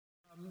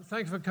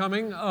Thank you for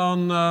coming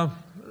on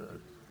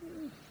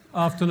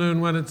afternoon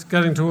when it's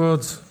getting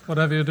towards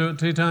whatever you do at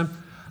tea time.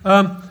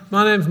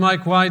 My name's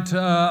Mike White.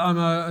 I'm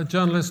a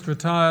journalist,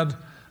 retired.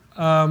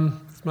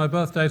 It's my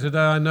birthday today,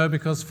 I know,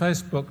 because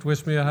Facebook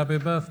wished me a happy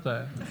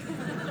birthday.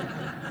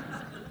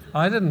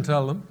 I didn't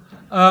tell them.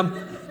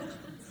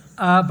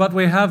 But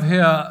we have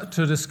here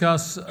to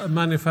discuss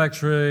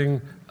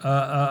manufacturing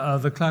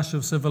the clash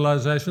of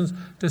civilizations.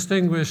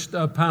 Distinguished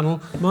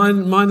panel,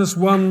 minus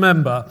one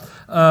member,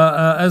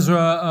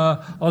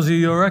 Esra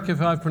Ozyurek, if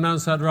I've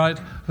pronounced that right,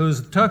 who's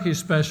a Turkish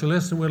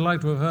specialist, and we'd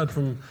like to have heard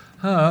from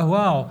her.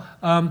 Wow,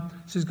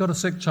 she's got a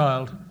sick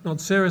child,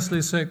 not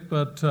seriously sick,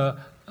 but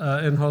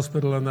in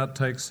hospital, and that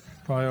takes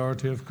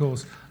priority, of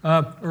course.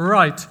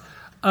 Right,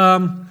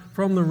 from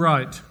the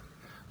right,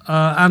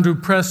 Andrew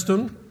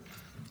Preston,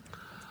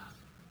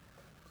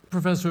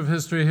 Professor of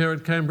History here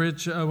at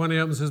Cambridge. When he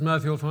opens his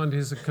mouth, you'll find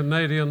he's a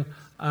Canadian,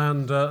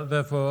 and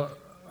therefore,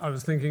 I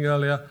was thinking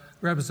earlier,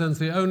 represents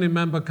the only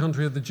member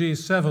country of the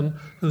G7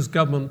 whose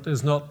government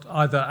is not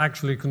either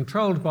actually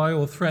controlled by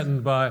or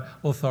threatened by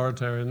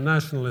authoritarian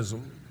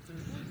nationalism.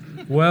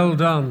 Well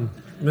done,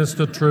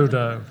 Mr.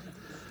 Trudeau.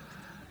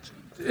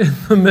 In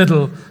the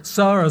middle,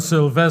 Sara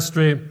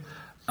Silvestri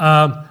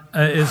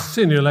is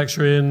senior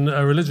lecturer in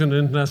religion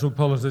and international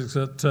politics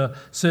at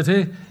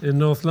City in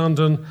North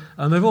London,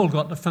 and they've all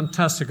got a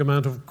fantastic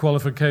amount of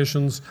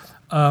qualifications.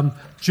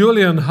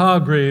 Julian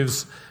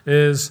Hargreaves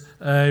is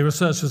a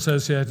research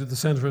associate at the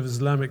Centre of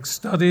Islamic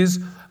Studies.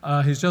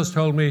 He's just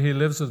told me he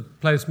lives at a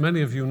place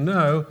many of you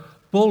know,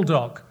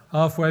 Baldock,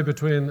 halfway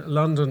between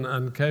London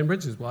and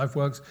Cambridge. His wife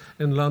works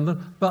in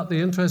London. But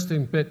the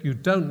interesting bit you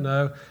don't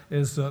know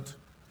is that,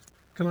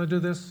 can I do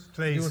this?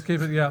 Please. You will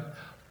keep it? Yeah.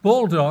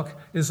 Baldock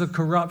is a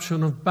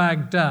corruption of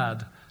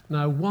Baghdad.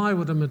 Now, why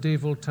would a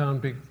medieval town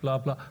be blah,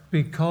 blah?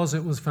 Because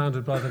it was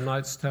founded by the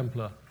Knights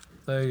Templar.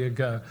 There you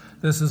go.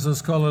 This is a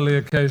scholarly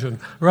occasion.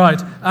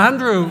 Right,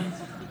 Andrew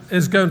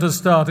is going to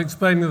start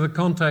explaining the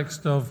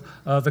context of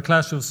the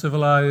clash of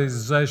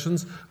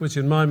civilizations, which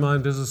in my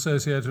mind is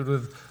associated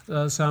with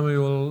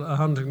Samuel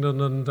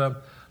Huntington and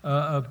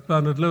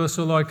Bernard Lewis,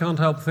 although I can't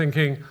help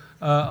thinking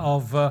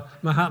of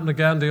Mahatma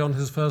Gandhi on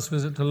his first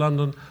visit to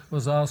London,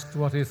 was asked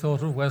what he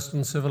thought of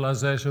Western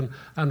civilization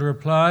and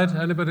replied,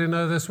 anybody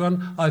know this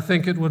one? I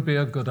think it would be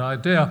a good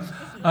idea.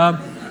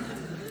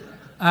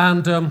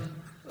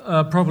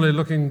 Probably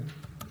looking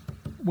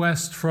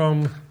west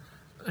from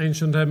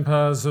ancient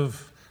empires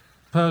of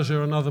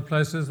Persia and other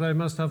places, they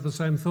must have the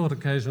same thought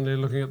occasionally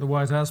looking at the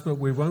White House, but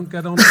we won't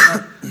get onto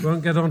that. We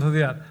won't get onto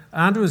that.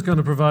 Andrew is going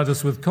to provide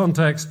us with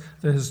context,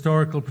 the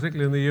historical,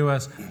 particularly in the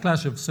US,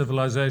 clash of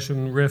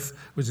civilization riff,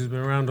 which has been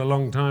around a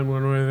long time,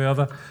 one way or the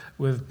other,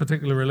 with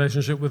particular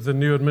relationship with the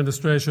new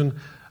administration.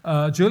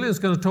 Julian's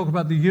going to talk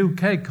about the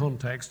UK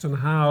context and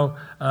how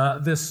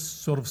this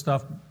sort of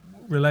stuff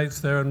relates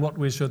there, and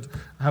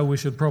how we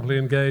should probably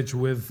engage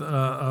with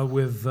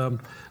the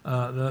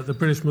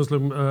British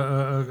Muslim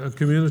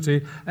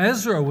community.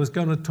 Esra was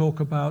going to talk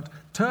about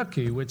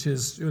Turkey, which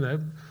is,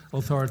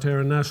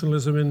 authoritarian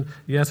nationalism in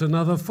yet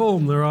another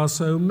form. There are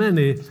so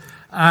many.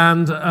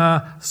 And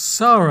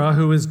Sara,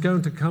 who is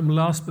going to come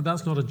last, but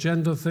that's not a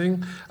gender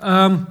thing,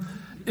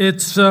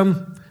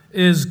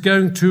 is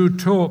going to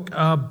talk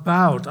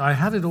about, I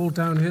had it all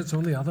down here, it's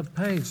on the other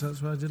page,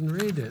 that's why I didn't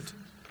read it,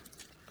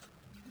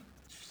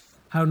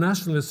 how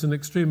nationalist and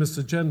extremist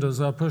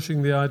agendas are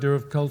pushing the idea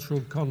of cultural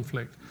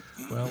conflict.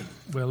 Well,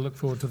 we'll look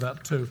forward to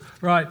that too.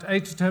 Right,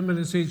 8 to 10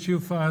 minutes each.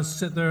 You first.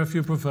 Sit there if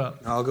you prefer.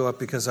 I'll go up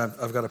because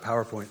I've got a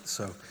PowerPoint,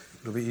 so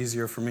it'll be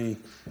easier for me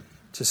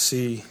to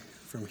see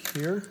from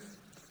here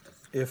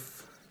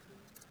if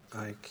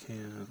I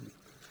can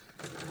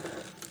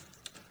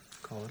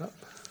call it up.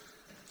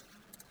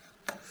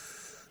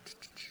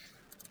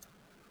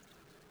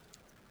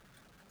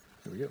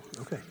 There we go.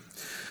 Okay.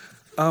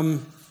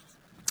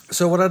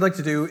 So what I'd like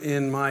to do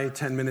in my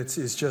 10 minutes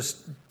is just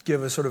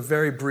give a sort of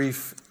very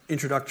brief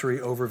introductory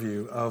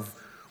overview of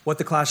what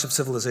the clash of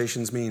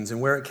civilizations means and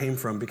where it came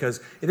from,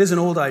 because it is an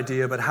old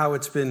idea, but how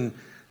it's been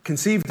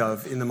conceived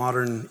of in the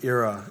modern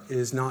era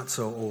is not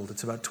so old.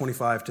 It's about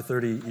 25 to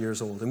 30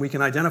 years old, and we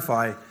can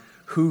identify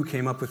who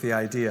came up with the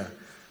idea.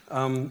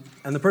 And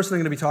the person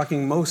I'm going to be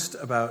talking most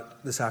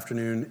about this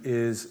afternoon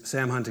is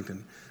Sam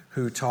Huntington,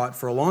 who taught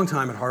for a long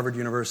time at Harvard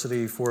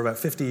University for about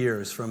 50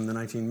 years, from the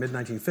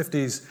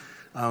mid-1950s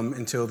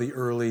until the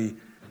early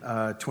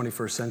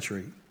 21st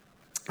century.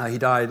 He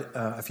died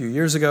a few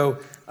years ago.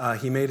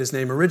 He made his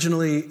name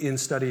originally in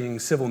studying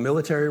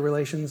civil-military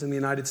relations in the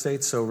United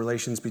States, so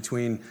relations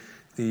between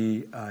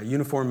the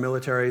uniformed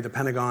military, the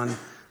Pentagon,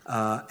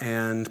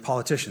 and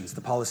politicians,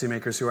 the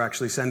policymakers who are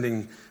actually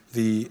sending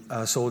the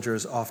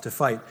soldiers off to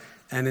fight.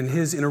 And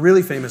in a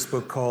really famous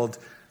book called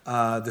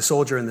The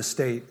Soldier and the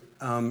State,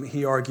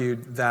 he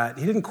argued that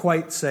he didn't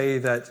quite say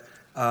that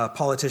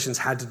politicians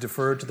had to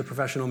defer to the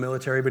professional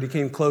military, but he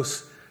came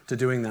close to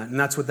doing that. And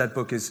that's what that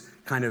book is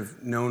kind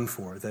of known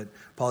for, that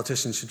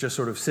politicians should just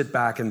sort of sit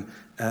back and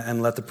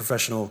let the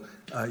professional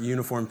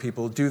uniformed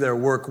people do their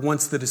work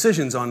once the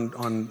decisions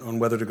on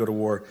whether to go to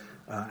war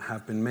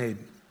have been made.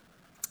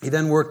 He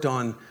then worked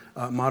on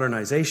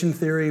modernization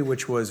theory,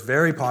 which was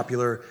very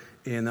popular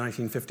in the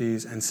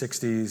 1950s and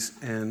 60s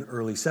and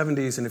early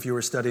 70s. And if you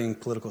were studying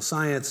political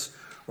science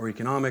or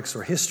economics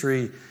or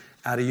history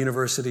at a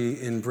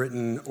university in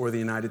Britain or the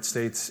United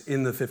States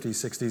in the 50s,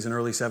 60s, and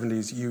early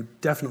 70s, you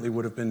definitely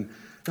would have been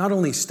not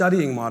only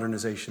studying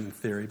modernization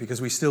theory,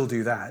 because we still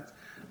do that,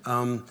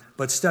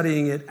 but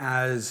studying it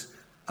as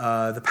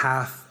the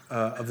path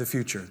of the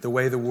future, the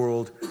way the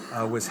world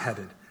was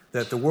headed,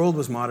 that the world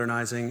was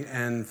modernizing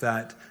and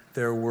that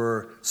there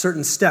were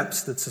certain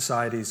steps that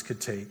societies could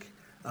take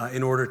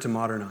in order to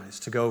modernize,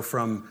 to go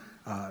from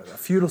a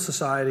feudal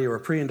society or a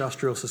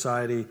pre-industrial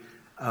society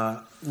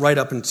right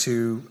up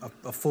into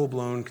a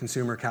full-blown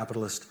consumer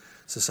capitalist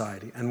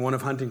society. And one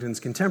of Huntington's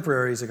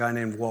contemporaries, a guy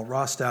named Walt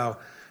Rostow,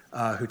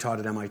 who taught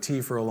at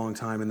MIT for a long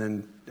time and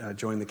then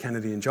joined the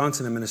Kennedy and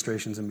Johnson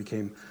administrations and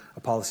became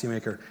a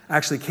policymaker,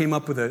 actually came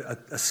up with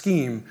a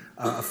scheme,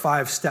 a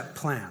 5-step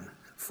plan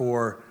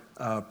for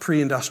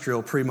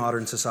pre-industrial,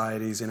 pre-modern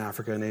societies in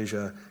Africa and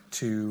Asia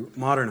to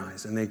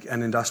modernize and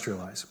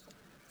industrialize.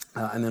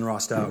 And then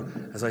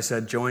Rostow, as I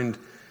said, joined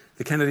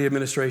the Kennedy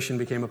administration,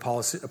 became a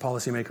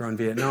policymaker on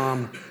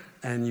Vietnam,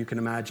 and you can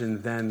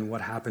imagine then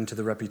what happened to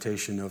the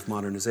reputation of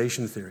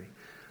modernization theory.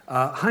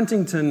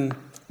 Huntington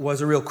was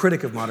a real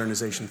critic of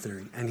modernization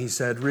theory, and he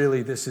said,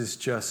 really, this is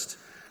just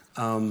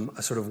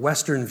a sort of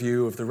Western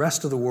view of the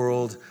rest of the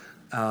world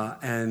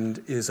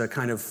and is a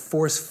kind of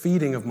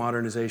force-feeding of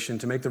modernization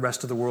to make the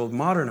rest of the world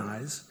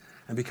modernize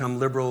and become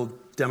liberal,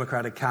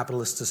 democratic,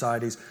 capitalist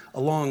societies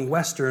along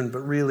Western, but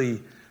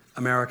really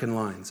American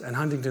lines. And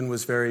Huntington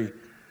was very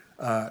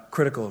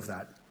critical of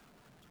that.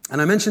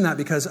 And I mention that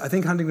because I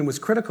think Huntington was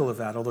critical of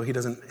that, although he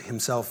doesn't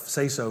himself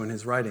say so in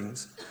his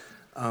writings.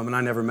 And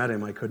I never met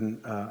him. I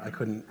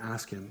couldn't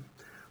ask him.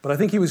 But I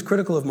think he was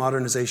critical of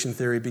modernization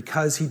theory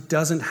because he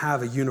didn't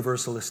have a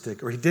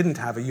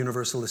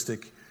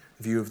universalistic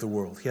view of the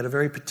world. He had a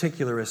very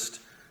particularist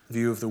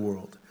view of the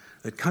world.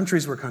 That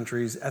countries were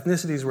countries,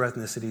 ethnicities were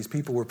ethnicities,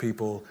 people were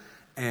people,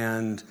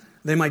 and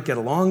they might get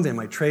along, they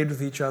might trade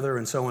with each other,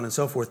 and so on and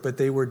so forth, but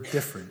they were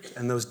different.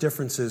 And those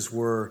differences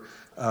were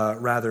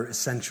rather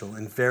essential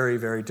and very,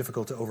 very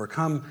difficult to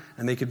overcome,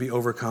 and they could be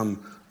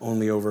overcome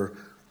only over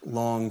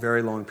long,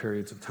 very long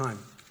periods of time.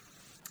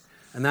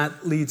 And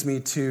that leads me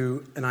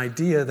to an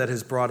idea that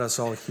has brought us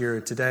all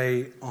here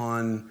today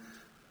on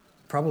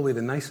probably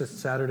the nicest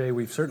Saturday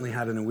we've certainly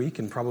had in a week,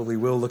 and probably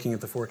will, looking at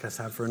the forecast,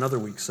 have for another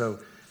week. So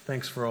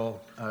thanks for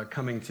all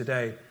coming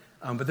today.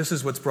 But this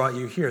is what's brought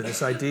you here,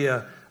 this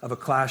idea of a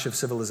clash of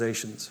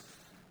civilizations.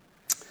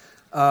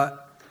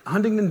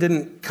 Huntington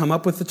didn't come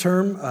up with the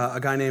term. A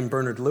guy named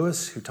Bernard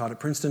Lewis, who taught at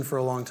Princeton for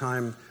a long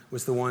time,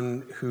 was the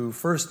one who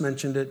first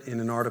mentioned it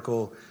in an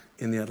article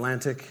in The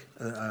Atlantic,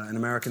 an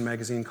American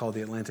magazine called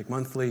The Atlantic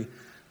Monthly,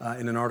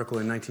 in an article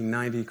in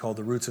 1990 called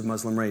The Roots of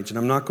Muslim Rage. And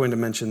I'm not going to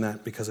mention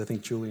that because I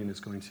think Julian is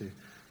going to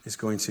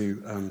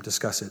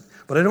discuss it.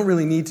 But I don't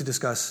really need to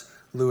discuss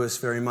Lewis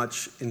very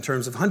much in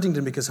terms of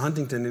Huntington, because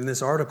Huntington, in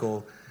this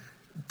article,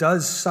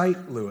 does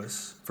cite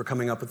Lewis for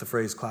coming up with the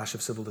phrase clash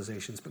of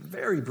civilizations, but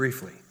very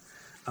briefly.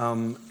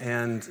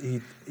 And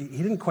he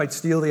didn't quite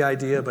steal the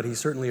idea, but he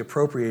certainly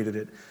appropriated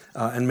it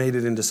and made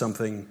it into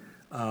something,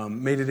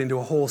 made it into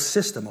a whole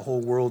system, a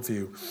whole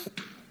worldview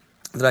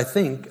that I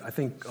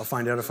think I'll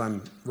find out if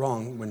I'm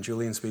wrong when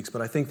Julian speaks,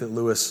 but I think that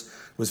Lewis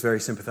was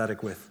very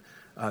sympathetic with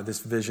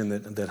this vision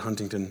that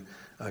Huntington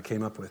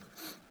came up with.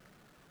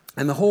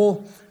 And the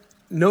whole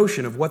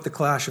notion of what the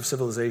clash of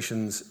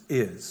civilizations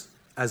is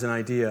as an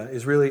idea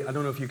is really, I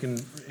don't know if you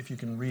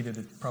can read it,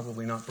 it's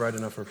probably not bright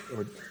enough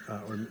or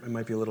it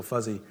might be a little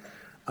fuzzy,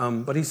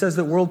 but he says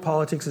that world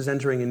politics is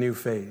entering a new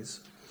phase.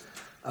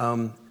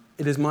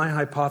 It is my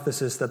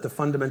hypothesis that the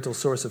fundamental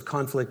source of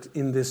conflict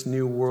in this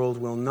new world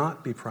will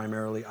not be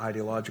primarily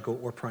ideological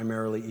or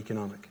primarily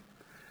economic.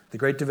 The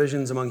great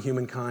divisions among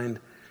humankind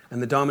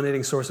and the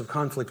dominating source of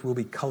conflict will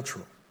be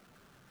cultural.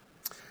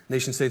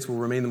 Nation-states will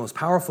remain the most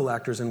powerful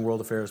actors in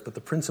world affairs, but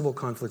the principal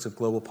conflicts of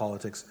global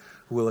politics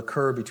will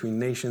occur between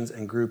nations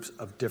and groups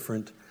of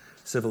different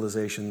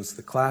civilizations.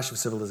 The clash of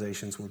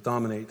civilizations will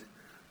dominate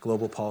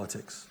global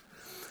politics.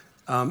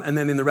 And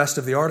then in the rest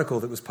of the article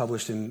that was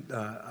published in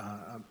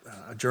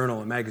a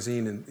journal, a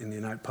magazine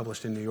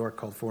published in New York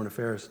called Foreign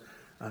Affairs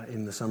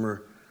in the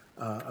summer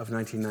of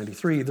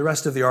 1993, the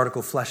rest of the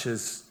article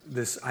fleshes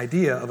this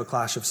idea of a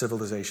clash of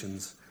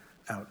civilizations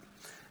out.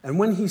 And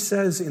when he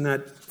says in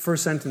that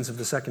first sentence of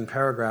the second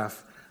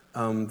paragraph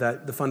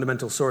that the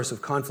fundamental source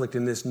of conflict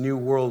in this new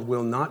world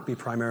will not be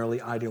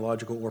primarily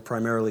ideological or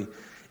primarily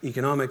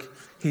economic,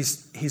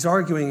 he's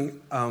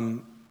arguing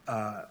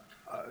not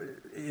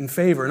in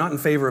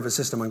favor of a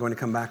system. I'm going to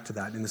come back to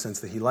that in the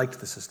sense that he liked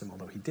the system,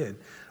 although he did,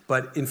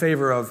 but in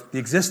favor of the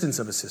existence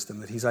of a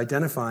system, that he's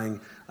identifying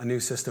a new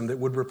system that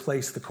would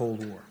replace the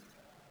Cold War.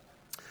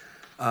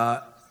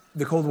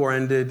 The Cold War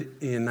ended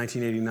in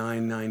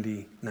 1989,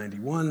 90,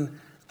 91,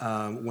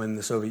 when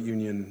the Soviet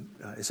Union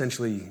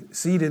essentially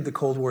ceded the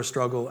Cold War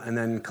struggle and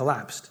then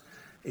collapsed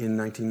in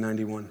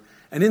 1991.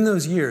 And in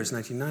those years,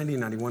 1990,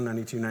 91,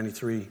 92,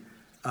 93,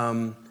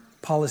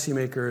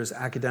 policymakers,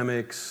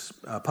 academics,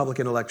 public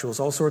intellectuals,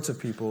 all sorts of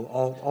people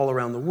all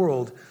around the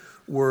world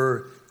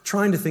were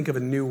trying to think of a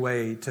new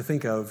way to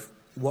think of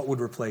what would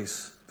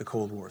replace the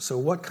Cold War. So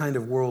what kind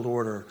of world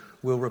order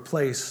will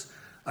replace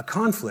a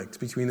conflict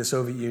between the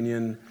Soviet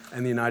Union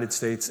and the United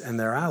States and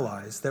their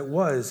allies that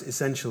was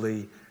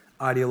essentially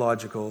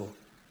ideological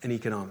and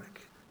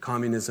economic,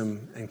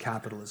 communism and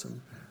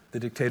capitalism, the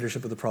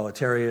dictatorship of the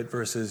proletariat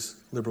versus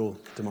liberal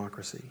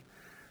democracy.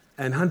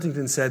 And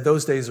Huntington said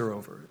those days are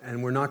over,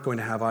 and we're not going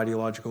to have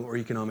ideological or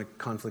economic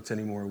conflicts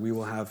anymore. We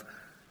will have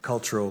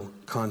cultural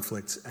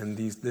conflicts, and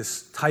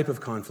this type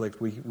of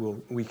conflict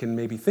we can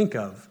maybe think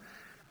of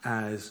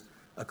as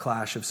a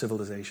clash of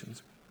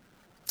civilizations.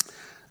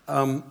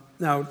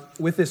 Now,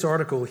 with this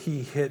article,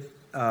 he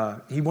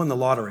won the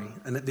lottery,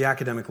 and the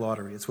academic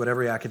lottery. It's what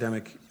every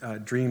academic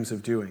dreams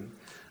of doing.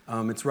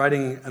 It's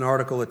writing an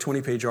article, a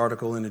 20-page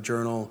article in a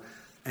journal,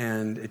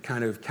 and it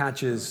kind of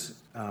catches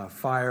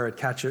fire. It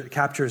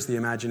captures the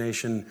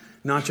imagination,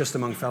 not just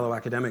among fellow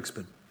academics,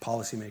 but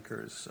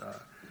policymakers,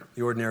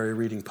 the ordinary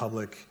reading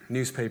public,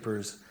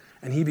 newspapers,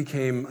 and he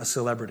became a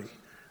celebrity.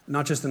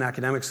 Not just an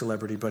academic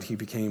celebrity, but he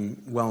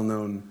became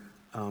well-known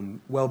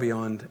well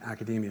beyond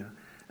academia.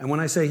 And when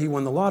I say he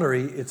won the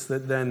lottery, it's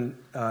that then,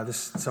 this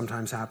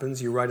sometimes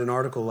happens, you write an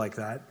article like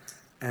that,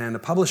 and a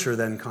publisher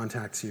then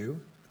contacts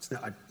you.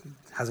 It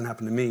hasn't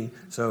happened to me,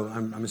 so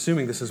I'm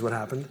assuming this is what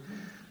happened.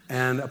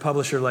 And a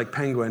publisher like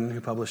Penguin,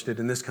 who published it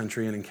in this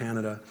country and in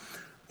Canada,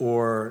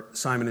 or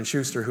Simon &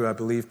 Schuster, who I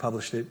believe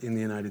published it in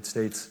the United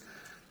States,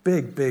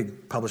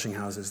 big publishing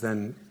houses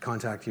then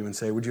contact you and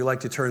say, would you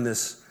like to turn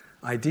this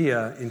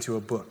idea into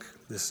a book,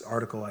 this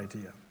article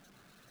idea?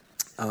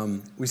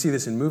 We see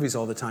this in movies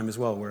all the time as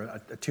well, where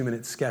a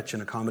 2-minute sketch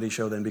in a comedy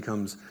show then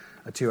becomes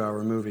a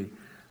 2-hour movie.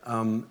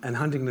 And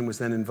Huntington was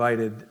then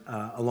invited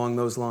along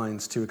those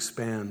lines to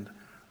expand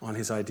on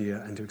his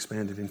idea and to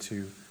expand it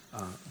into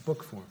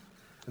book form.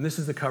 And this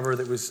is the cover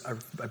that was,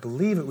 I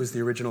believe it was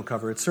the original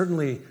cover. It's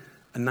certainly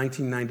a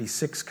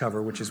 1996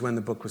 cover, which is when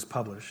the book was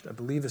published. I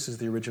believe this is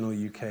the original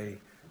UK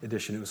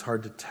edition. It was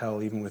hard to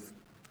tell, even with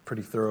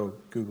pretty thorough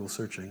Google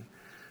searching.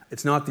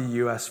 It's not the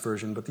US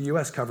version, but the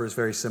US cover is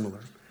very similar.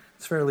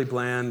 It's fairly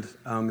bland.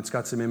 It's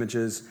got some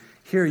images.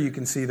 Here you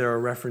can see there are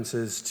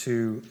references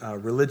to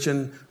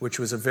religion, which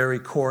was a very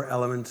core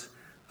element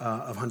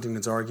of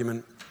Huntington's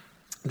argument.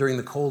 During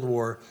the Cold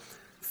War,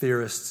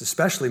 theorists,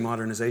 especially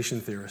modernization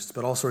theorists,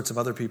 but all sorts of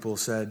other people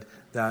said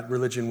that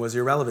religion was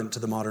irrelevant to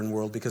the modern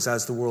world because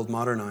as the world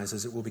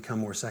modernizes, it will become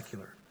more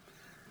secular.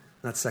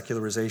 That's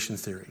secularization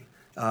theory,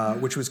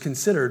 which was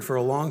considered for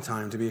a long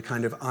time to be a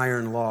kind of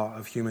iron law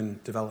of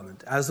human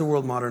development. As the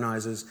world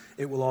modernizes,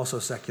 it will also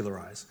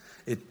secularize.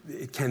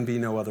 It can be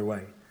no other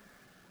way.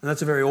 And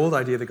that's a very old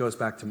idea that goes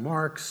back to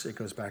Marx. It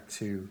goes back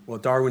to, well,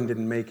 Darwin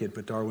didn't make it,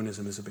 but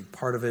Darwinism is a big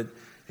part of it.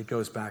 It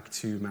goes back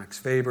to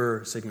Max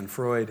Weber, Sigmund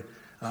Freud,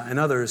 and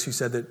others who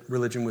said that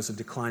religion was a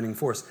declining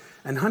force.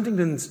 And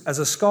Huntington's, as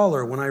a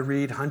scholar, when I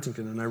read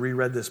Huntington, and I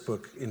reread this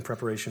book in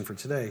preparation for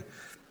today,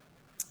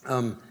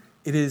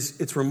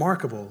 it's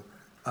remarkable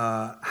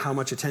how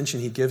much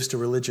attention he gives to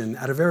religion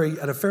at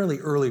a fairly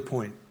early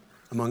point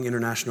among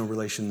international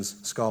relations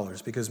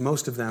scholars, because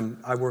most of them,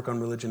 I work on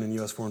religion and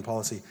U.S. foreign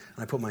policy,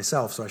 and I put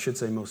myself, so I should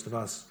say most of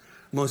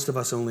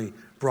us only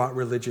brought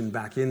religion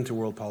back into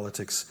world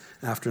politics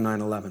after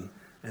 9/11,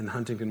 and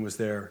Huntington was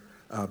there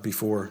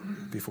before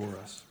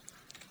us.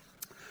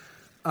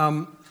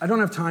 I don't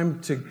have time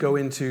to go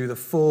into the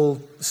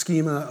full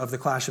schema of the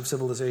clash of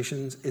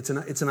civilizations. It's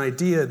an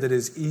idea that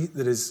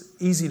is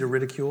easy to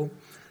ridicule,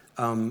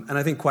 and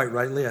I think quite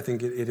rightly. I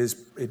think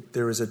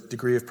there is a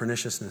degree of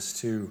perniciousness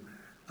to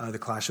the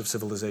clash of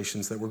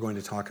civilizations that we're going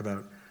to talk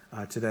about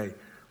today.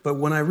 But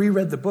when I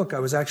reread the book, I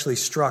was actually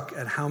struck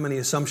at how many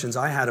assumptions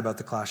I had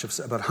about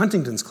about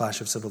Huntington's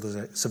clash of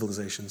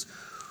civilizations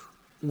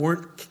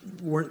weren't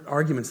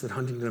arguments that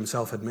Huntington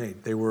himself had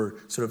made. They were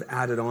sort of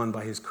added on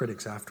by his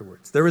critics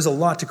afterwards. There is a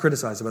lot to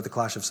criticize about the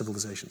clash of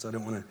civilizations. I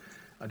don't want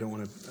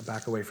to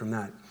back away from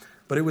that.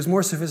 But it was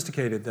more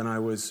sophisticated than I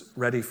was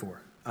ready for.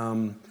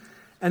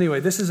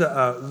 Anyway, this is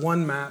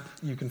one map.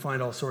 You can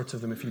find all sorts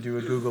of them if you do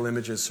a Google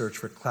Images search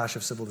for Clash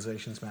of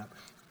Civilizations map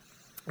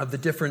of the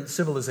different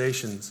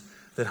civilizations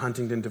that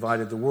Huntington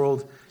divided the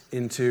world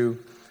into.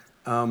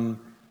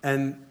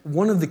 And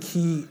one of the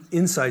key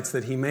insights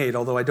that he made,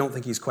 although I don't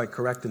think he's quite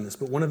correct in this,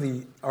 but one of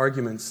the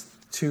arguments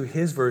to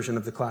his version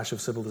of the Clash of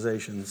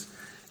Civilizations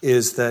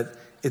is that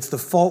it's the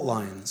fault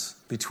lines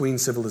between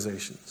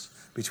civilizations,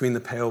 between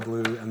the pale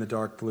blue and the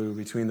dark blue,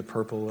 between the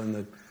purple and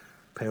the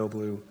pale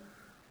blue,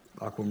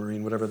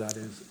 aquamarine, whatever that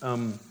is,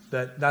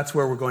 that's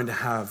where we're going to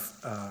have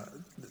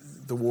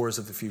the wars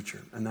of the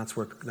future, and that's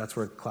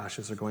where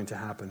clashes are going to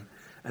happen.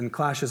 And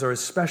clashes are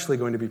especially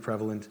going to be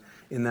prevalent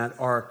in that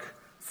arc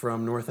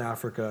from North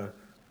Africa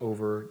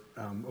over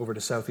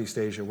to Southeast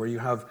Asia, where you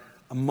have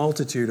a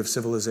multitude of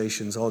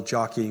civilizations all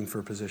jockeying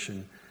for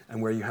position,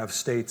 and where you have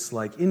states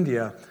like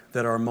India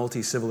that are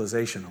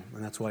multi-civilizational,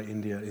 and that's why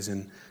India is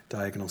in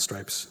diagonal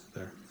stripes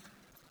there.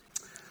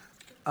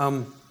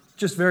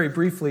 just very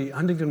briefly,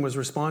 Huntington was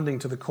responding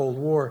to the Cold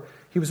War.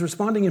 He was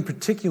responding in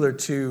particular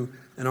to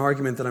an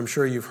argument that I'm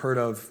sure you've heard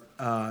of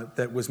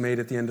that was made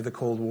at the end of the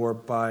Cold War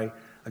by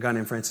a guy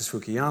named Francis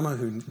Fukuyama,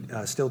 who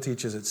still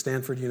teaches at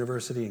Stanford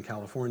University in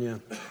California.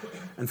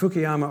 And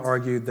Fukuyama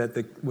argued that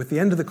with the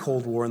end of the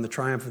Cold War and the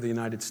triumph of the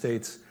United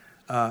States,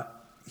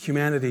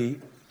 human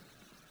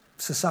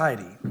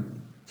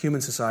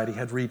society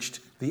had reached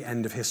the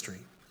end of history,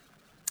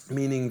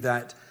 meaning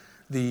that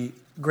the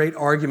great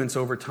arguments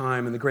over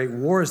time and the great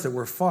wars that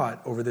were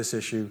fought over this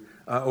issue,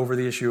 over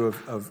the issue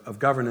of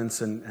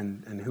governance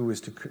and who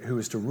is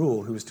to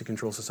rule, who is to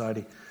control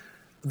society,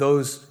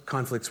 those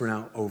conflicts were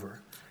now over.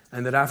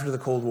 And that after the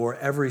Cold War,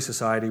 every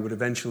society would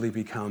eventually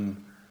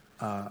become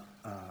a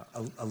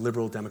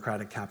liberal,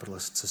 democratic,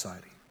 capitalist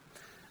society.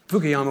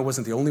 Fukuyama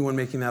wasn't the only one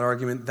making that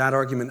argument. That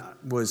argument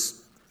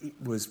was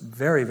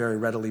very, very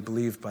readily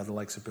believed by the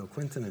likes of Bill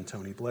Clinton and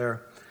Tony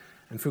Blair.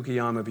 And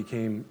Fukuyama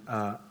became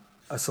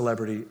a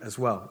celebrity as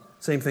well.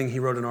 Same thing, he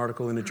wrote an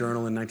article in a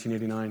journal in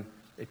 1989.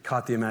 It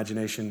caught the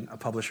imagination. A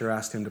publisher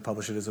asked him to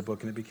publish it as a book,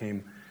 and it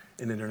became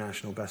an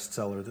international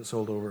bestseller that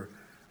sold over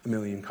 1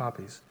 million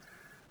copies.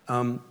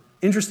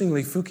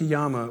 Interestingly,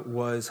 Fukuyama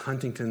was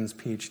Huntington's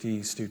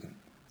PhD student.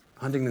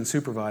 Huntington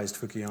supervised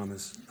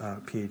Fukuyama's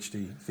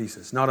PhD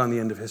thesis, not on the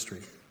end of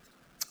history,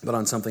 but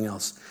on something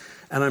else.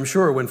 And I'm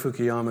sure when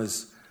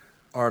Fukuyama's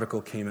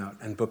article came out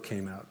and book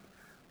came out,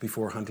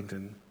 before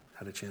Huntington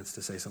had a chance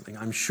to say something,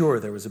 I'm sure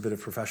there was a bit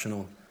of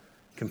professional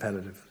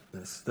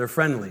competitiveness. They're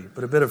friendly,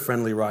 but a bit of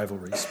friendly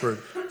rivalry,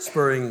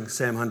 spurring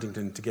Sam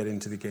Huntington to get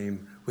into the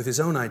game with his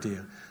own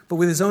idea, but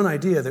with his own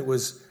idea that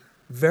was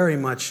very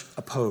much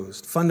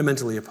opposed,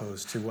 fundamentally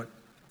opposed to what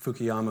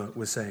Fukuyama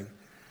was saying.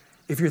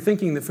 If you're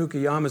thinking that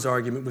Fukuyama's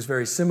argument was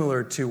very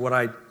similar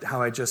to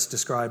how I just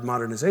described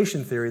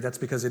modernization theory, that's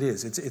because it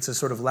is. It's a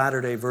sort of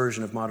latter-day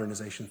version of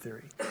modernization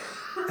theory.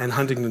 And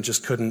Huntington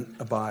just couldn't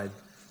abide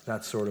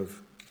that sort of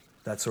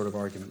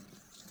argument.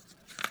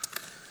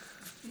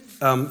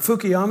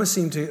 Fukuyama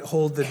seemed to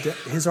hold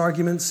his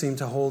arguments seemed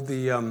to hold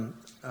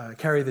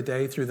carry the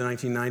day through the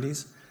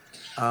 1990s.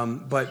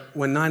 But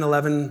when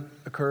 9/11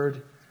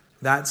 occurred,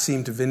 that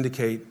seemed to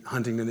vindicate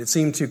Huntington. It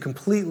seemed to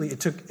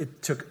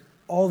it took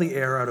all the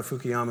air out of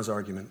Fukuyama's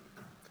argument.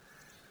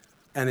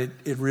 And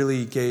it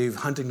really gave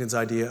Huntington's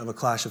idea of a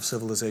clash of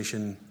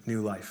civilization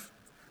new life.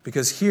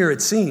 Because here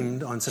it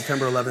seemed, on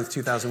September 11th,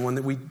 2001,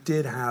 that we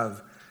did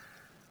have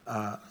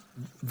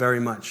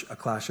very much a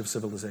clash of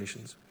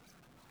civilizations.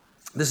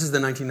 This is the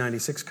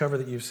 1996 cover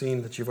that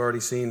you've already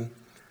seen.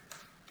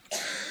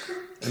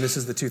 And this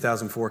is the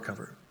 2004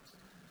 cover.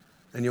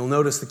 And you'll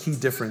notice the key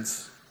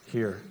difference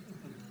here.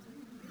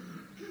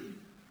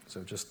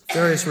 So just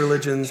various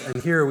religions,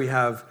 and here we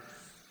have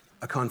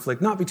a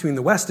conflict not between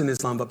the West and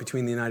Islam, but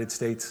between the United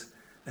States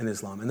and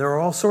Islam. And there are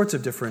all sorts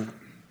of different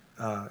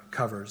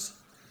covers,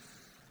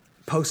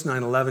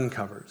 post-9/11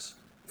 covers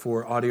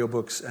for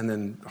audiobooks and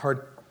then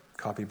hard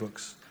copy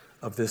books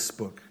of this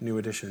book, new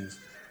editions,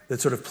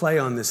 that sort of play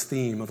on this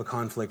theme of a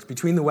conflict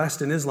between the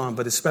West and Islam,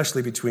 but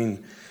especially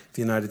between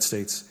the United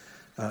States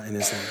and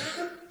Islam.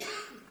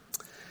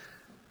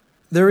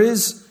 There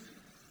is,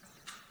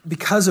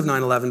 because of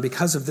 9/11,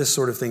 because of this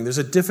sort of thing, there's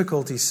a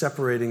difficulty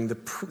separating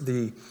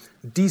the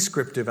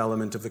descriptive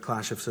element of the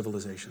clash of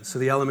civilizations. So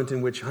the element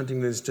in which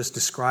Huntington is just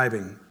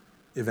describing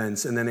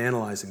events and then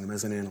analyzing them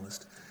as an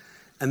analyst.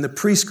 And the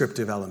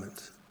prescriptive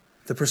element,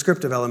 the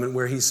prescriptive element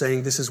where he's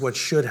saying this is what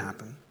should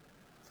happen.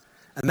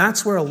 And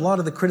that's where a lot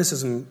of the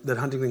criticism that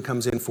Huntington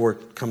comes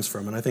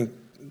from, and I think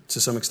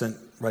to some extent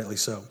rightly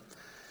so.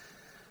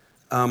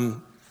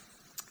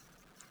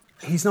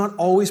 He's not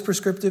always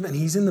prescriptive, and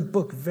he's in the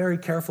book very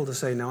careful to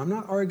say, now, I'm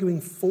not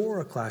arguing for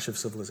a clash of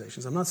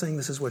civilizations. I'm not saying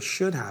this is what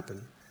should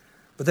happen.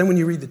 But then when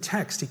you read the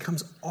text, he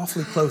comes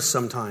awfully close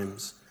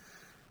sometimes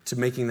to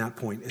making that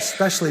point,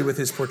 especially with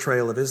his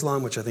portrayal of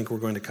Islam, which I think we're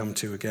going to come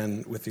to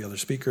again with the other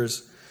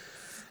speakers,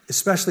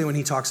 especially when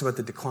he talks about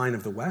the decline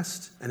of the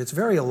West. And it's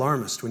very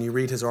alarmist when you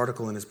read his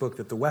article in his book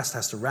that the West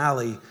has to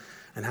rally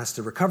and has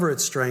to recover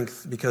its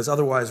strength because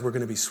otherwise we're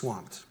going to be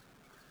swamped.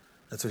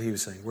 That's what he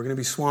was saying. We're going to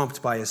be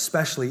swamped by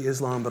especially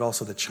Islam, but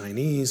also the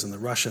Chinese and the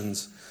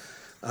Russians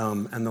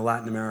and the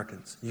Latin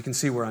Americans. You can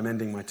see where I'm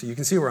ending you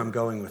can see where I'm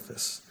going with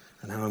this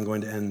and how I'm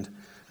going to end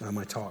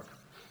my talk.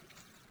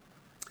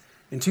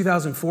 In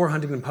 2004,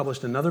 Huntington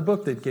published another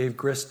book that gave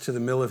grist to the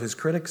mill of his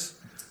critics,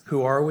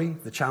 Who Are We?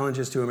 The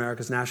Challenges to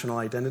America's National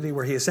Identity,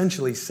 where he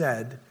essentially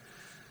said,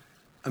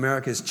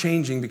 America is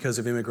changing because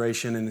of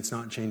immigration and it's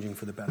not changing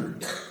for the better.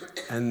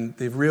 And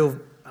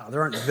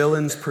there aren't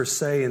villains per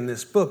se in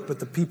this book, but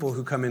the people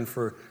who come in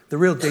for the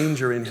real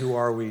danger in Who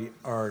Are We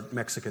are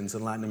Mexicans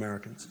and Latin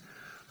Americans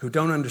who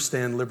don't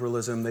understand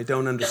liberalism, they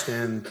don't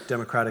understand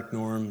democratic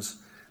norms,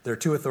 they're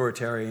too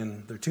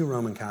authoritarian, they're too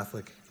Roman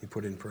Catholic. He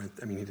put in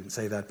he didn't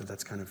say that, but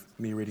that's kind of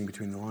me reading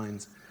between the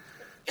lines.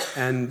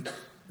 And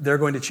they're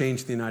going to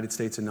change the United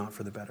States and not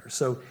for the better.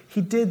 So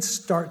he did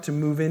start to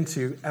move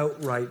into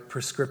outright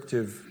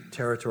prescriptive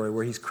territory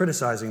where he's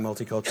criticizing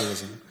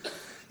multiculturalism,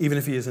 even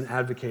if he isn't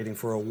advocating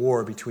for a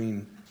war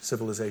between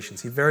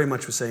civilizations. He very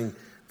much was saying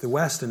the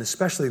West, and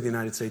especially the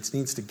United States,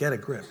 needs to get a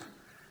grip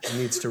and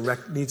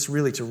needs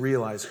really to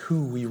realize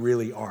who we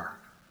really are.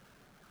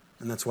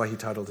 And that's why he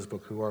titled his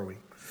book, Who Are We?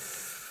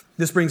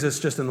 This brings us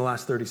just in the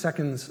last 30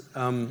 seconds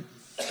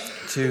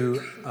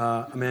to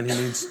a man who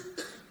needs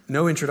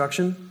no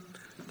introduction,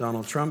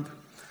 Donald Trump.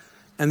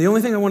 And the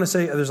only thing I want to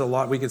say, there's a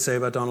lot we could say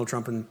about Donald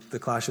Trump and the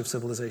clash of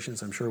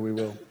civilizations, I'm sure we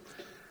will.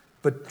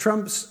 But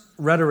Trump's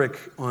rhetoric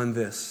on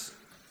this,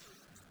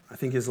 I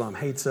think Islam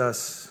hates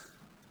us,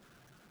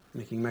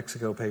 making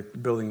Mexico pay,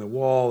 building the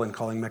wall and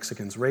calling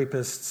Mexicans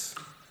rapists.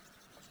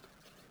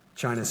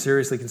 China is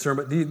seriously concerned,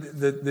 but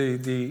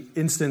the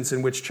instance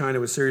in which China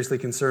was seriously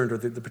concerned, or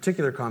the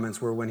particular comments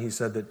were when he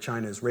said that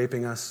China is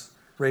raping us.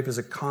 Rape is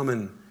a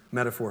common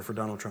metaphor for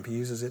Donald Trump. He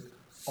uses it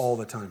all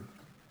the time.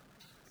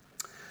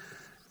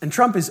 And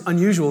Trump is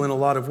unusual in a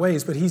lot of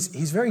ways, but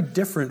he's very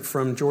different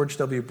from George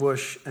W.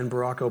 Bush and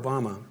Barack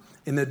Obama,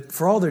 in that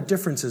for all their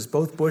differences,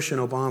 both Bush and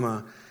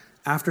Obama,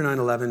 after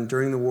 9/11,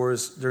 during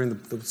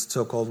the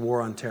so-called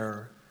war on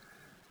terror,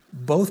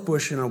 both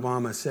Bush and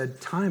Obama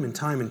said time and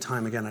time and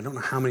time again, I don't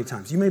know how many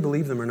times, you may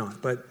believe them or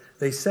not, but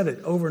they said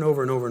it over and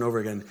over and over and over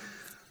again,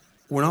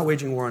 we're not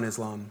waging war on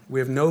Islam.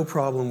 We have no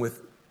problem with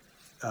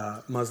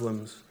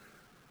Muslims.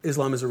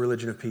 Islam is a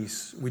religion of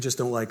peace. We just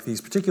don't like these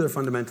particular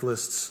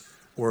fundamentalists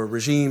or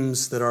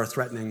regimes that are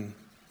threatening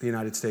the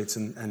United States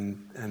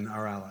and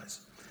our allies.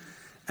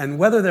 And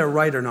whether they're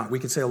right or not, we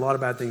could say a lot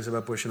of bad things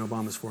about Bush and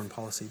Obama's foreign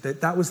policy.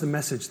 That was the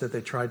message that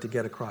they tried to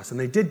get across, and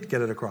they did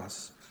get it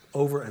across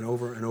over and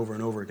over and over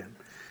and over again.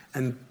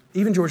 And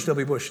even George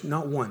W. Bush,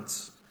 not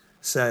once,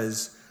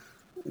 says,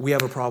 we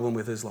have a problem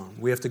with Islam.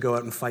 We have to go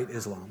out and fight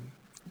Islam,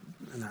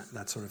 and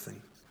that sort of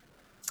thing.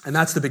 And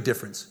that's the big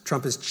difference.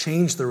 Trump has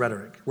changed the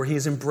rhetoric, where he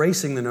is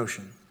embracing the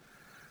notion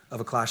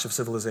of a clash of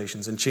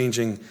civilizations and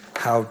changing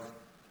how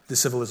the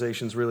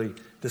civilizations really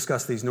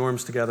discuss these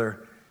norms together,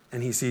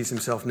 and he sees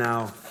himself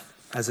now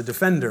as a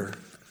defender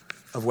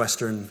of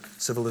Western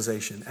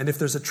civilization. And if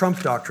there's a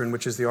Trump doctrine,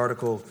 which is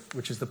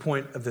the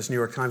point of this New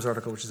York Times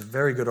article, which is a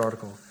very good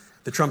article,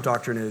 the Trump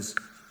doctrine is,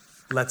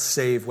 let's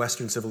save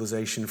Western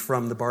civilization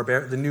from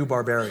the new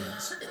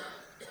barbarians,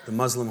 the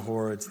Muslim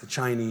hordes, the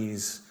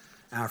Chinese,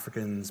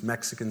 Africans,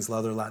 Mexicans,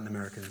 other Latin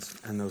Americans,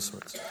 and those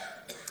sorts.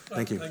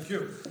 Thank you. Thank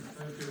you.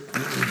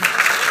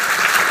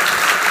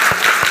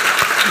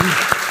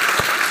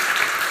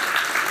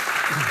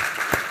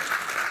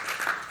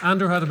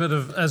 Andrew had a bit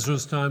of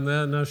Esra's time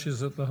there. Now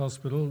she's at the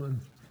hospital, and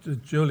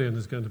Julian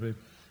is going to be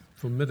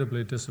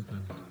formidably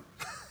disciplined.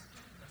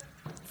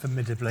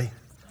 Formidably.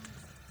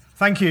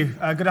 Thank you.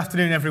 Good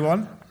afternoon,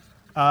 everyone.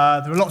 There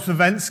are lots of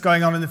events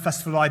going on in the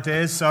Festival of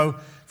Ideas, so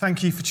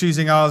thank you for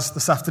choosing ours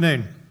this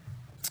afternoon.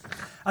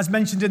 As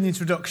mentioned in the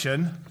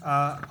introduction,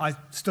 I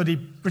study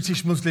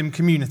British Muslim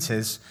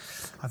communities.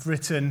 I've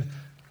written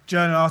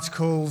journal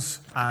articles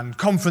and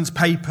conference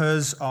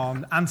papers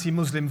on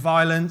anti-Muslim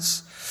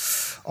violence,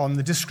 on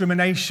the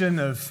discrimination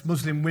of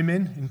Muslim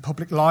women in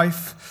public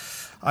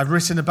life. I've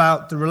written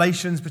about the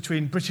relations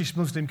between British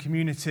Muslim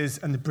communities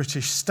and the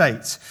British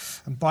state.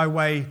 And by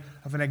way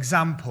of an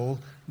example,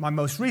 my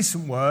most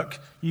recent work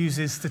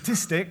uses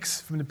statistics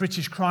from the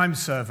British Crime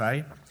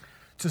Survey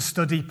to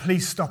study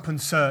police stop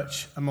and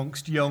search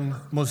amongst young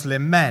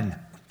Muslim men.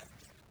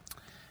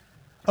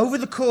 Over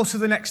the course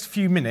of the next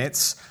few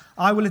minutes,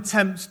 I will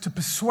attempt to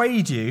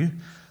persuade you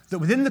that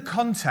within the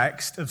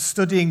context of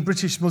studying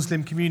British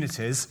Muslim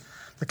communities,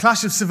 the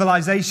clash of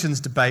civilizations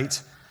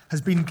debate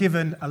has been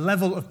given a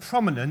level of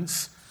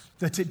prominence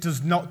that it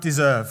does not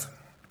deserve.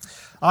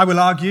 I will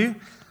argue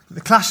that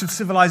the clash of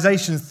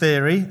civilizations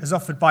theory, as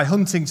offered by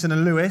Huntington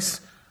and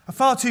Lewis, are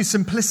far too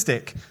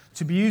simplistic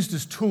to be used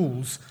as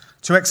tools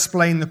to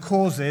explain the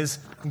causes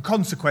and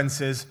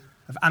consequences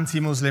of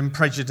anti-Muslim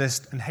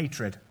prejudice and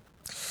hatred.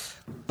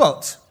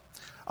 But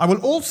I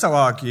will also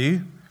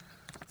argue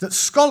that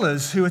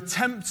scholars who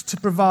attempt to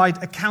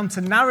provide a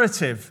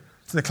counter-narrative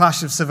to the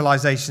clash of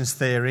civilizations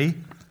theory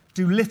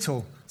do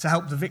little to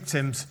help the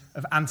victims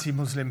of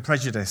anti-Muslim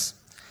prejudice.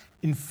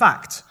 In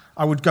fact,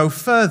 I would go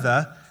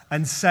further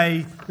and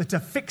say that a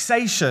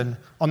fixation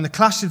on the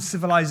clash of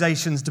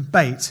civilizations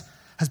debate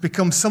has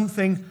become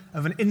something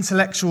of an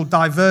intellectual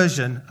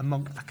diversion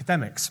among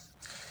academics,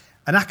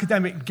 an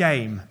academic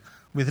game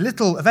with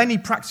little of any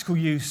practical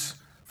use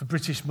for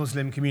British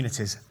Muslim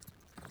communities.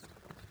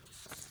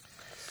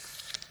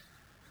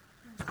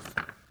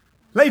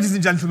 Ladies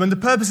and gentlemen, the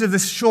purpose of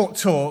this short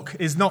talk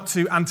is not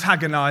to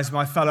antagonise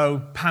my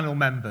fellow panel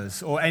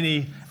members or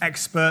any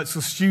experts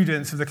or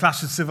students of the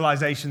Clash of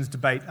Civilizations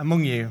debate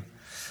among you.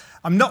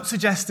 I'm not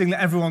suggesting that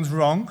everyone's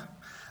wrong.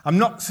 I'm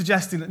not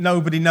suggesting that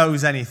nobody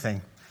knows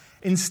anything.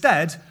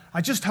 Instead,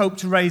 I just hope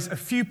to raise a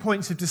few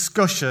points of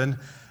discussion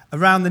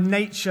around the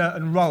nature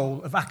and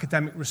role of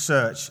academic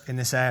research in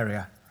this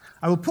area.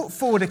 I will put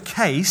forward a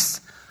case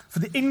for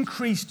the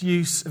increased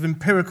use of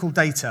empirical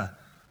data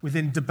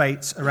within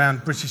debates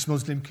around British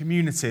Muslim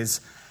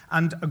communities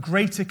and a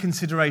greater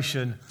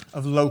consideration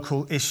of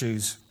local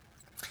issues.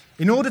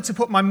 In order to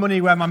put my money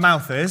where my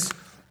mouth is,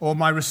 or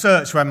my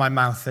research where my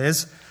mouth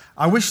is,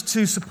 I wish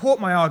to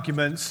support my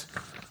arguments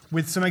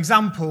with some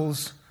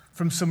examples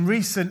from some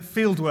recent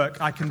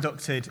fieldwork I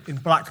conducted in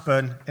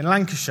Blackburn in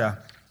Lancashire.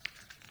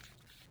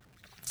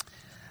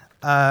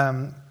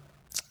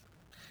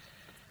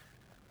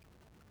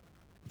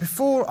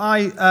 Before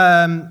I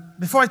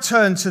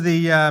turn to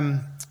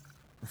the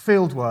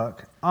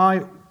fieldwork,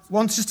 I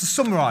want just to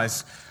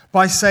summarise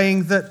by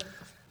saying that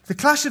the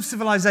Clash of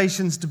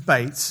Civilisations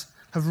debates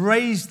have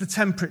raised the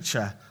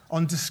temperature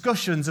on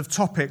discussions of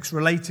topics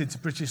related to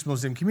British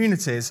Muslim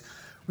communities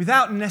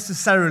without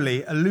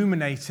necessarily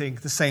illuminating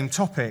the same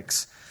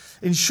topics.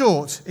 In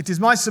short, it is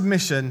my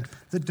submission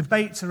that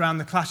debates around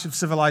the Clash of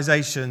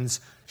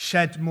Civilisations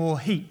shed more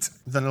heat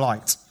than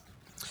light.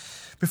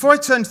 Before I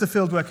turn to the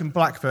fieldwork in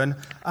Blackburn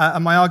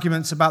and my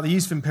arguments about the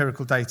use of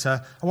empirical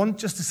data, I want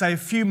just to say a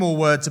few more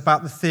words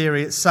about the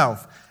theory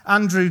itself.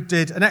 Andrew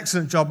did an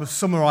excellent job of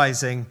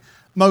summarising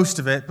most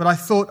of it, but I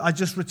thought I'd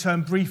just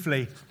return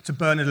briefly to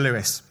Bernard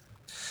Lewis.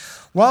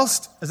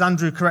 Whilst, as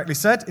Andrew correctly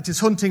said, it is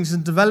Huntington's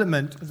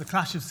development of the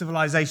Clash of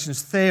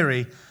Civilisations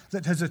theory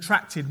that has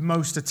attracted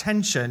most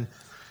attention,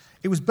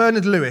 it was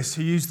Bernard Lewis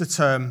who used the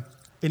term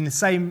in the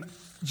same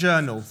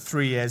journal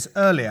 3 years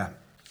earlier.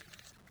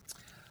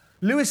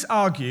 Lewis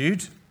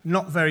argued,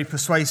 not very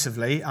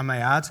persuasively, I may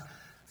add,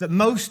 that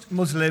most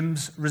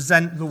Muslims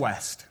resent the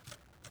West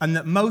and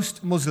that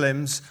most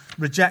Muslims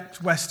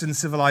reject Western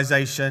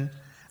civilization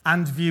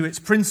and view its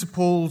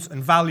principles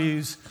and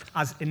values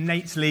as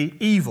innately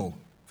evil.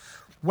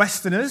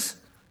 Westerners,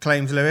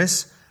 claims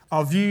Lewis,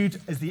 are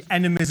viewed as the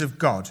enemies of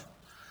God.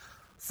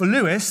 For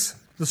Lewis,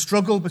 the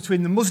struggle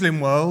between the Muslim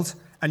world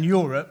and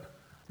Europe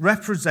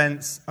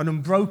represents an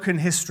unbroken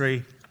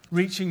history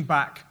reaching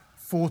back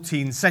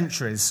 14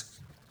 centuries.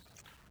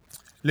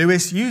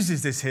 Lewis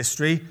uses this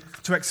history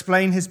to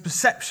explain his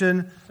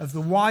perception of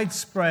the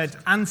widespread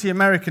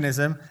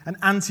anti-Americanism and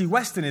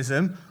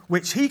anti-Westernism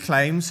which he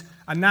claims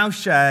are now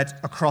shared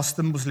across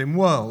the Muslim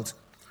world,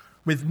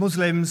 with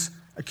Muslims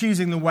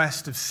accusing the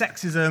West of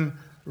sexism,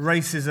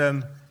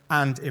 racism,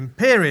 and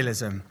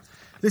imperialism.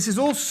 This is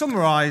all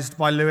summarised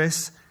by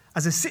Lewis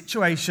as a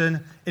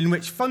situation in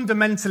which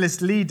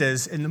fundamentalist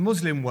leaders in the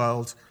Muslim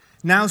world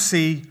now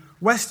see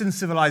Western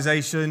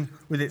civilization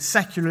with its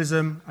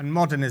secularism and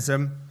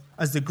modernism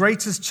as the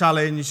greatest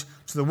challenge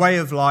to the way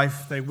of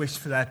life they wish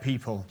for their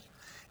people.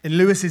 In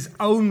Lewis's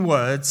own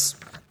words,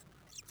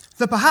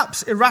 the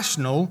perhaps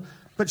irrational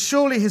but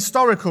surely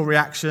historical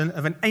reaction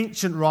of an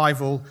ancient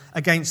rival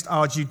against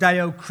our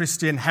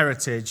Judeo-Christian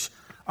heritage,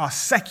 our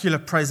secular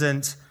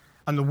present,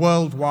 and the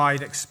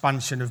worldwide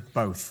expansion of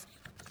both.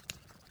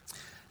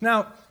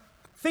 Now,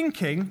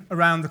 thinking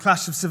around the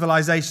Clash of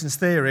Civilisations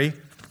theory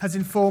has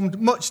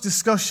informed much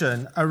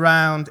discussion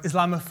around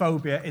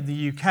Islamophobia in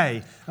the UK,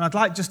 and I'd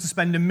like just to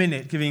spend a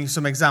minute giving you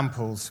some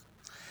examples.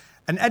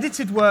 An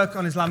edited work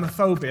on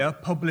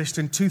Islamophobia, published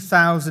in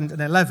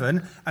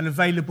 2011 and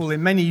available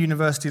in many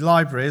university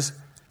libraries,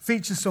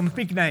 features some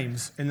big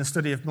names in the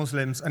study of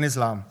Muslims and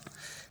Islam.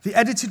 The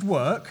edited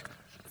work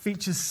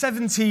features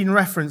 17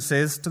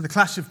 references to the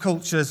clash of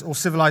cultures or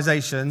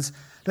civilizations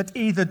that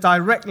either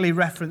directly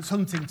reference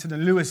Huntington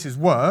and Lewis's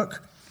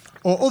work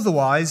or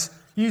otherwise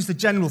use the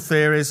general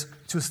theories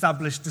to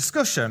establish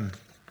discussion.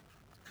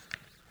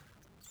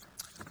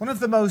 One of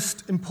the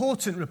most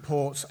important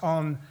reports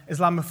on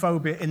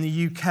Islamophobia in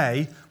the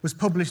UK was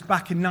published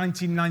back in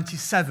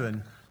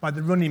 1997 by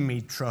the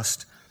Runnymede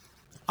Trust.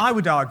 I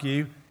would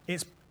argue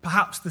it's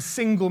perhaps the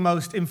single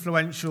most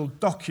influential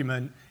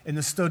document in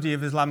the study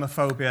of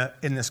Islamophobia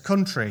in this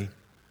country.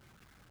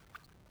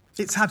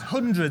 It's had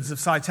hundreds of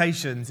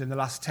citations in the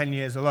last 10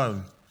 years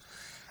alone.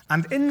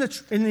 And in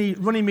the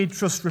Runnymede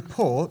Trust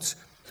report,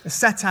 it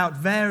set out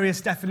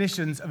various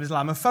definitions of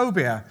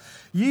Islamophobia,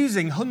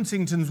 using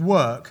Huntington's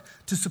work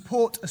to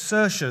support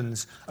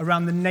assertions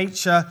around the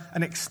nature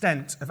and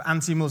extent of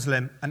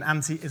anti-Muslim and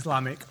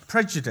anti-Islamic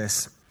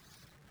prejudice.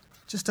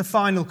 Just a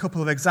final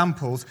couple of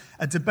examples.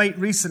 A debate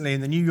recently in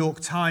the New York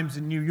Times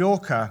and New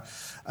Yorker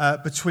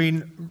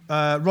between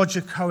Roger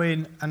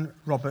Cohen and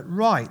Robert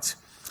Wright.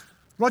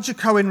 Roger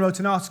Cohen wrote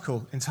an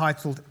article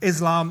entitled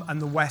 "Islam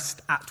and the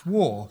West at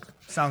War."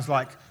 Sounds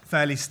like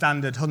fairly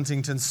standard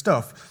Huntington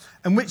stuff,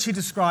 in which he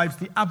describes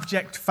the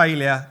abject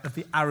failure of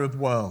the Arab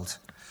world.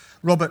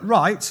 Robert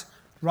Wright,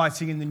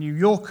 writing in the New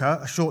Yorker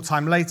a short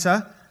time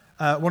later,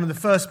 one of the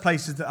first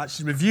places that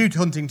actually reviewed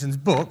Huntington's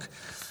book,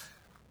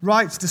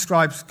 Wright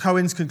describes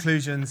Cohen's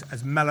conclusions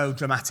as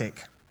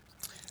melodramatic.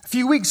 A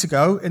few weeks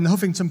ago, in the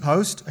Huffington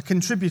Post, a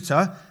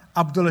contributor,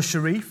 Abdullah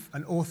Sharif,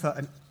 an author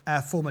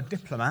and former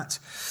diplomat,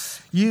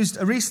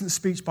 used a recent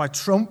speech by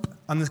Trump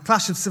on the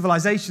Clash of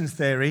Civilisations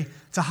theory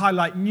to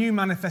highlight new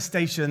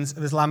manifestations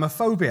of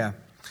Islamophobia.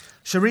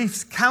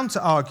 Sharif's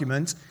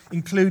counter-argument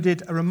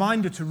included a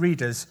reminder to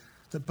readers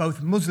that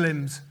both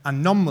Muslims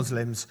and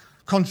non-Muslims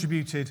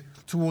contributed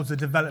towards the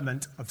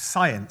development of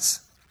science.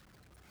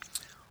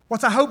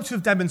 What I hope to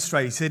have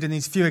demonstrated in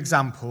these few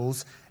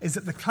examples is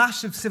that the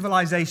Clash of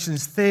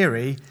Civilisations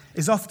theory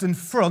is often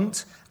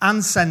front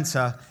and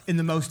centre in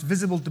the most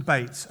visible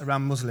debates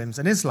around Muslims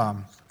and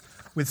Islam.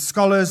 with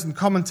scholars and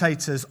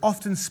commentators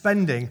often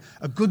spending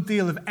a good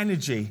deal of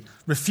energy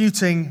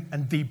refuting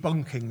and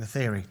debunking the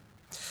theory.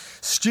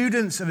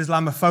 Students of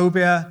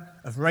Islamophobia,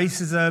 of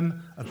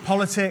racism, of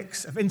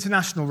politics, of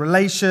international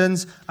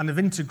relations, and of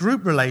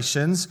intergroup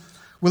relations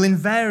will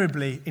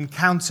invariably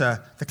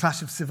encounter the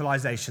clash of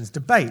civilizations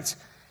debate.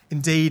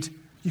 Indeed,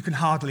 you can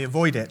hardly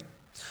avoid it.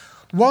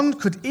 One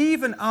could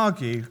even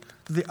argue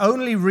that the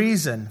only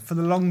reason for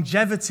the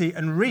longevity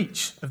and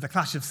reach of the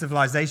clash of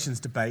civilizations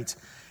debate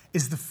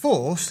is the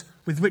force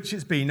with which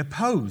it's been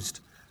opposed.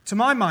 To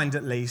my mind,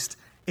 at least,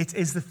 it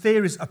is the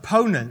theory's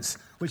opponents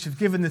which have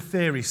given the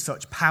theory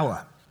such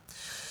power.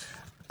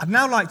 I'd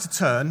now like to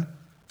turn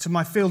to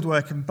my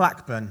fieldwork in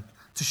Blackburn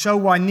to show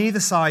why neither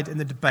side in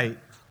the debate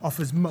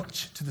offers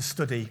much to the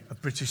study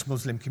of British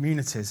Muslim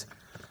communities.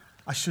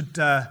 I should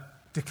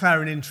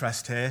declare an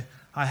interest here.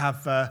 I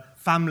have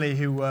family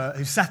who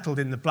settled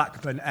in the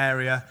Blackburn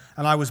area,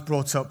 and I was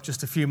brought up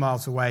just a few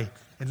miles away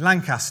in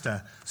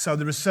Lancaster. So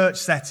the research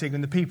setting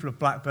and the people of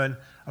Blackburn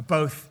are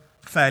both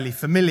fairly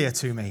familiar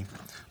to me.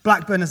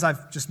 Blackburn, as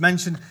I've just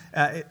mentioned,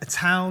 a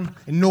town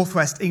in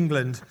northwest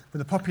England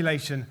with a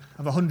population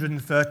of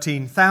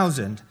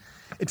 113,000.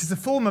 It is a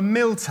former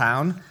mill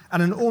town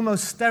and an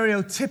almost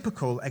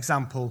stereotypical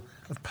example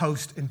of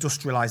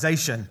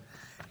post-industrialisation.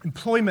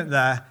 Employment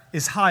there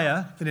is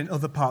higher than in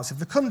other parts of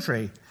the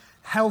country.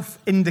 Health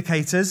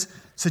indicators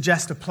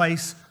suggest a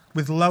place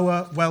with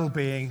lower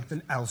well-being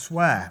than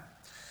elsewhere.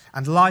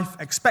 And life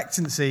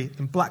expectancy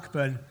in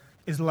Blackburn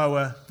is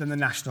lower than the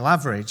national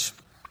average.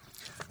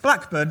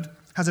 Blackburn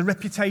has a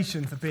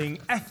reputation for being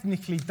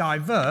ethnically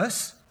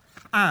diverse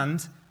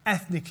and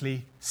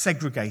ethnically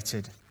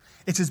segregated.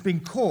 It has been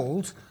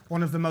called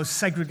one of the most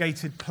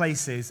segregated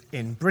places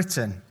in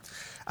Britain.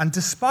 And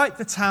despite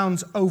the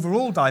town's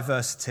overall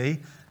diversity,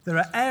 there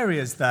are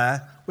areas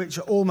there which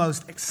are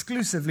almost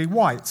exclusively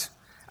white,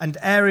 and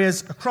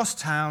areas across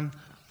town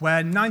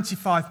where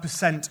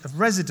 95% of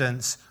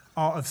residents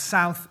are of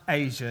South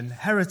Asian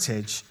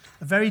heritage,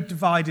 a very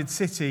divided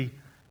city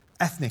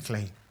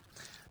ethnically.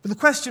 But the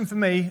question for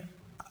me,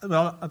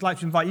 well, I'd like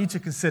to invite you to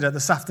consider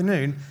this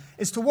afternoon,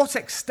 is to what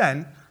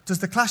extent does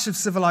the clash of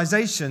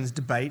civilizations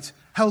debate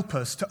help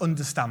us to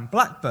understand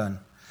Blackburn?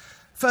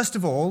 First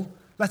of all,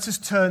 let us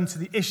turn to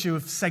the issue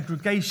of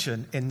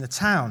segregation in the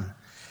town.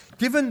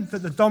 Given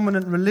that the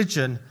dominant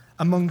religion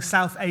among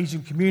South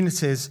Asian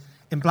communities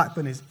in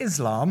Blackburn is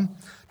Islam,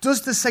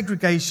 does the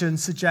segregation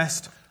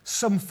suggest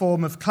some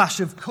form of clash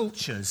of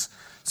cultures,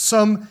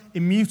 some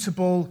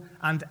immutable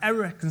and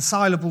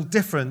irreconcilable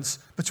difference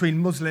between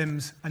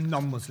Muslims and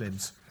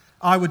non-Muslims?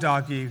 I would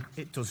argue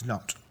it does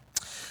not.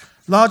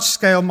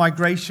 Large-scale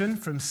migration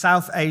from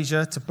South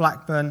Asia to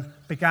Blackburn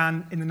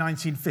began in the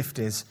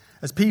 1950s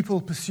as people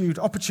pursued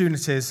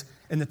opportunities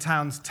in the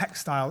town's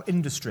textile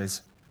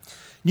industries.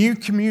 New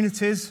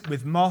communities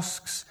with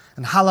mosques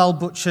and halal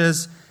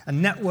butchers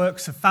and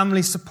networks of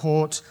family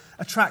support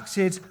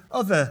attracted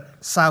other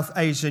South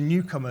Asian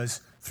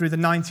newcomers through the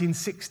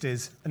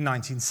 1960s and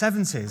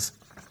 1970s.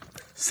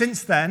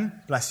 Since then,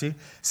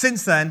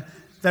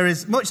 there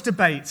is much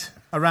debate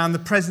around the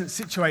present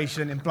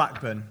situation in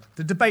Blackburn.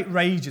 The debate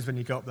rages when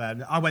you go up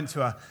there. I went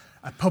to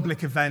a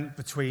public event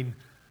between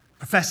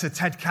Professor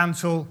Ted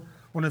Cantle,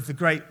 one of the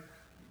great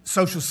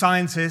social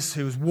scientists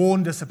who has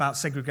warned us about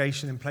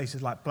segregation in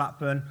places like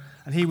Blackburn,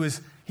 and he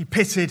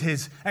pitted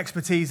his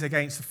expertise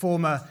against the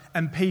former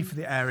MP for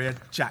the area,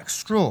 Jack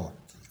Straw.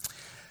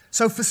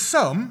 So for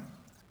some,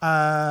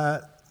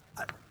 Ted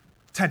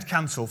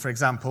Cantle, for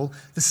example,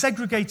 the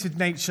segregated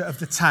nature of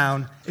the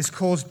town is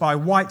caused by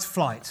white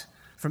flight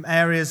from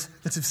areas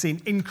that have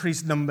seen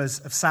increased numbers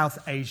of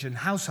South Asian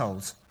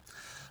households.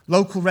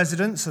 Local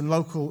residents and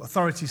local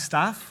authority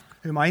staff,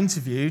 whom I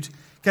interviewed,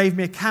 gave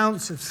me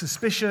accounts of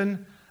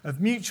suspicion,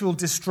 of mutual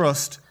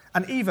distrust,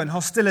 and even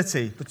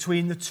hostility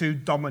between the two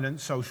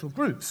dominant social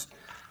groups,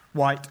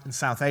 white and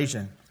South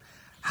Asian.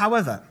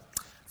 However,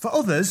 for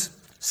others,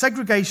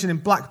 segregation in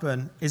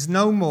Blackburn is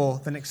no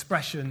more than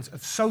expressions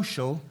of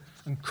social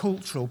and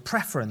cultural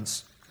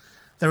preference.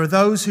 There are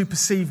those who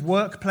perceive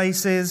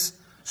workplaces,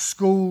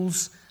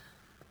 schools,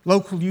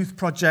 local youth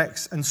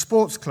projects and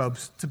sports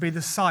clubs to be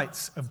the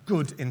sites of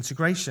good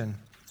integration.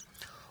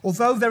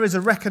 Although there is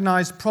a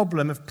recognised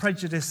problem of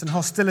prejudice and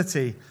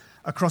hostility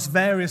across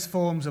various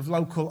forms of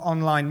local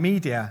online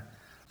media,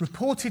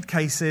 reported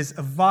cases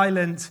of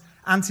violent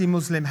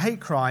anti-Muslim hate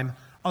crime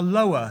are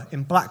lower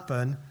in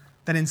Blackburn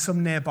than in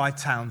some nearby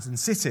towns and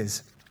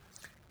cities.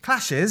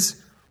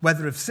 Clashes,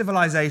 whether of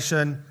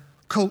civilization,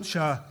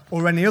 culture,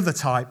 or any other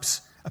types,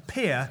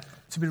 appear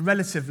to be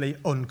relatively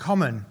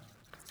uncommon.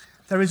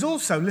 There is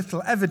also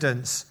little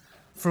evidence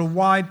for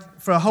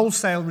a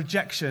wholesale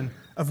rejection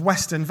of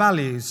Western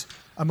values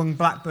among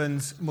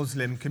Blackburn's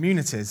Muslim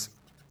communities.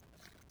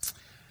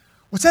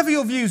 Whatever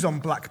your views on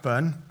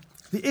Blackburn,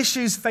 the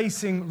issues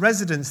facing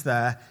residents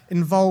there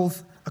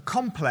involve a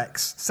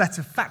complex set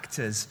of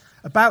factors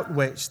about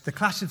which the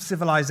clash of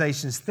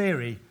civilizations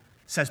theory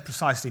says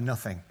precisely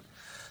nothing.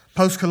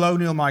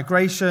 Post-colonial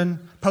migration,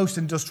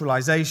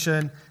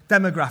 post-industrialization,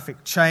 demographic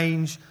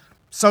change,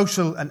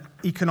 social and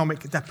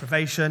economic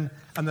deprivation,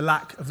 and the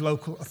lack of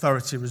local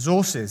authority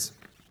resources.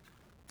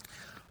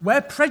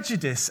 Where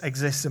prejudice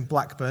exists in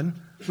Blackburn,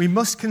 we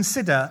must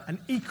consider an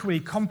equally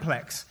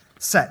complex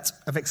set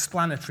of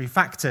explanatory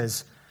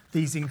factors.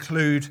 These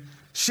include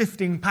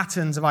shifting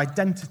patterns of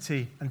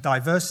identity and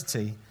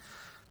diversity,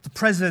 the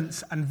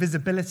presence and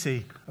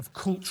visibility of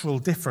cultural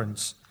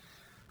difference,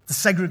 the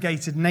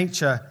segregated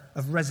nature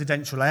of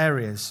residential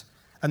areas,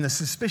 and the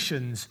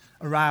suspicions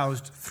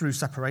aroused through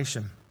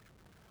separation.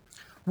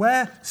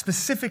 Where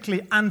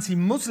specifically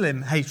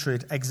anti-Muslim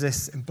hatred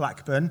exists in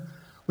Blackburn,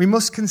 we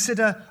must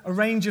consider a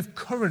range of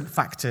current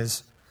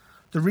factors: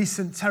 the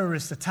recent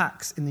terrorist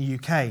attacks in the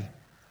UK,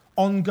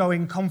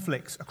 ongoing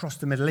conflicts across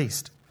the Middle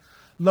East,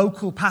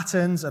 local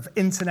patterns of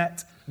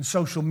internet and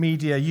social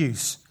media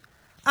use,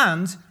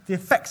 and the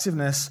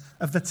effectiveness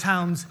of the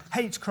town's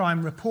hate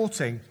crime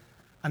reporting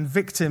and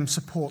victim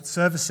support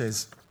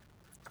services.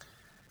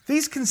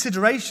 These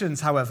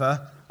considerations,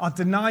 however, are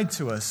denied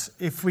to us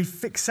if we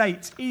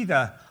fixate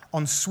either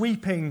on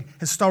sweeping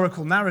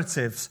historical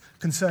narratives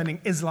concerning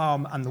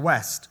Islam and the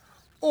West,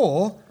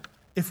 or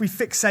if we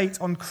fixate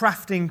on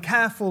crafting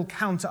careful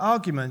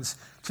counter-arguments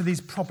to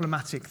these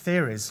problematic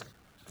theories.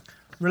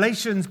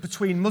 Relations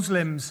between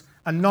Muslims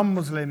and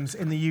non-Muslims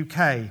in the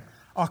UK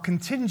are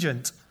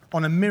contingent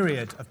on a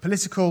myriad of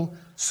political,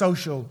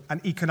 social,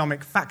 and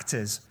economic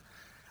factors,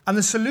 and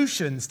the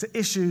solutions to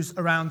issues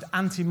around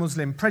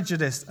anti-Muslim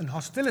prejudice and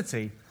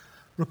hostility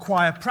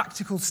require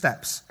practical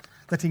steps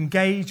that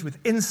engage with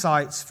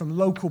insights from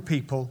local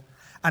people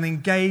and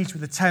engage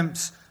with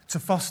attempts to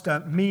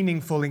foster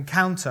meaningful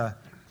encounter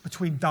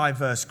between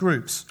diverse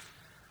groups.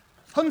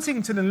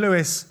 Huntington and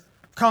Lewis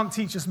can't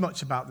teach us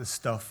much about this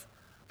stuff,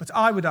 but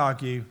I would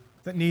argue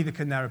that neither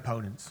can their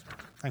opponents.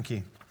 Thank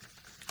you.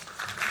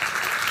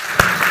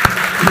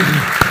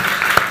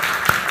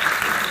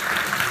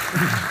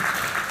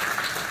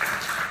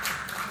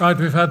 Right,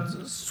 we've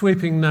had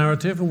sweeping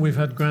narrative and we've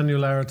had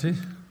granularity,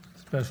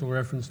 special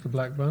reference to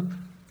Blackburn.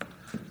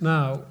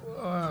 Now,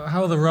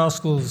 how are the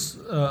rascals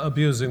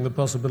abusing the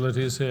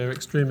possibilities here,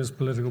 extremist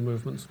political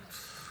movements?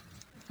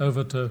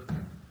 Over to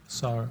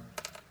Sara.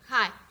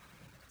 Hi,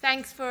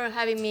 thanks for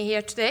having me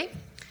here today.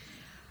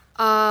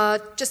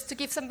 Just to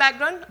give some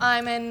background,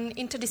 I'm an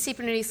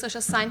interdisciplinary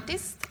social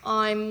scientist.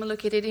 I'm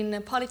located in the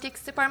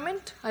politics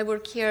department. I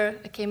work here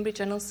at Cambridge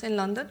and also in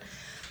London.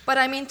 But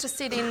I'm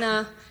interested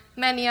in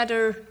many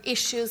other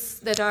issues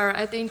that are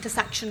at the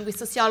intersection with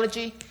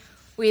sociology,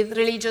 with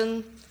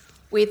religion,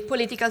 with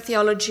political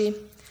theology.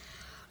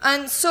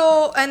 And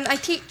I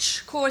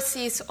teach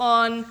courses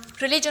on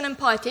religion and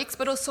politics,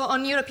 but also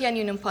on European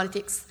Union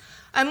politics.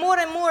 And more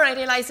I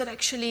realize that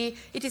actually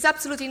it is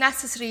absolutely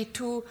necessary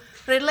to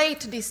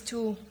relate these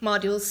two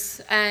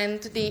modules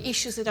and the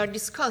issues that are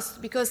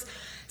discussed, because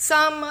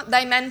some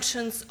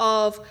dimensions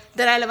of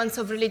the relevance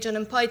of religion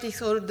and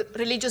politics or the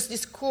religious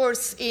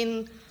discourse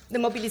in the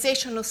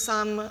mobilization of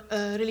some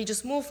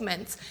religious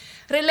movements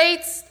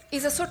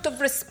is a sort of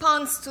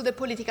response to the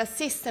political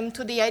system,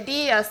 to the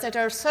ideas that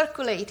are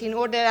circulating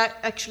or they are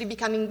actually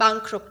becoming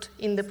bankrupt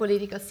in the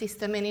political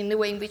system and in the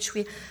way in which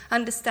we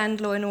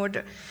understand law and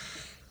order.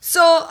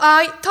 So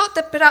I thought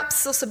that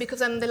perhaps also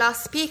because I'm the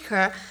last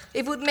speaker,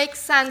 it would make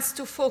sense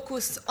to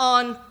focus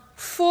on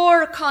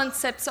 4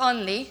 concepts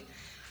only.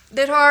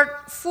 There are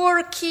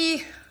 4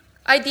 key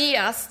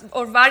ideas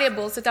or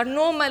variables that are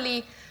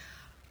normally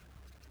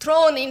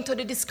thrown into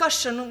the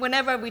discussion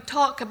whenever we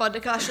talk about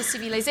the clash of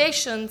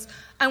civilizations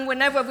and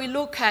whenever we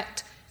look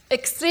at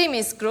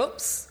extremist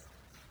groups,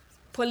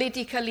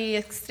 politically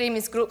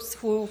extremist groups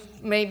who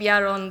maybe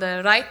are on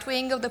the right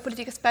wing of the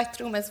political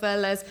spectrum, as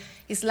well as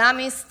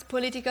Islamist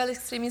political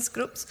extremist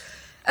groups,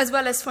 as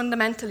well as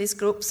fundamentalist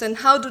groups, and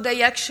how do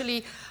they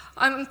actually,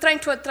 I'm trying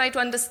to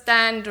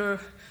understand or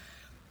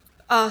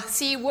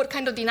see what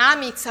kind of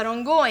dynamics are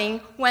ongoing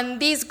when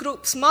these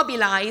groups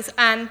mobilize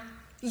and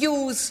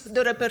use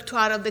the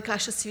repertoire of the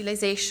clash of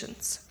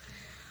civilizations.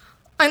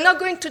 I'm not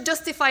going to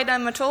justify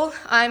them at all.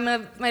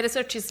 My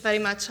research is very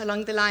much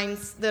along the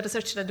lines, the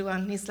research that I do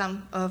on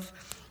Islam of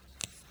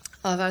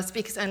our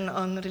speakers and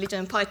on religion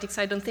and politics.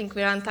 I don't think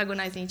we're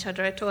antagonizing each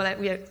other at all.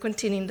 We are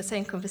continuing the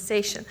same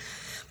conversation.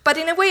 But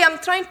in a way, I'm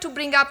trying to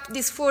bring up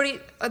these 4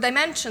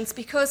 dimensions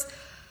because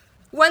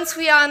once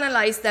we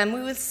analyze them, we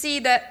will see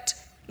that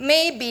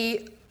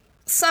maybe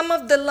some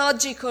of the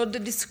logic or the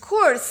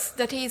discourse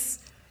that is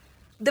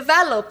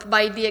developed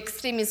by the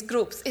extremist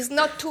groups is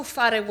not too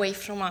far away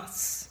from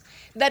us.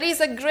 There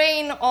is a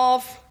grain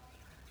of,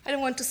 I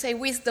don't want to say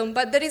wisdom,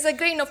 but there is a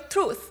grain of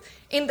truth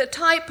in the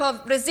type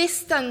of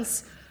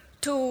resistance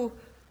to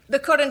the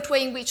current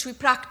way in which we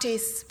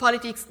practice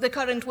politics, the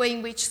current way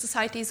in which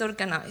society is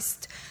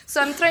organized.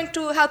 So I'm trying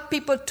to help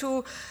people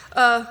to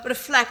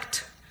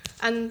reflect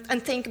and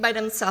think by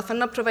themselves and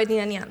not providing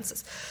any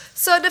answers.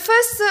 So the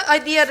first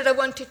idea that I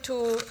wanted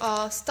to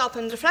stop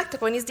and reflect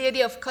upon is the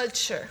idea of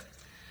culture.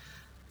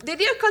 The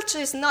idea of culture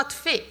is not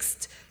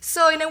fixed.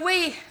 So in a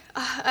way,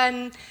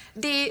 and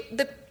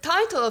the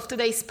title of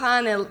today's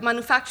panel,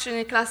 Manufacturing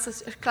a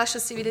Clash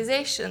of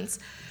Civilizations,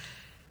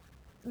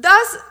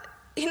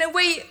 in a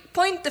way,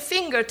 point the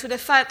finger to the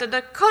fact that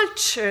the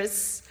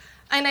cultures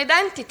and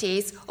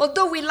identities,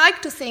 although we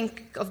like to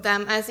think of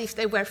them as if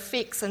they were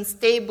fixed and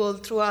stable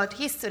throughout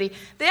history,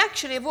 they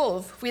actually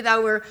evolve with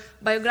our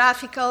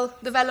biographical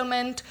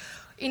development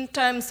in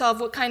terms of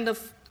what kind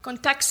of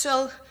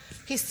contextual,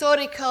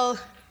 historical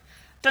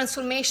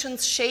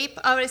transformations shape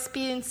our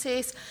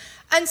experiences.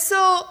 And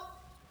so,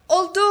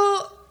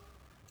 although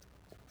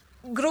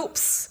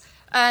groups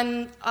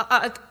and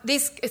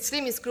these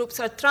extremist groups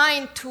are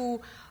trying to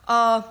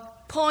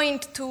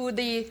point to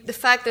the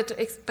fact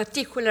that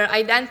particular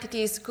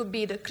identities, could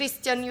be the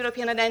Christian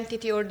European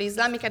identity or the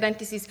Islamic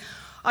identities,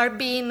 are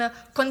being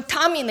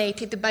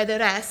contaminated by the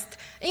rest.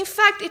 In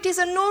fact, it is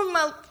a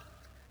normal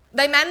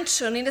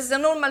dimension, it is a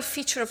normal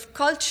feature of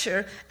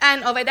culture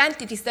and of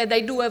identities that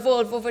they do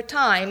evolve over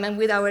time and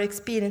with our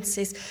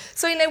experiences.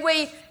 So in a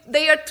way,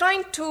 they are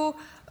trying to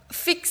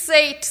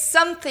fixate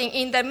something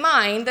in their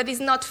mind that is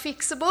not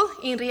fixable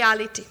in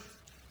reality.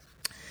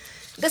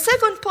 The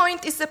second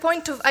point is the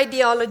point of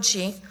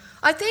ideology.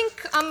 I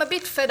think I'm a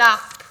bit fed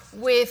up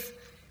with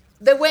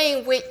the way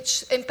in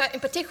which, in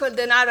particular,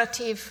 the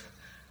narrative,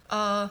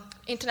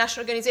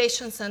 international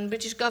organizations and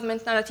British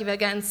government narrative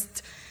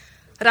against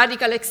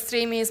radical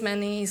extremism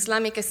and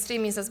Islamic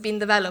extremism has been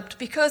developed,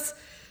 because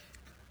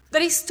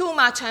there is too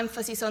much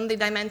emphasis on the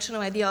dimension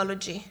of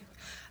ideology.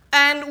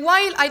 And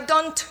while I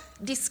don't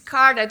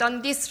disregard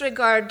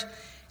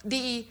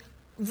the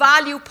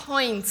value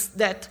points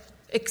that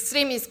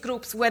extremist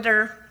groups,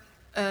 whether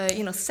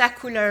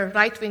secular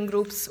right-wing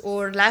groups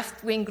or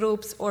left-wing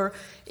groups or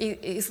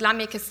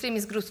Islamic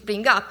extremist groups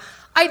bring up,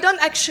 I don't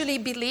actually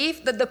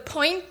believe that the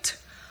point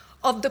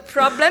of the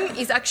problem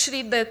is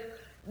actually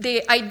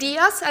the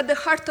ideas at the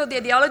heart of the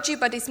ideology,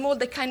 but it's more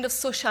the kind of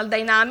social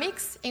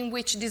dynamics in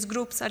which these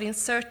groups are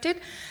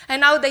inserted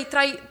and how they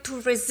try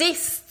to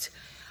resist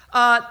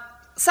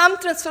some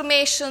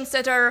transformations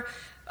that are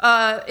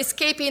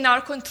escaping our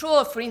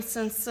control, for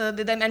instance,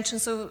 the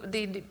dimensions of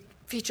the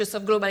features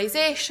of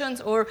globalization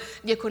or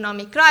the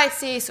economic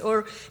crisis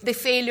or the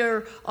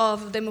failure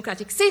of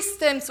democratic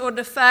systems or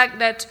the fact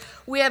that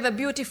we have a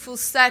beautiful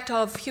set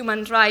of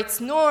human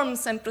rights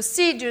norms and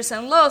procedures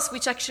and laws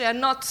which actually are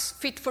not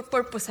fit for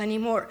purpose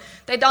anymore.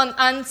 They don't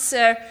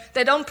answer,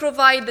 they don't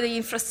provide the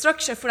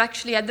infrastructure for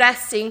actually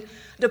addressing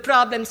the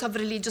problems of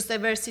religious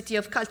diversity,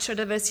 of cultural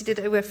diversity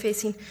that we're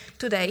facing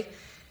today.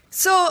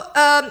 So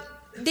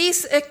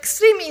these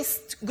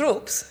extremist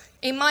groups,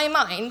 in my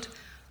mind,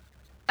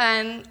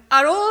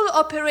 are all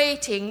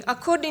operating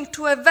according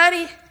to a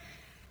very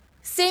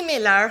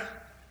similar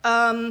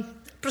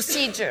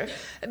procedure.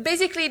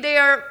 Basically, they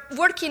are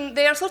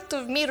sort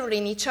of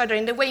mirroring each other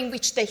in the way in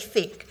which they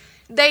think.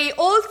 They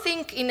all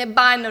think in a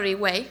binary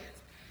way,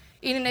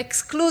 in an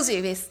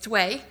exclusivist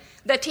way,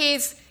 that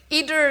is,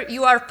 either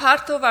you are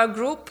part of our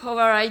group, of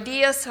our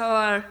ideas, of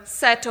our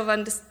set of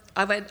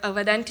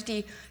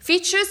identity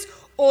features,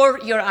 or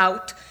you're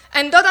out.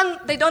 And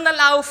they don't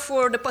allow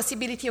for the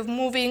possibility of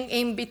moving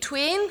in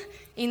between,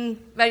 in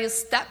various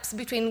steps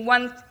between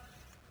one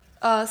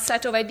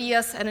set of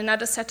ideas and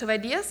another set of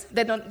ideas.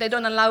 They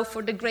don't allow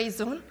for the gray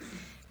zone,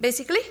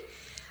 basically.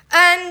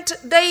 And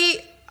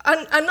they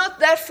are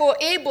not therefore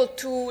able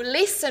to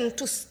listen,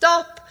 to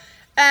stop,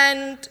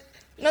 and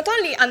not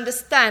only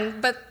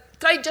understand, but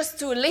try just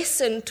to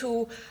listen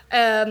to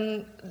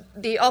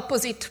the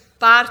opposite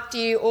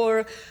party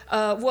or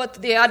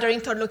what the other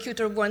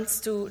interlocutor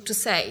wants to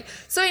say.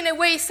 So in a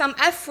way, some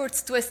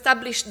efforts to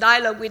establish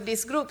dialogue with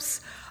these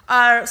groups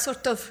are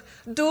sort of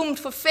doomed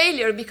for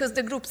failure because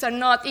the groups are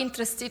not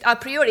interested a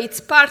priori. It's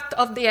part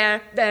of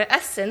their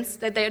essence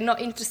that they are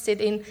not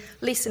interested in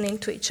listening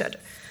to each other.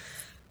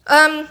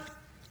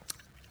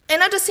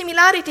 Another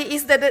similarity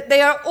is that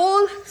they are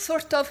all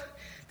sort of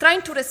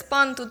trying to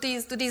respond to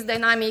these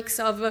dynamics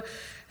of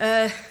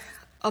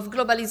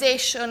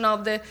globalization,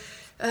 of the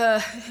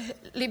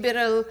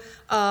liberal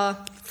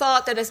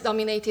thought that has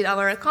dominated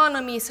our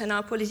economies and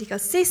our political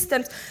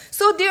systems.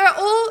 So they are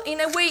all, in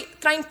a way,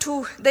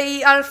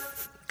 they are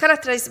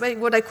characterized by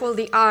what I call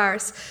the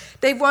R's.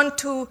 They want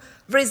to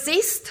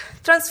resist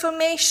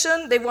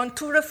transformation, they want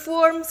to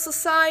reform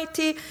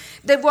society,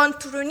 they want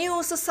to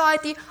renew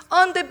society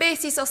on the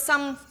basis of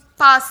some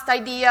past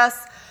ideas,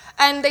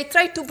 and they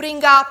try to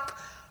bring up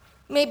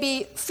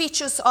maybe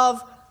features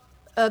of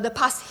the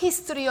past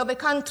history of a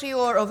country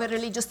or of a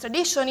religious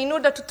tradition in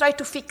order to try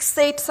to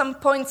fixate some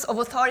points of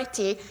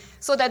authority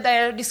so that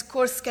their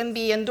discourse can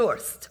be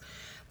endorsed.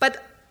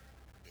 But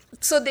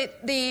so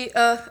the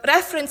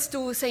reference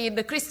to, say,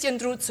 the Christian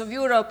roots of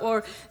Europe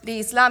or the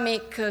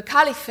Islamic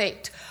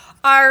caliphate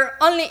are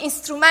only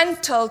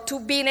instrumental to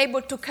being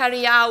able to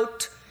carry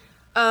out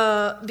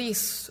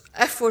this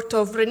effort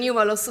of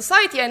renewal of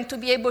society and to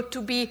be able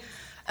to be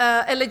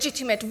a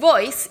legitimate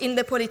voice in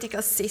the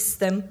political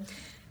system.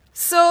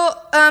 So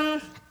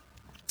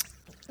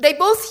they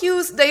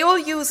all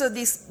use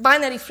these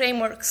binary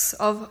frameworks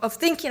of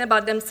thinking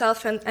about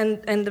themselves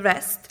and the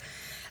rest.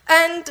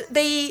 And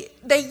they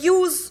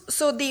use,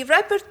 so the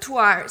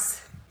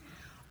repertoires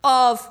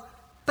of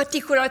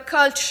particular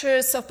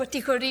cultures, of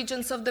particular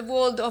regions of the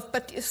world, of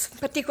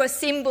particular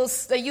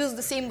symbols. They use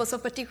the symbols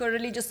of particular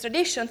religious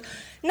traditions,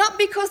 not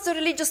because the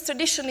religious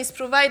tradition is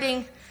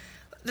providing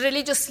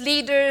religious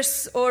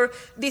leaders or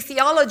the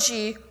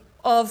theology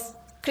of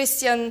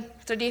Christian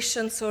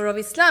traditions or of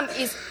Islam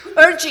is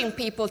urging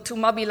people to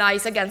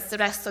mobilize against the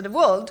rest of the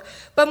world,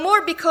 but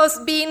more because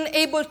being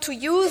able to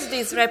use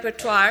these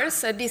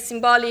repertoires, these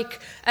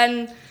symbolic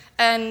and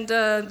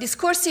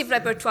discursive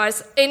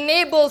repertoires,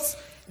 enables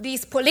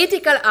these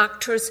political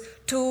actors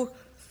to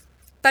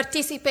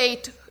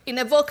participate in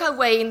a vocal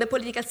way in the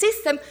political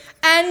system,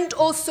 and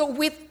also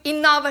with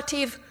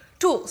innovative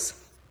tools.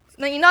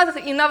 Now,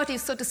 innovative,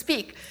 so to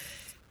speak.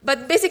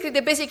 But basically,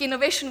 the basic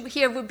innovation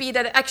here would be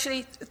that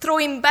actually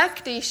throwing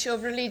back the issue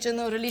of religion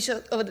or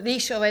the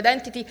issue of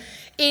identity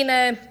in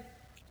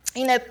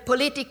a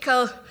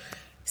political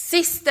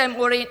system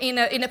or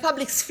in a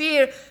public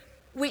sphere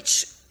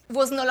which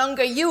was no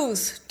longer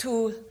used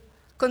to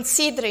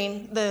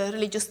considering the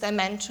religious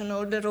dimension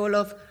or the role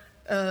of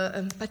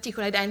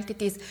particular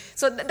identities.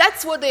 So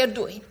that's what they are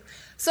doing.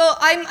 So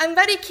I'm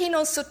very keen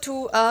also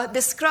to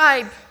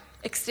describe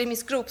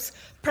extremist groups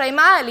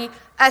primarily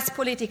as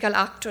political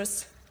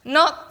actors,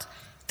 not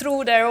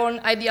through their own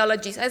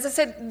ideologies. As I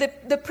said,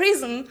 the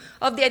prism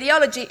of the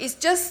ideology is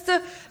just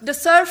the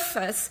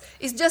surface,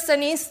 is just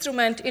an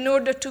instrument in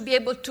order to be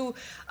able to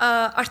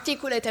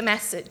articulate a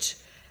message.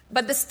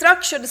 But the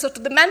structure, the sort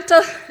of the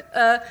mental,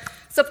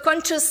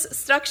 subconscious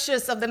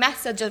structures of the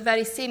message are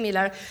very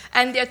similar,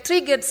 and they are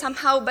triggered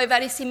somehow by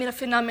very similar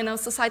phenomena of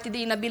society,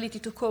 the inability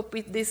to cope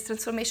with this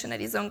transformation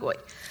that is ongoing.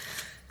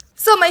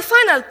 So my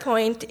final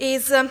point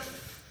is,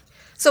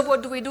 so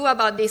what do we do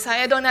about this?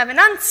 I don't have an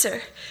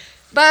answer,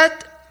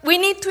 but we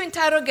need to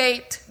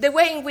interrogate the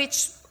way in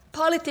which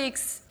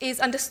politics is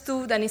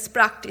understood and is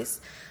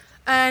practiced.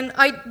 And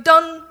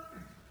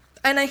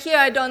here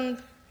I don't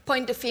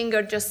point the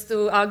finger just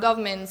to our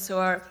governments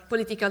or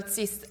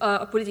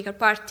political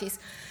parties.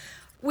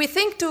 We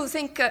need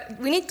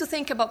to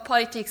think about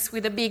politics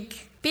with a big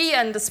P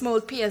and a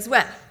small p as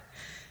well.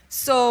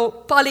 So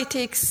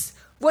politics,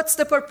 what's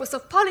the purpose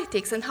of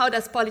politics and how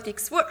does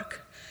politics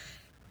work?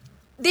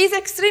 These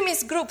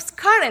extremist groups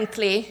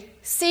currently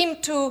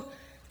seem to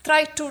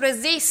try to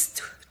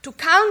resist, to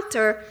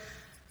counter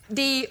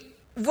the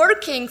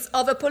workings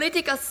of a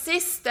political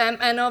system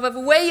and of a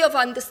way of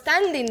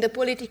understanding the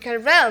political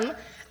realm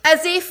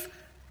as if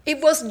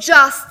it was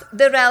just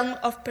the realm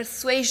of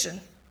persuasion.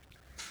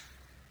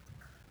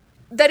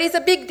 There is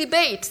a big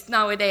debate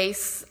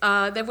nowadays.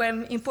 There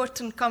were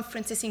important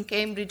conferences in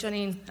Cambridge and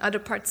in other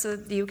parts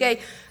of the UK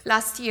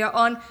last year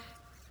on,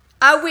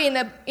 are we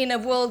in a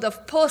world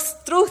of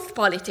post-truth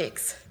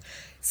politics?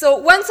 So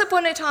once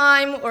upon a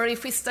time, or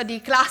if we study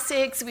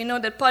classics, we know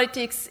that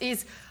politics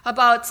is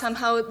about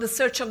somehow the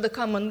search of the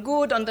common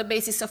good on the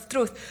basis of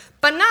truth.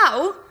 But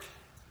now,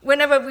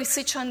 whenever we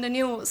switch on the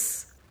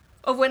news,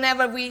 or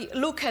whenever we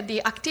look at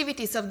the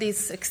activities of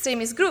these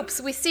extremist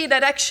groups, we see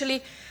that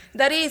actually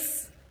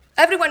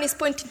everyone is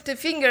pointing the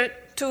finger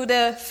to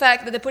the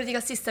fact that the political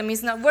system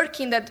is not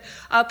working, that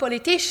our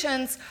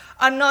politicians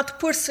are not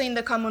pursuing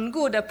the common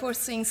good, are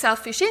pursuing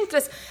selfish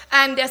interests,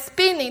 and they're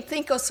spinning,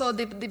 think also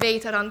the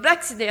debate around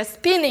Brexit, they're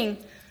spinning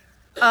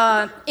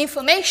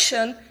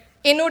information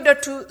in order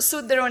to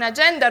suit their own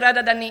agenda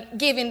rather than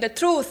giving the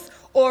truth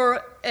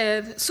or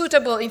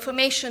suitable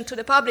information to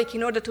the public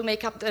in order to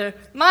make up their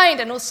mind.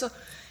 And also,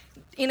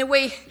 in a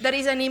way, there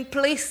is an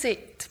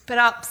implicit,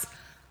 perhaps,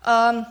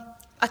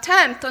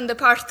 attempt on the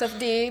part of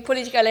the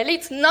political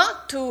elites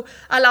not to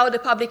allow the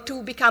public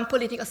to become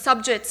political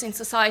subjects in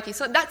society.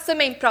 So that's the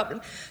main problem.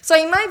 So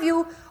in my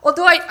view,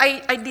 although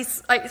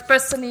I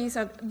personally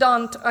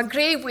don't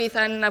agree with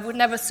and I would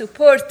never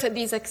support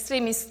these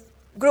extremist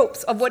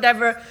groups of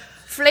whatever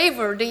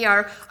flavor they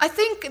are, I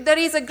think there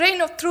is a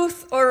grain of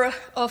truth or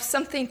of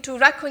something to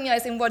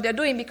recognize in what they're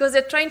doing, because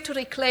they're trying to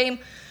reclaim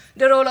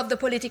the role of the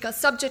political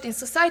subject in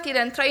society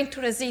and trying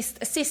to resist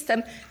a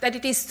system that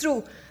it is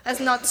true has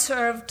not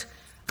served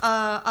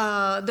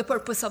the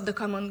purpose of the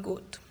common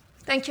good.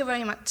 Thank you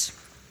very much.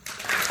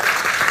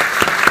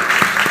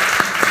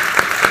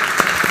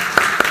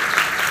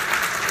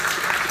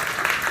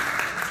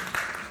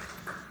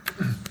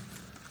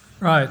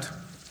 Right.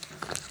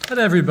 Had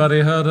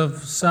everybody heard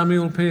of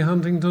Samuel P.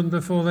 Huntington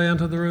before they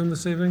entered the room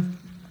this evening?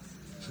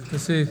 You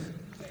see,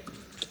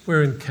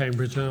 we're in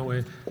Cambridge, aren't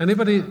we?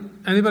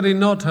 Anybody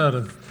not heard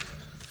of?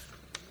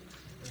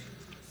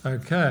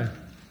 Okay.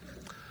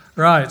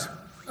 Right.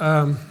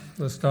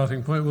 The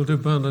starting point. We'll do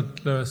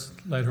Bernard Lewis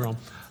later on.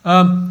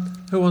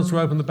 Who wants to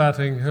open the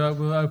batting? Who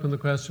will open the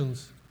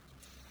questions?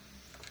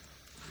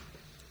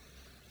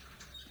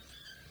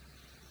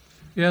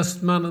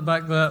 Yes, man at the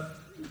back there,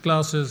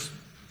 glasses.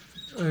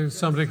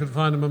 Somebody could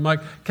find him a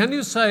mic. Can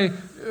you say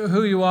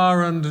who you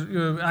are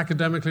and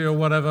academically or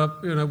whatever,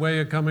 where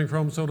you're coming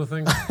from, sort of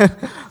thing?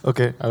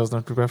 Okay, I was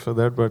not prepared for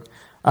that, but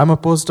I'm a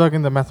postdoc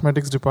in the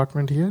mathematics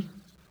department here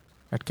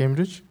at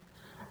Cambridge.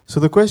 So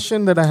the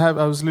question that I have,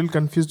 I was a little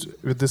confused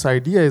with this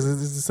idea.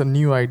 Is this a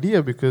new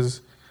idea?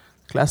 Because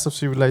clash of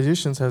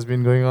civilizations has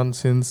been going on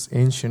since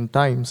ancient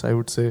times, I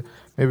would say.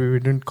 Maybe we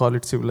didn't call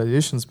it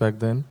civilizations back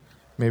then.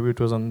 Maybe it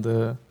was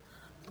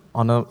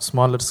on a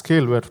smaller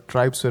scale where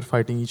tribes were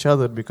fighting each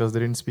other because they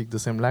didn't speak the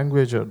same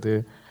language or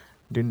they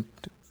didn't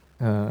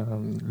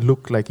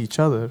look like each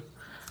other.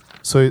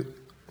 So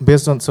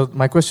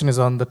my question is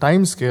on the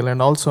time scale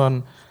and also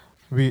on,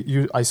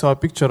 I saw a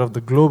picture of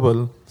the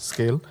global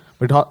scale,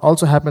 but it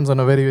also happens on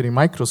a very, very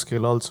micro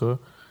scale also,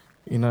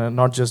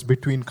 not just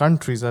between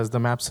countries as the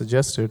map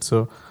suggested.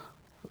 So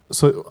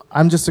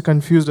I'm just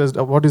confused as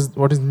to what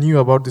is new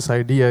about this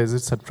idea. Is it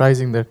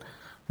surprising that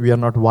we are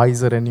not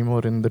wiser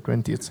anymore in the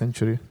 20th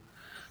century?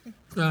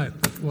 Right.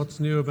 What's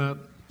new about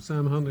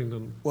Sam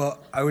Huntington? Well,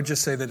 I would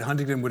just say that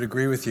Huntington would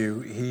agree with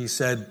you. He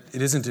said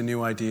it isn't a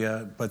new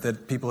idea, but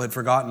that people had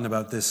forgotten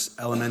about this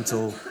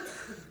elemental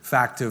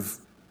fact of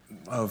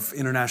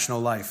international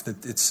life,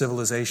 that it's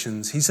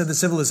civilizations. He said that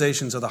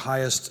civilizations are the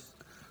highest,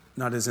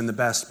 not as in the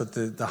best, but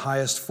the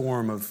highest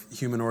form of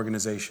human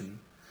organization.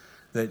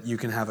 That you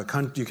can have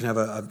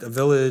a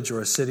village or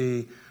a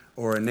city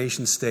or a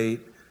nation state,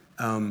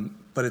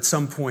 but at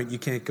some point you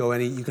can't go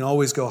you can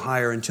always go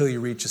higher until you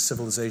reach a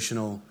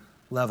civilizational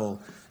level.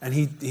 And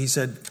he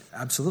said,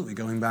 absolutely,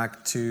 going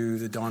back to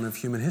the dawn of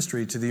human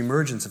history, to the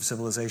emergence of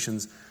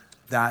civilizations,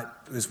 that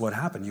is what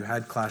happened. You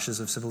had clashes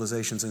of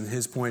civilizations, and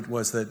his point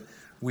was that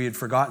we had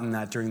forgotten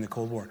that during the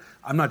Cold War.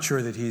 I'm not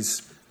sure that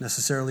he's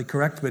necessarily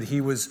correct, but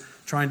he was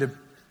trying to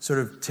sort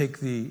of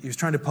he was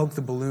trying to poke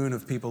the balloon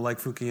of people like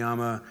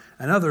Fukuyama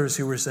and others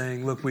who were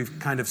saying, look, we've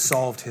kind of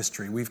solved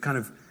history. We've kind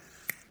of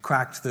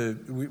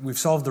we've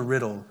solved the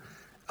riddle.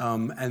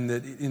 And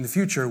that in the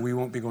future, we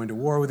won't be going to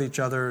war with each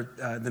other.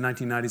 The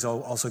 1990s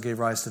also gave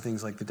rise to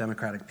things like the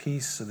democratic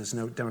peace. So there's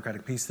no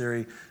democratic peace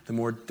theory. The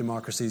more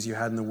democracies you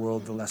had in the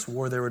world, the less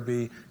war there would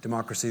be.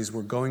 Democracies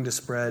were going to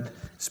spread,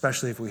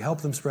 especially if we help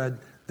them spread.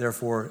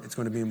 Therefore, it's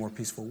going to be a more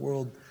peaceful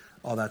world,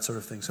 all that sort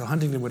of thing. So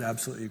Huntington would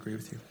absolutely agree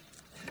with you.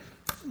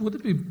 Would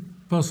it be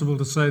possible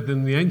to say that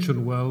in the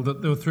ancient world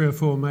that there were 3 or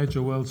 4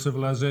 major world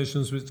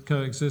civilizations which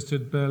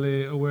coexisted,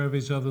 barely aware of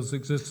each other's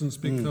existence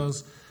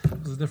because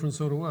it was a different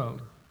sort of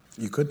world?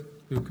 You could.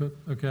 You could?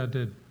 Okay, I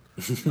did.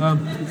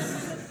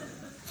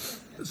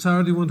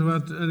 Sara, do you want to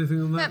add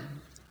anything on that?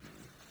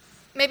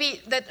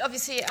 Maybe that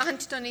obviously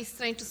Huntington is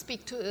trying to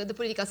speak to the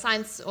political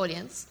science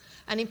audience,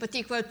 and in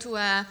particular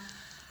to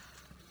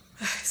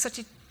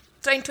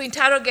trying to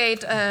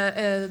interrogate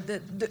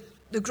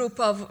the group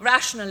of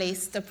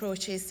rationalist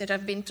approaches that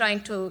have been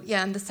trying to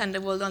understand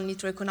the world only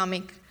through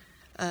economic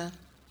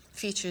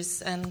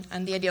features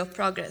and the idea of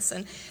progress.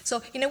 And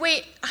so in a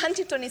way,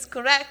 Huntington is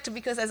correct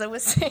because, as I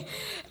was saying,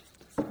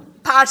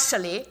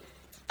 partially,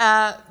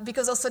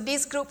 because also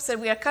these groups that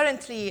we are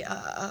currently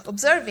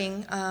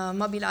observing,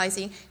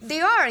 mobilizing,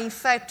 they are in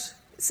fact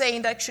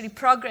saying that actually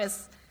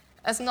progress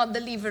has not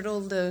delivered all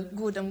the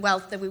good and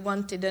wealth that we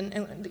wanted,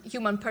 and the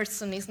human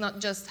person is not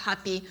just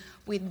happy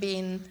with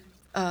being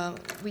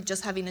with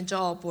just having a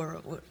job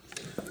or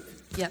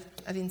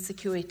having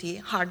security,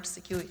 hard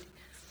security.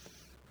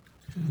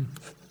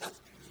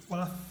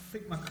 Well, I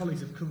think my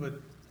colleagues have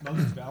covered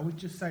most of it. I would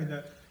just say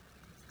that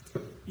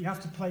you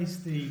have to place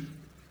the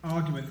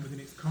argument within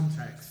its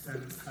context,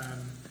 and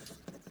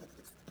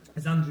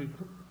as Andrew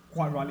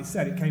quite rightly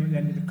said, it came at the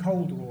end of the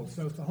Cold War.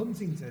 So for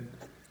Huntington,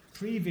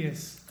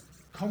 previous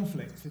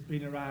conflicts had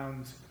been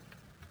around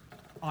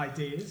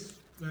ideas,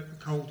 the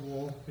Cold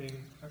War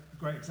being a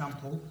great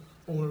example,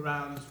 all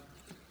around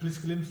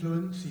political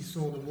influence. He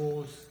saw the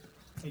wars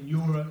in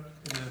Europe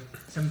in the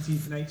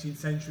 17th and 18th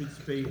century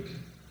to be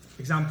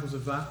examples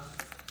of that,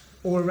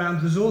 all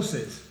around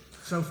resources.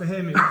 So for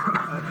him, it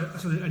was a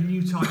sort of a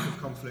new type of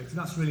conflict, and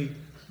that's really.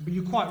 But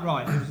you're quite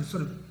right. It was a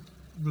sort of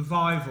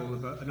revival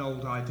of an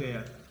old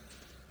idea,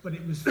 but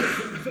it was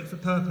fit for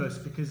purpose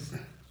because,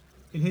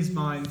 in his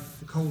mind,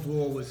 the Cold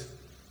War was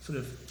sort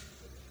of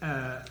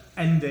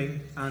ending,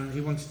 and he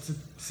wanted to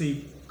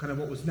see kind of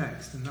what was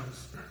next, and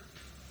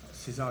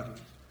that's his argument.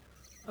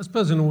 I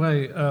suppose, in a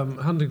way,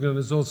 Huntington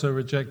is also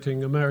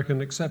rejecting American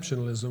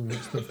exceptionalism,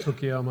 which the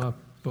Fukuyama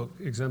book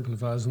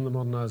exemplifies, and the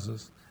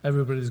modernizers.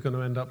 Everybody's going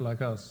to end up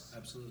like us.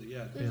 Absolutely,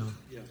 yeah.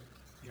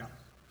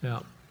 Yeah.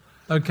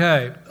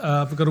 Okay,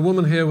 we've got a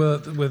woman here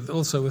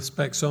with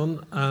specs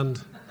on,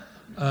 and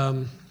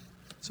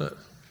so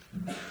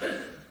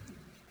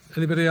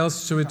anybody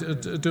else? Should we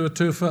do a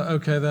twofer?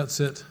 Okay, that's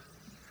it.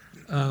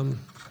 And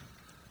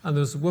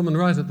there's a woman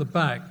right at the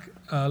back.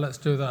 Let's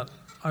do that.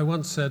 I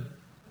once said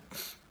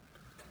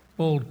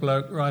bald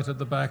bloke right at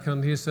the back,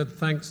 and he said,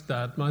 "Thanks,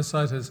 Dad. My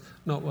sight is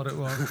not what it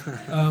was."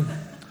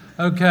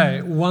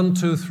 Okay, 1,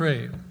 2,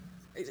 3.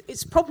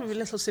 It's probably a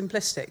little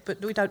simplistic, but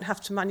we don't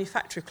have to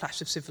manufacture a clash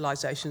of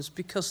civilizations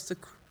because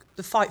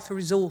the fight for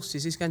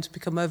resources is going to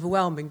become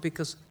overwhelming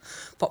because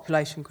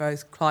population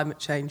growth, climate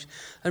change,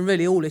 and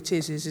really all it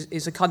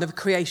is a kind of a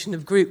creation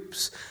of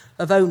groups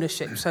of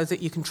ownership so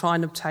that you can try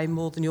and obtain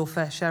more than your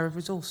fair share of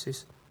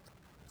resources.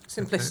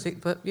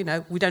 Simplistic, okay.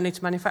 But, we don't need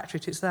to manufacture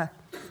it, it's there.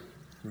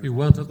 You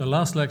weren't at the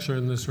last lecture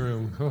in this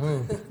room.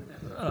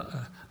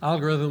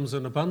 Algorithms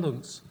in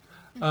abundance.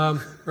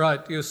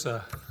 Right, you,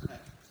 sir.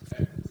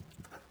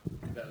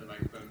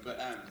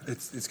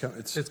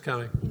 It's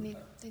coming.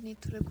 They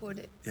need to record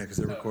it. Yeah, because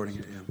they're recording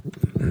it, yeah.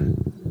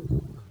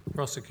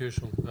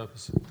 Prosecution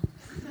purpose.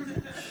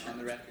 On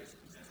the record.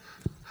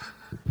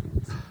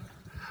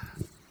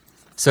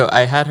 So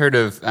I had heard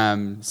of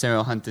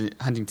Samuel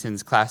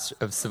Huntington's Clash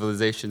of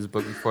Civilisations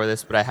book before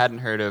this, but I hadn't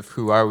heard of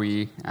Who Are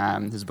We,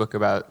 his book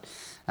about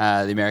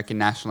the American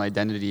national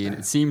identity. And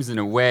it seems in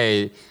a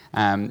way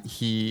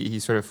he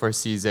sort of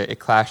foresees a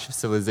clash of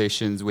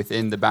civilizations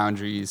within the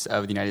boundaries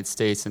of the United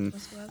States. And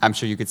I'm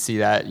sure you could see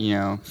that,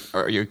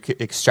 or you could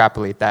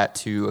extrapolate that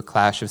to a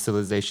clash of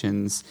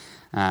civilizations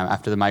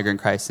after the migrant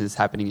crisis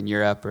happening in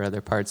Europe or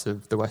other parts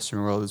of the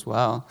Western world as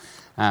well,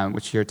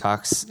 which your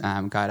talks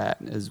got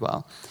at as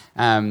well.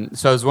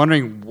 So I was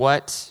wondering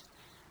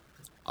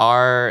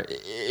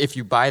if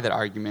you buy that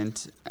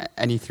argument,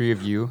 any three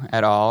of you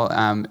at all,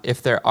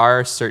 if there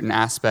are certain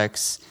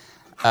aspects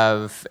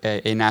of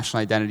a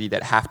national identity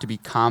that have to be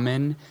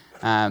common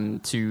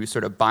to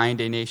sort of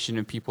bind a nation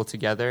of people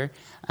together.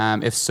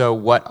 If so,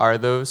 what are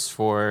those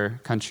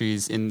for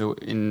countries in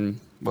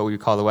what we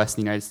would call the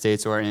Western United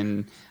States or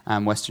in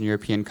Western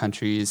European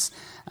countries?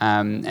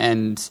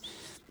 And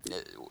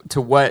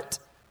to what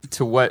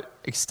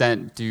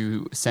extent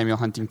do Samuel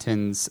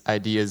Huntington's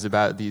ideas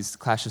about these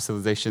clash of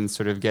civilizations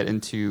sort of get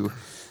into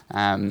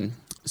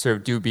sort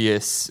of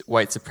dubious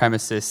white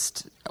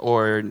supremacist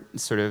or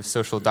sort of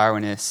social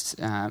Darwinist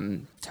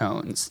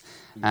tones?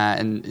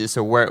 And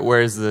so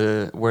where's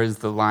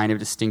the line of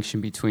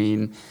distinction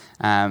between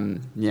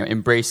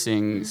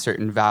embracing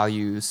certain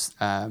values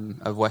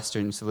of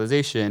Western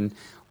civilization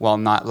while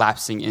not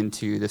lapsing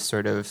into this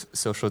sort of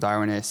social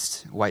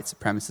Darwinist white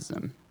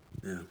supremacism?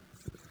 Yeah.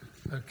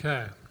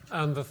 Okay.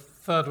 And the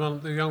third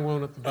one, the young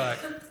woman at the back.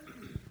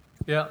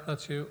 Yeah,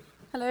 that's you.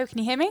 Hello, can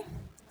you hear me?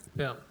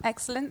 Yeah.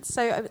 Excellent.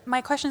 So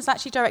my question is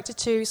actually directed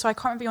to, so I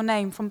can't remember your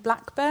name, from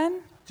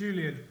Blackburn?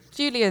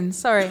 Julian,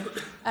 sorry.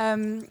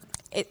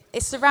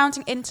 It's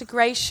surrounding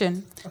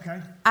integration.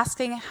 Okay.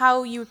 Asking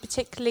how you would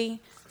particularly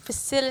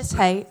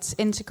facilitate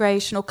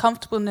integration or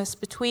comfortableness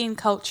between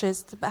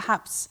cultures that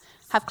perhaps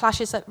have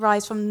clashes that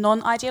rise from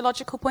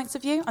non-ideological points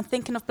of view. I'm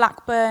thinking of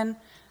Blackburn,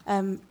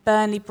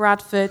 Burnley,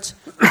 Bradford.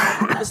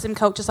 Muslim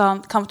cultures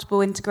aren't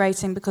comfortable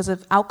integrating because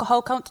of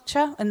alcohol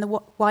culture in the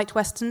white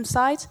Western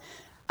side.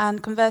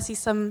 And conversely,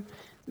 some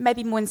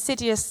maybe more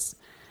insidious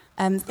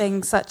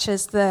things such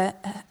as the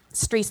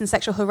street and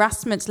sexual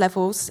harassment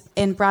levels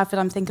in Bradford,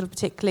 I'm thinking of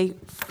particularly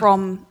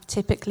from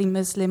typically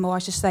Muslim, or I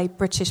should say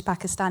British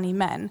Pakistani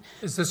men.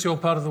 Is this your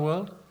part of the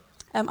world?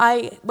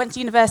 I went to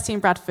university in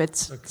Bradford,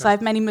 so I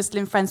have many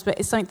Muslim friends, but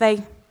it's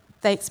something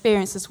they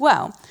experience as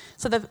well.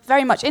 So they're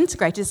very much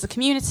integrated as a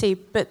community,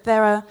 but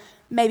there are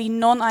maybe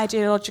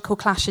non-ideological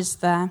clashes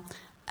there,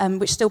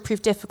 which still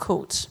prove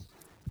difficult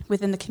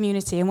within the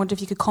community. I wonder if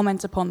you could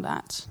comment upon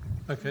that.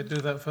 Okay, do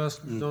that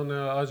first.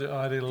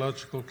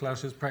 Non-ideological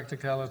clashes,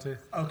 practicality,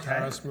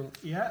 harassment.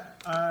 Yeah,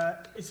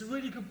 it's a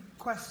really good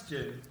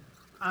question,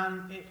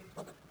 and it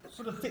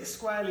sort of fits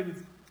squarely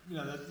with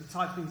the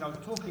type of things I was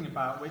talking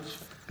about, which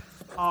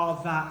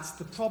are that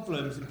the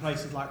problems in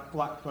places like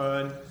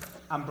Blackburn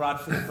and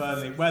Bradford and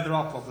Burnley, where there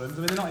are problems, I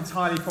mean, they're not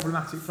entirely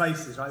problematic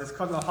places, right? There's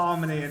quite a lot of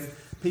harmony and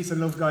peace and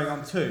love going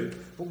on too.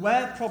 But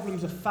where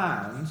problems are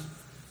found,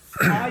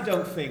 I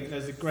don't think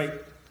there's a great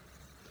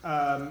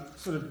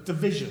sort of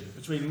division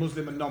between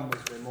Muslim and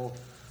non-Muslim, or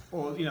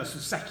sort of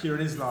secular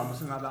and Islam or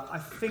something like that. I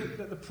think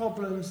that the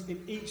problems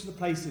in each of the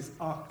places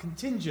are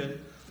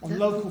contingent on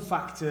local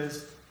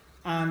factors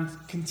and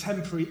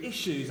contemporary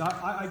issues.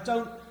 I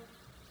don't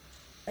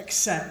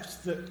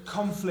accept that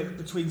conflict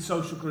between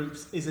social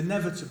groups is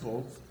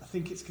inevitable. I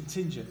think it's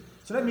contingent.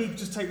 So let me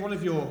just take one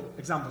of your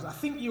examples. I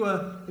think you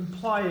were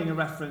implying a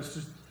reference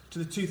to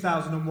the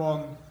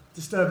 2001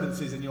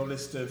 disturbances in your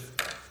list of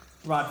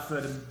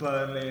Bradford and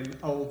Burnley and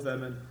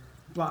Oldham and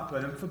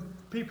Blackburn. And for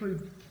people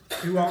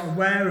who aren't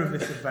aware of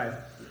this event,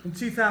 in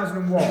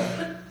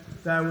 2001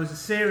 there was a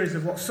series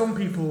of what some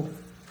people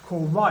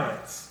call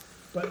riots,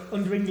 but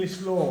under English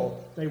law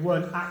they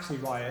weren't actually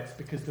riots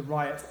because the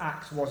Riot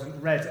Act wasn't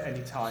read at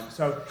any time.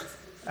 So,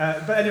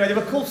 but anyway, they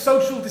were called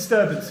social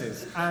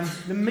disturbances, and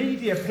the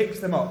media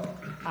picked them up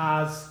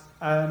as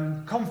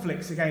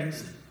conflicts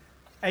against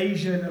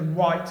Asian and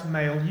white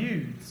male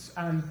youths,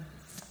 and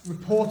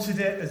reported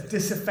it as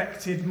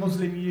disaffected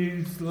Muslim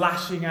youths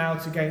lashing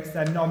out against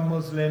their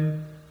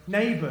non-Muslim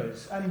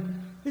neighbours.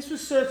 And this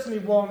was certainly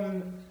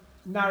one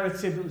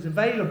narrative that was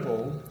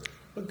available,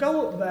 but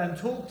go up there and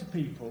talk to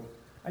people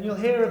and you'll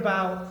hear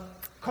about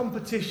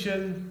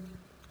competition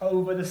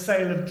over the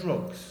sale of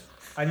drugs,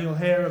 and you'll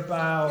hear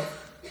about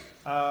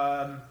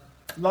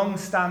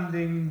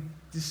long-standing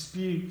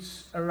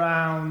disputes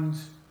around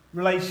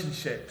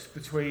relationships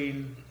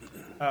between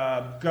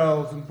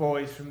girls and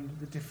boys from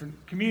the different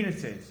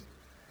communities.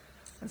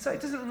 And so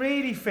it doesn't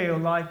really feel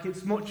like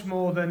it's much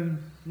more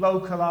than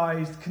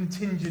localised,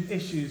 contingent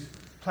issues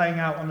playing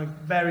out on a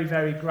very,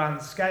 very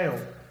grand scale.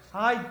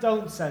 I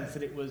don't sense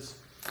that it was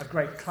a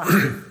great clash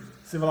of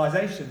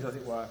civilisations, as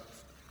it were.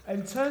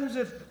 In terms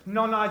of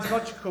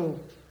non-ideological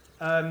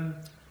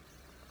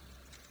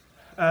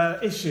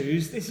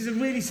issues, this is a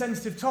really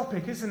sensitive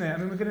topic, isn't it? I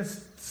mean, we're going to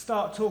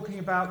start talking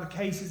about the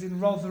cases in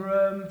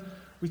Rotherham.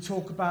 We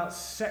talk about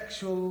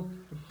sexual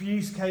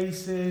abuse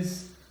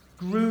cases,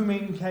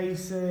 grooming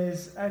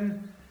cases,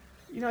 and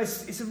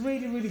it's a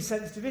really, really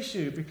sensitive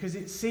issue because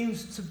it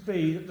seems to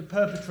be that the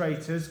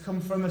perpetrators come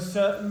from a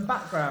certain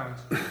background.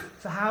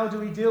 So how do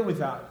we deal with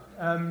that?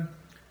 And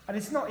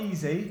it's not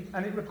easy,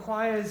 and it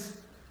requires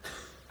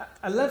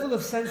a level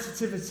of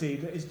sensitivity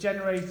that is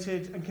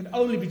generated and can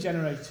only be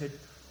generated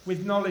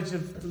with knowledge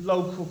of the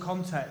local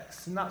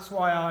context. And that's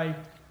why I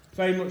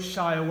very much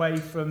shy away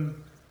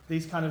from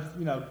these kind of,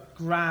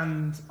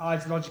 grand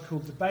ideological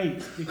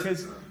debates,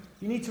 because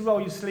you need to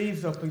roll your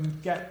sleeves up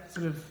and get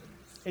sort of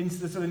into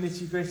the sort of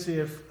nitty-gritty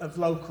of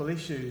local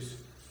issues.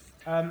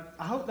 I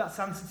hope that's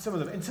answered some of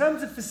them. In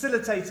terms of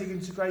facilitating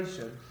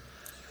integration,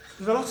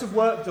 there's a lot of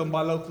work done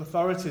by local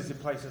authorities in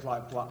places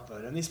like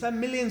Blackburn, and they spend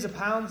millions of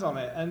pounds on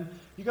it. And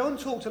you go and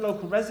talk to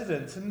local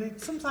residents, and they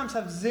sometimes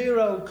have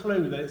zero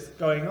clue that it's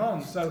going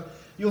on. So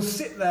you'll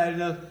sit there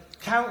in a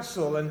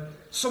council, and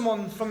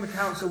someone from the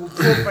council will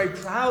talk very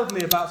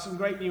proudly about some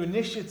great new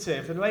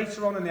initiative, and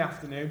later on in the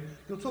afternoon,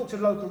 you'll talk to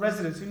local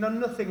residents who know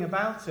nothing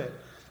about it.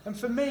 And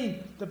for me,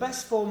 the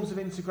best forms of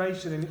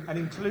integration and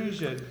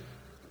inclusion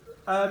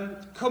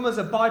come as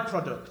a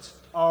byproduct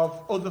of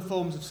other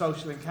forms of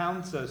social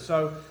encounters.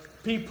 So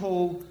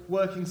people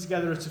working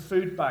together at a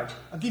food bank.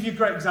 I'll give you a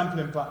great example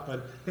in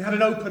Blackburn. They had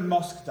an open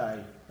mosque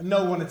day and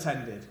no one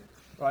attended.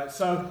 Right?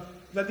 So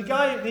the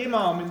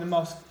imam in the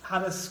mosque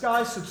had a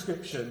Sky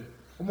subscription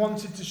and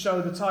wanted to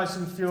show the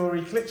Tyson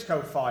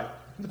Fury-Klitschko fight.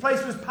 And the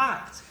place was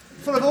packed,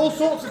 full of all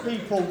sorts of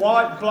people,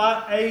 white,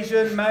 black,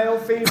 Asian, male,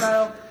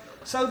 female.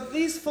 So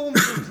these forms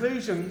of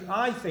inclusion,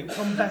 I think,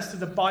 come best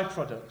as a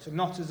byproduct and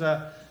not as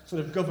a sort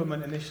of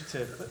government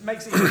initiative. That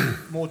makes it even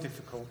more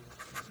difficult.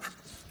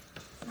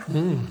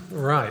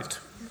 Right.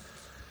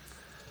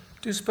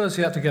 Do you suppose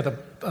you have to get a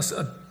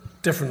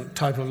different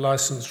type of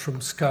license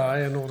from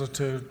Sky in order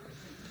to...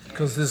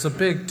 Because there's a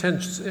big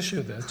tense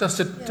issue there. Just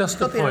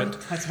a point.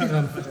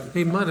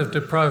 He might have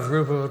deprived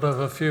Rupert of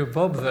a few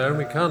bob there, and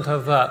we can't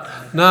have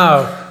that.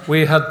 Now,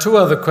 we had two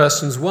other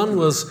questions. One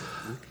was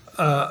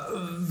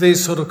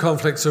these sort of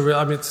conflicts are...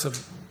 I mean,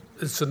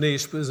 it's a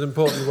niche, but it's an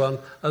important one,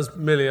 as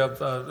merely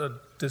a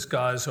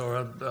disguise or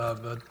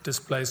a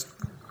displaced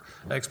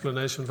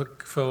explanation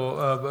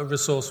for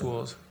resource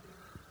wars.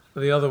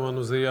 The other one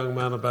was the young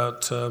man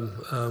about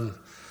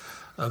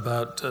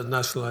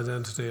national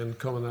identity and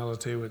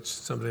commonality, which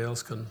somebody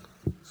else can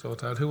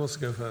sort out. Who wants to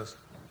go first?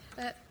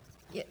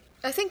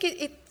 I think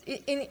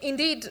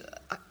indeed,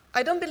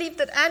 I don't believe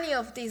that any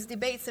of these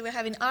debates that we're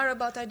having are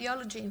about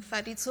ideology. In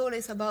fact, it's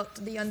always about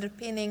the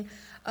underpinning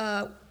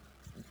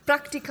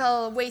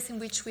practical ways in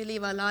which we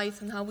live our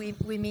lives and how we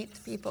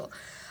meet people.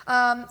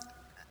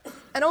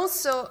 And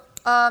also,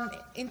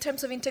 in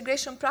terms of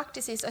integration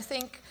practices, I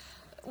think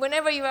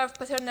whenever you have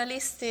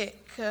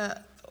paternalistic,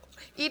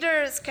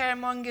 either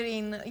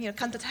scaremongering,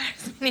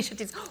 counter-terrorism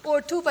initiatives,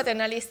 or too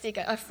paternalistic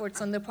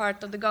efforts on the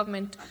part of the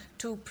government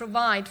to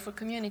provide for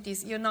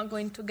communities, you're not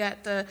going to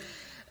get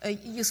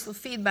useful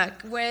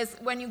feedback. Whereas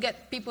when you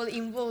get people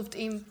involved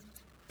in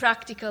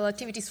practical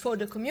activities for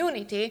the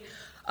community,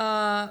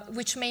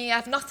 which may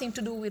have nothing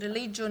to do with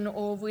religion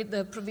or with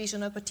the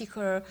provision of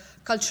particular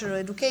cultural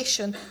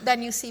education,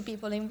 then you see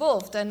people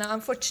involved. And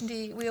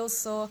unfortunately, we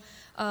also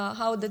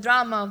how the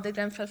drama of the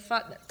Grenfell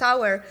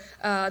Tower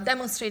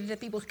demonstrated that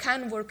people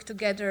can work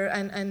together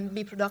and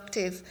be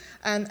productive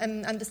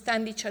and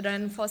understand each other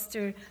and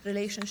foster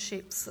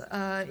relationships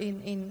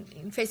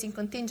in facing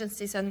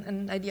contingencies,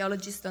 and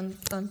ideologies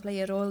don't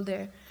play a role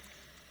there.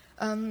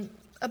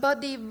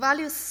 About the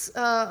values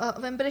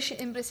of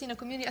embracing a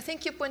community, I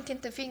think you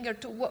pointed the finger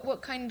to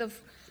what kind of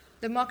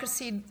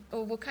democracy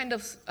or what kind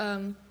of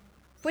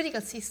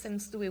political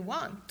systems do we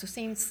want?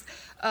 Since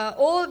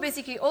all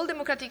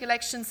democratic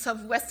elections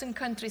of Western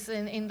countries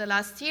in the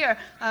last year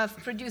have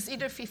produced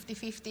either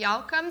 50-50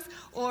 outcomes,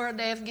 or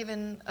they have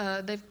given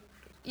they've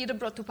either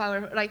brought to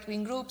power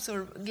right-wing groups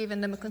or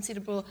given them a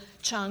considerable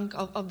chunk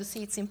of the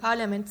seats in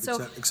parliament.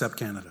 So except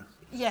Canada.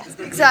 Yes,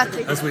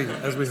 exactly. as we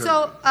heard.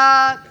 So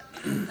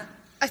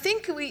I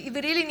think we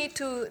really need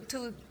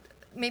to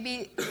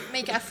maybe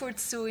make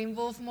efforts to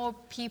involve more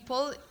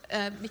people,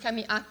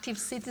 becoming active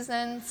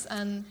citizens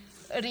and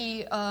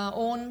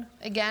re-own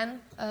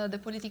again the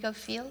political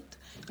field,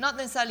 not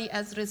necessarily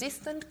as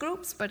resistant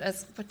groups, but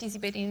as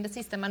participating in the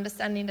system,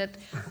 understanding that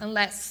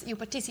unless you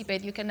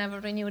participate, you can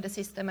never renew the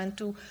system, and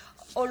to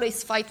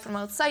always fight from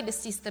outside the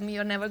system,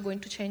 you're never going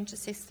to change the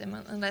system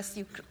unless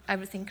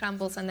everything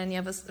crumbles and then you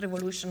have a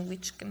revolution,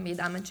 which can be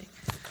damaging.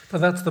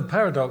 But that's the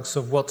paradox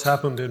of what's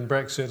happened in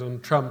Brexit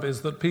and Trump,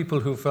 is that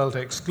people who felt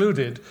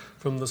excluded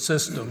from the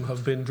system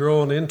have been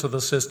drawn into the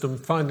system,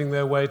 finding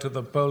their way to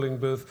the polling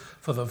booth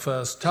for the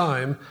first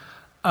time.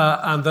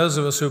 And those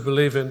of us who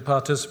believe in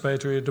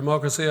participatory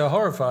democracy are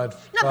horrified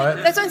by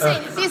it. That's what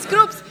I'm saying. These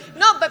groups,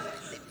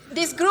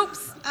 these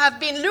groups have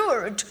been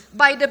lured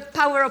by the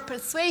power of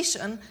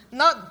persuasion,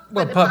 not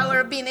by the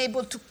power of being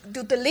able to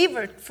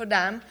deliver for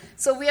them.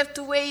 So we have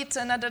to wait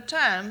another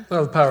term.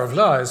 Well, the power of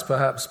lies,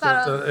 perhaps,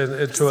 but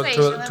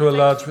to a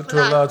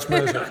large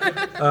measure.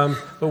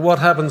 But what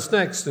happens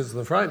next is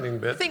the frightening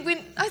bit.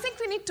 I think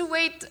we need to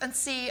wait and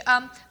see.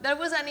 There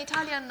was an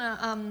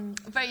Italian,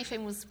 very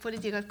famous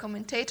political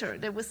commentator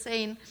that was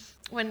saying,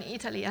 when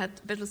Italy had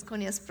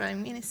Berlusconi as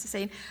prime minister,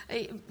 saying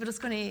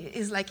Berlusconi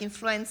is like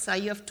influenza,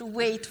 you have to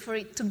wait for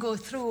it to go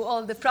through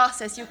all the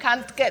process, you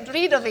can't get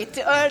rid of it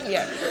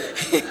earlier.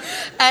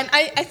 And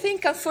I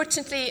think,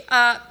 unfortunately,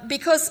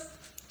 because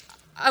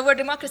our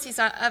democracies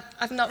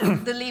have not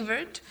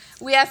delivered,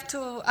 we have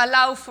to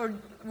allow for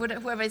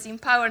whoever is in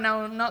power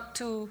now not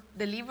to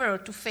deliver or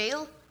to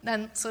fail,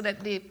 then so that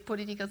the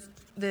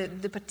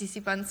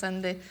participants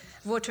and the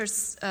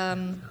voters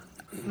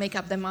make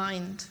up their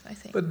mind, I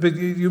think. But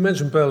you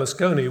mentioned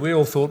Berlusconi. We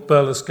all thought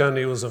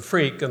Berlusconi was a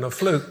freak and a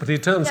fluke, but he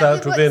turns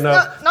out to have been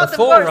a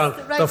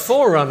forerunner. Right. The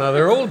forerunner.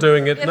 They're all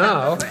doing it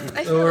now.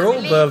 We're all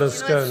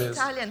Berlusconis.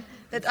 Italian,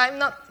 that I'm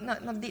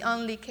not the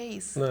only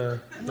case. No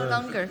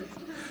longer.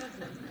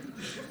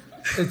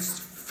 It's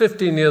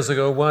 15 years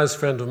ago, a wise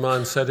friend of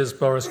mine said, "Is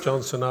Boris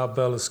Johnson our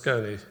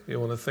Berlusconi?" You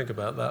want to think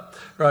about that.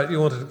 Right,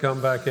 you wanted to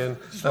come back in.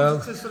 I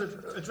wanted to sort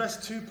of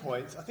address 2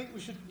 points. I think we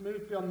should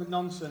move beyond the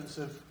nonsense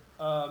of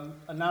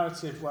a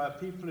narrative where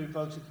people who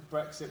voted for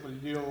Brexit were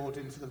lured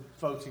into the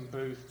voting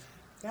booth.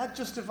 They had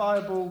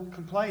justifiable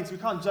complaints. We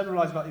can't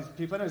generalise about these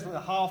people. I know it's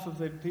like half of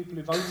the people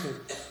who voted.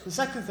 The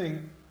second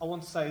thing I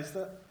want to say is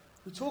that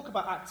we talk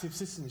about active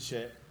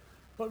citizenship,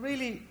 but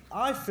really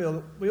I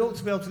feel we ought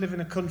to be able to live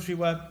in a country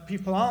where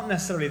people aren't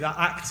necessarily that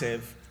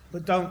active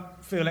but don't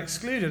feel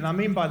excluded. And I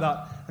mean by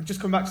that, I've just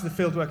come back to the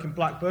fieldwork in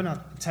Blackburn. I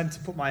tend to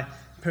put my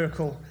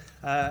empirical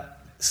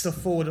stuff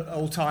forward at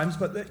all times,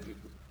 but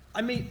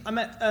I met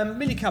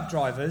minicab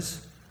drivers,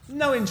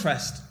 no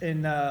interest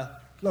in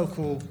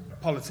local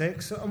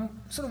politics.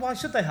 Sort of why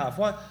should they have?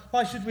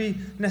 Why should we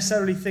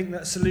necessarily think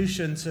that a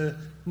solution to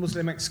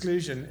Muslim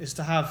exclusion is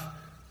to have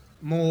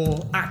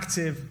more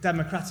active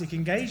democratic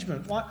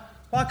engagement?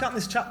 Why can't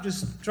this chap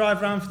just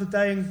drive around for the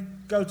day and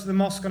go to the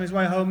mosque on his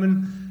way home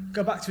and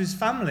go back to his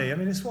family? I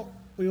mean, it's what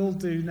we all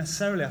do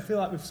necessarily. I feel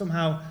like we've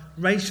somehow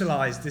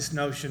racialised this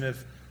notion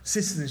of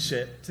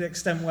citizenship to the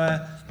extent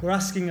where we're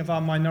asking of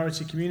our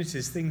minority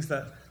communities things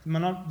that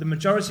the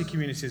majority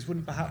communities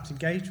wouldn't perhaps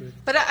engage with.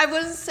 But I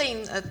wasn't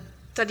saying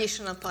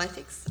traditional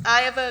politics.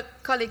 I have a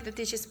colleague that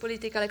teaches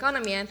political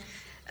economy, and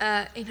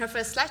in her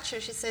first lecture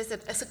she says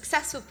that a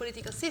successful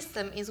political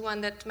system is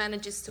one that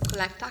manages to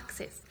collect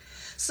taxes.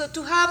 So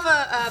to have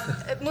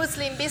a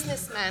Muslim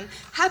businessman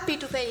happy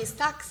to pay his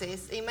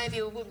taxes, in my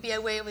view, would be a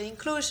way of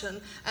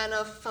inclusion and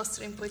of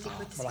fostering political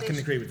participation. Well, I can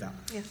agree with that.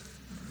 Yeah.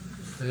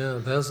 Yeah,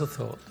 there's a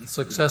thought.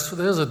 Successful,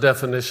 there's a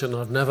definition.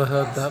 I've never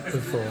heard that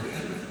before.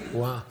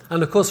 Wow.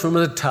 And of course, from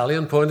an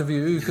Italian point of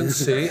view, you can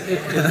see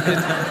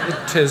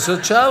it is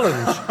a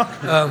challenge.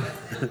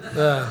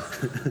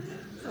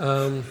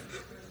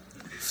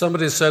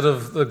 Somebody said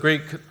of the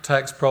Greek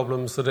tax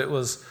problems that it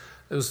was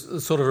a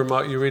sort of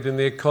remark you read in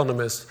The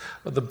Economist,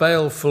 the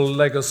baleful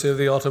legacy of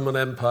the Ottoman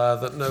Empire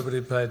that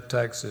nobody paid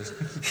taxes.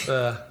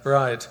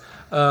 Right.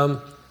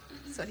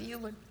 Sorry, you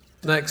would.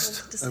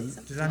 Next.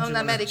 On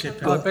American.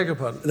 I beg your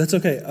pardon. That's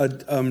okay.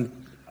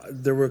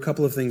 There were a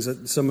couple of things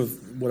that some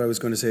of what I was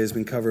going to say has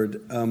been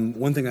covered.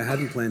 One thing I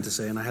hadn't planned to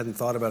say, and I hadn't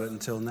thought about it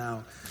until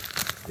now,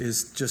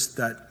 is just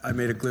that I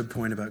made a glib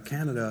point about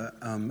Canada,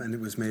 and it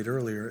was made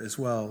earlier as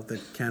well,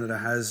 that Canada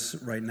has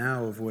right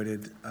now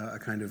avoided a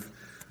kind of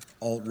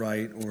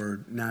alt-right or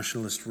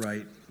nationalist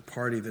right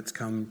party that's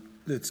come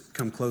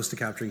close to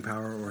capturing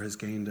power or has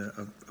gained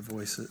a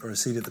voice or a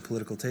seat at the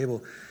political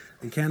table.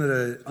 And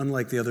Canada,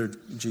 unlike the other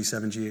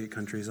G7, G8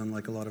 countries,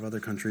 unlike a lot of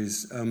other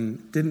countries,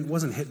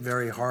 wasn't hit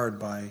very hard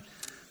by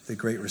the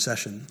Great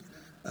Recession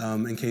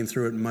and came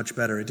through it much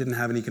better. It didn't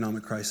have an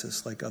economic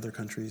crisis like other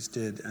countries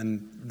did.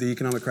 And the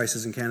economic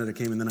crisis in Canada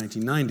came in the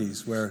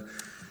 1990s, where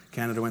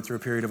Canada went through a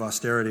period of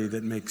austerity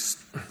that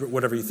makes,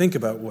 whatever you think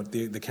about what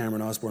the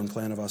Cameron-Osborne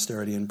plan of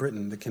austerity in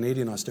Britain, the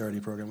Canadian austerity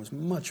program was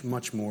much,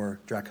 much more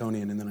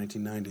draconian in the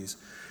 1990s.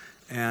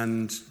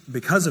 And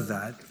because of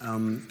that,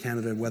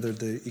 Canada weathered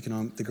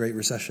the Great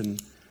Recession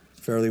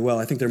fairly well.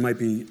 I think there might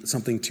be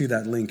something to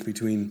that link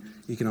between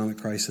economic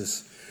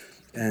crisis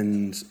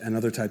and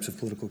other types of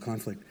political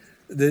conflict.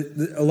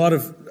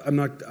 I've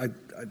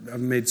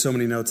made so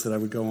many notes that I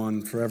would go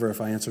on forever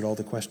if I answered all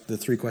the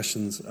 3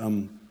 questions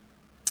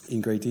in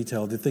great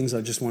detail. The things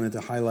I just wanted to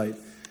highlight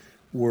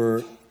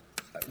were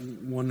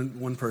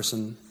one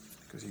person,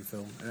 because you,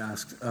 Phil,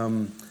 asked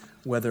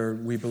whether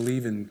we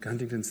believe in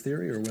Huntington's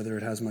theory or whether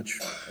it has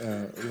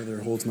whether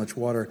it holds much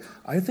water.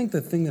 I think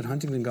the thing that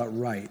Huntington got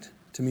right,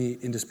 to me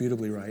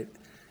indisputably right,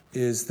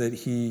 is that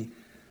he,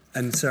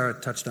 and Sara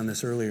touched on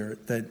this earlier,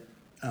 that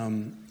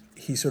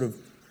he sort of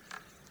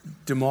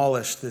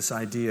demolished this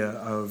idea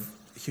of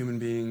human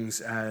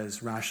beings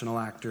as rational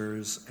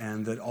actors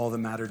and that all that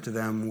mattered to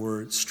them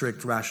were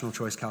strict rational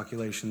choice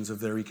calculations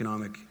of their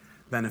economic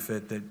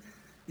benefit, that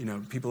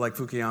people like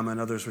Fukuyama and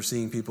others were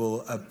seeing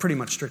people pretty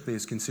much strictly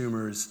as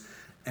consumers,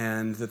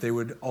 and that they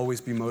would always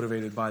be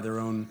motivated by their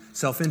own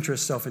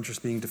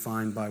self-interest being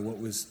defined by what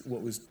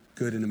was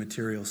good in a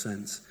material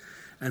sense.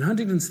 And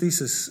Huntington's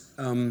thesis,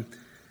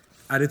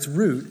 at its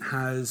root,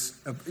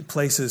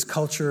 places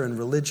culture and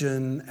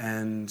religion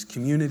and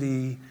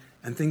community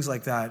and things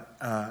like that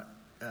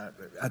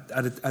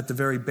at the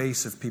very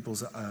base of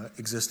people's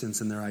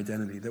existence and their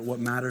identity, that what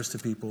matters to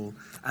people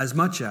as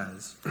much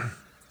as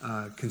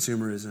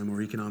consumerism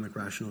or economic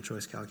rational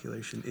choice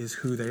calculation is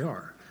who they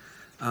are.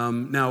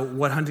 Now,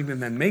 what Huntington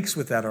then makes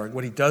with that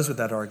what he does with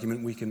that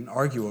argument, we can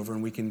argue over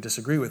and we can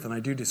disagree with, and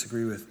I do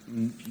disagree with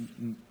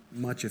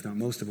much, if not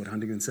most, of what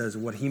Huntington says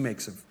and what he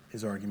makes of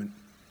his argument.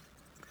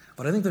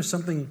 But I think there's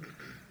something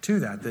to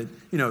that,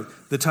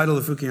 the title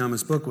of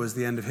Fukuyama's book was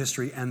The End of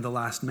History and the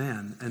Last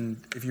Man. And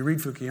if you read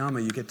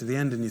Fukuyama, you get to the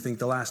end and you think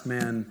the last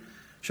man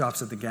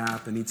shops at the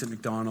Gap and eats at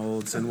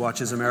McDonald's and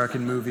watches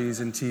American movies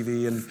and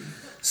TV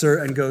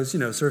and goes,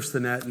 surfs the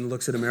net and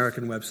looks at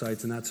American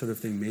websites and that sort of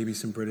thing, maybe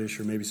some British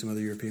or maybe some other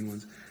European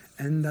ones.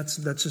 And that's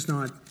just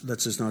not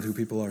who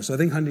people are. So I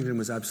think Huntington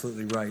was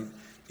absolutely right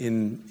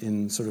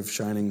in sort of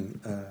shining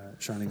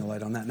a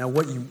light on that. Now,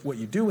 what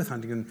you do with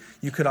Huntington,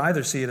 you could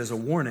either see it as a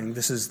warning,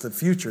 this is the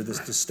future, this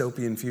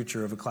dystopian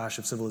future of a clash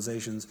of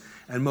civilizations,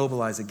 and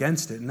mobilize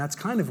against it. And that's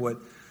kind of what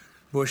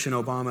Bush and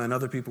Obama and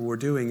other people were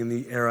doing in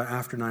the era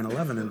after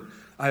 9/11. And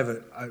I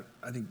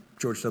think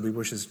George W.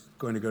 Bush is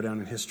going to go down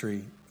in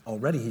history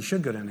already. He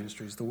should go down in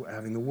history as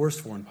having the worst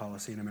foreign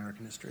policy in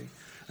American history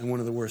and one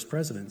of the worst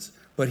presidents.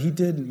 But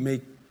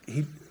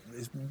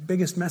his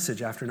biggest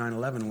message after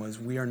 9/11 was,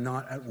 we are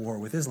not at war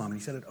with Islam.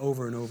 And he said it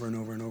over and over and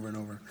over and over and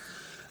over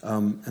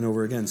and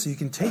over again. So you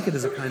can take it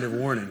as a kind of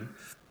warning,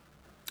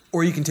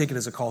 or you can take it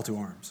as a call to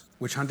arms,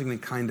 which Huntington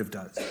kind of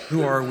does.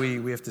 Who are we?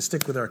 We have to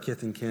stick with our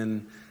kith and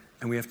kin,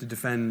 and we have to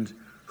defend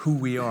who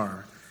we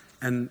are.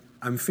 And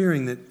I'm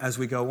fearing that as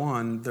we go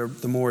on,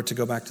 the more, to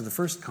go back to the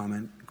first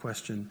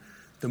question,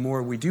 the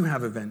more we do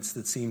have events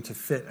that seem to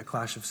fit a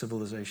clash of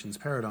civilizations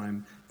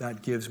paradigm,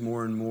 that gives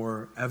more and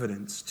more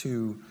evidence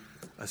to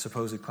a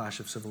supposed clash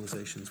of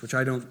civilizations, which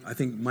I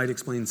think might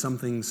explain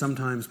something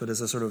sometimes, but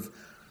as a sort of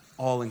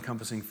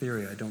all-encompassing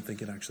theory, I don't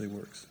think it actually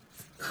works.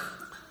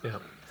 Yeah.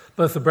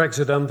 Both the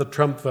Brexit and the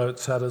Trump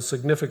votes had a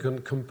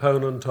significant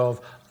component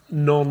of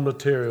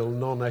non-material,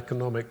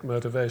 non-economic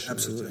motivation.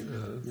 Absolutely.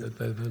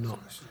 They're not.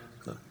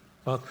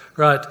 No.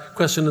 Right.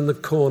 Question in the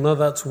corner.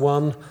 That's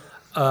one.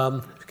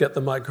 Get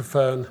the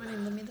microphone. One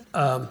in the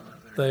middle.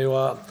 There you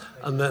are.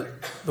 And then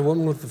the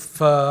one with the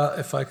fur,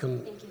 if I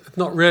can. It's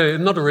not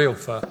a real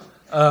fur.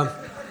 And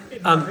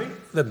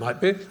there might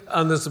be.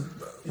 And there's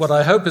what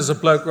I hope is a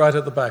bloke right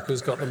at the back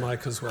who's got the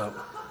mic as well.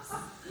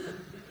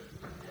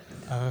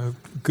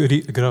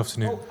 Good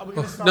afternoon.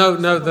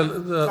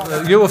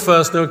 No, you were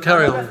first. No,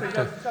 carry on.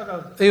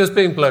 He was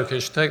being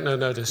blokish. Take no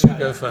notice. You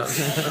go first.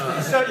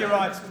 Assert your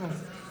rights.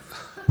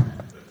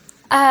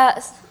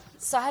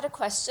 So I had a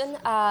question.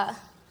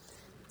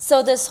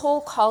 So this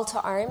whole call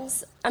to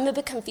arms, I'm a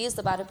bit confused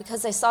about it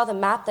because I saw the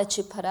map that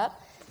you put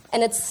up,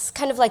 and it's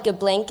kind of like a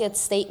blanket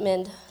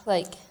statement,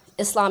 like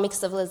Islamic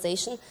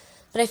civilization.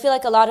 But I feel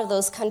like a lot of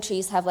those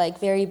countries have like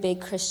very big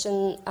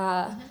Christian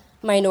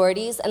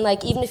minorities, and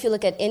like even if you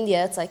look at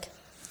India, it's like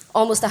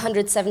almost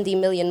 170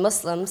 million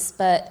Muslims,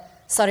 but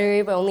Saudi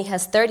Arabia only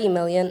has 30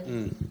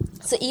 million.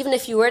 So even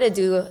if you were to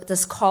do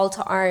this call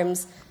to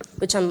arms,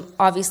 which I'm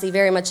obviously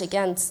very much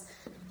against,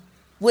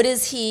 what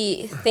is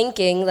he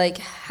thinking? Like,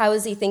 how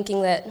is he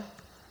thinking that?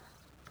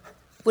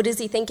 What is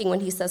he thinking when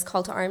he says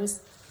call to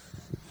arms?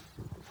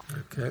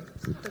 Okay,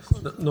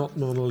 not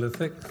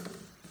monolithic.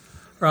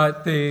 Right,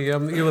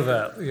 you were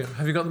there.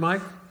 Have you got the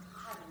mic?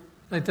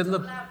 They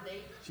didn't.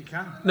 She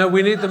can. No,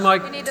 we need the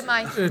mic. We need the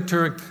mic to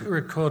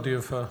record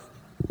you for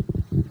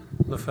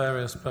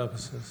nefarious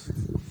purposes.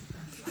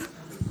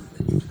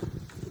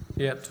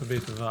 Yet to be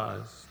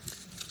devised.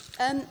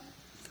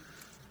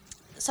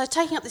 So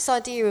taking up this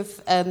idea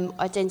of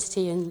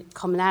identity and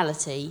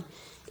commonality,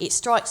 it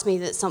strikes me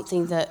that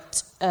something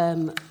that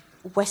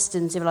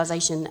Western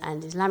civilization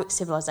and Islamic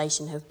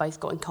civilization have both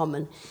got in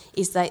common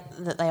is that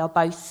they are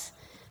both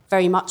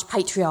very much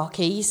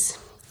patriarchies.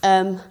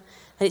 And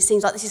it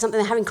seems like this is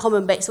something they have in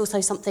common, but it's also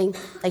something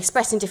they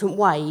express in different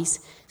ways.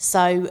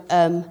 So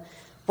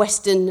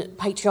Western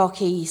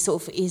patriarchy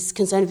sort of is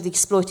concerned with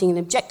exploiting and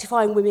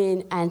objectifying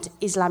women, and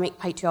Islamic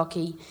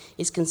patriarchy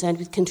is concerned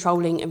with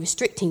controlling and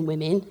restricting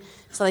women.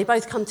 So they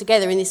both come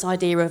together in this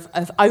idea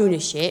of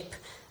ownership,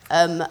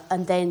 and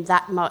then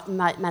that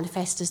might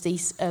manifest as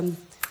these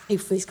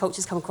people from these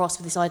cultures come across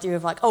with this idea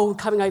of like, oh,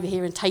 coming over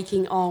here and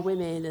taking our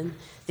women, and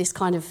this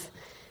kind of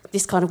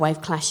way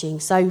of clashing.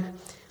 So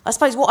I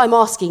suppose what I'm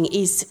asking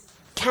is,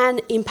 can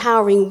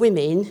empowering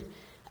women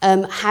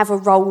have a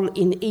role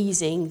in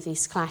easing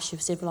this clash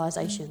of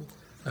civilization?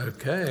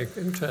 Okay,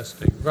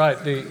 interesting. Right,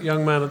 the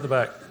young man at the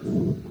back.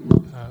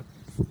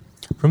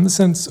 From the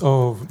sense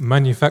of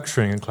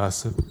manufacturing and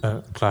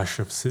clash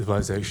of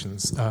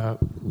civilizations,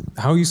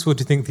 how useful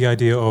do you think the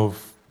idea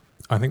of,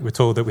 I think we're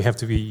told that we have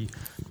to be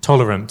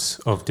tolerant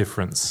of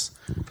difference.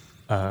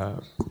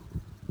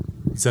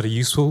 Is that a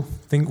useful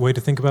way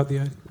to think about the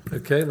idea?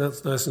 Okay,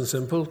 that's nice and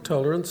simple.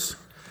 Tolerance.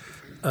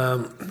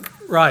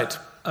 Right.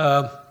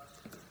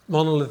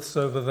 Monoliths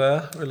over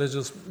there,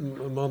 religious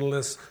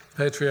monoliths,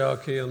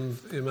 patriarchy and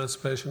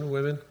emancipation of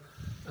women,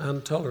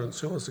 and tolerance.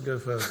 Who wants to go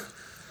first?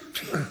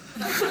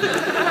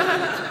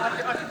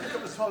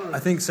 I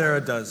think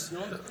Sara does.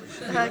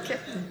 Okay.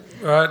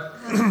 Right.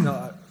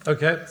 No,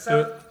 Okay.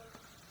 So,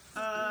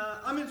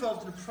 I'm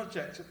involved in a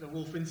project at the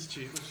Wolf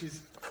Institute, which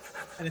is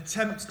an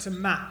attempt to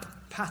map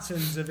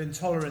patterns of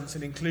intolerance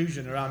and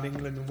inclusion around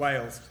England and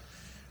Wales.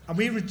 And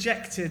we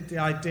rejected the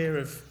idea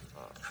of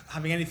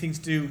having anything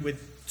to do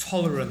with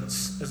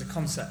tolerance as a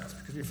concept,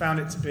 because we found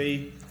it to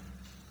be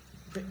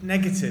a bit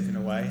negative in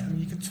a way. I mean,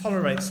 you can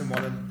tolerate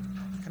someone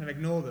and kind of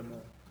ignore them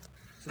or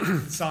sort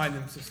of consign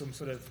them to some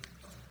sort of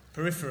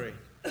periphery.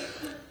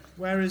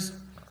 Whereas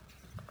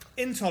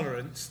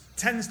intolerance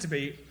tends to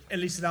be, at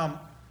least in our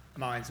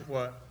minds at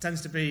work,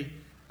 tends to be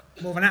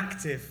more of an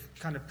active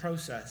kind of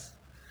process.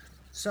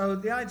 So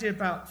the idea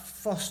about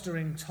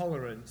fostering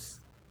tolerance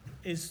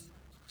is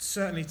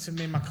certainly, to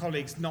me and my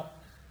colleagues, not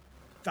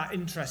that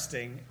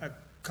interesting a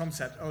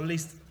concept, or at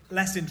least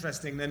less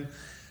interesting than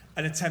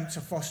an attempt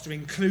to foster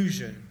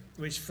inclusion,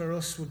 which for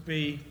us would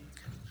be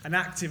an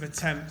active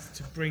attempt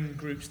to bring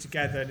groups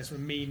together in a sort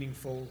of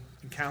meaningful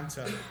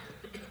encounter.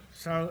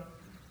 So,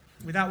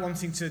 without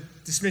wanting to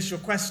dismiss your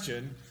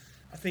question,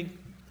 I think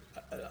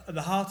at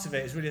the heart of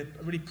it is really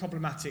a really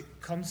problematic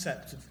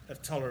concept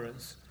of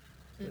tolerance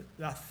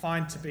that I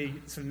find to be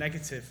sort of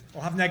negative,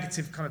 or have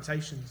negative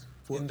connotations.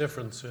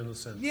 Indifference, in a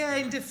sense. Yeah,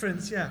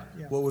 indifference, yeah.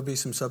 What would be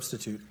some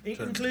substitute?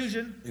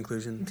 Inclusion.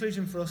 Inclusion.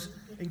 Inclusion for us.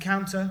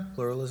 Encounter.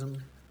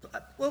 Pluralism.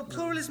 Well,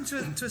 pluralism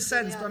to a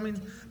sense, but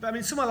I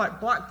mean, somewhere like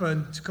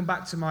Blackburn, to come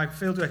back to my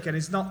fieldwork again,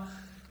 is not.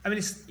 I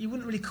mean, you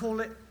wouldn't really call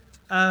it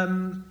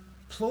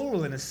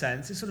plural in a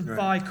sense. It's sort of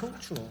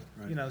bicultural,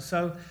 you know.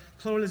 So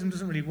pluralism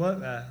doesn't really work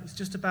there. It's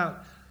just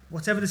about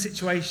whatever the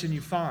situation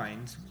you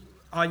find,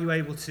 are you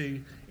able to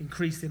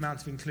increase the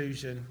amount of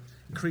inclusion,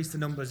 increase the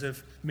numbers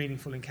of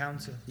meaningful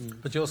encounter?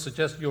 But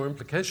your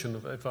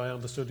implication, if I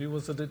understood you,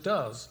 was that it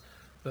does,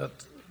 that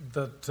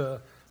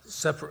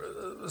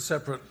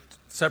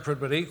separate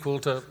but equal,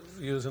 to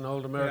use an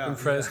old American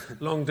phrase,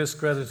 long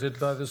discredited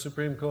by the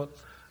Supreme Court.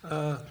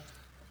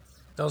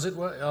 Does it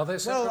work? Are they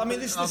separate? Well, I mean,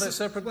 this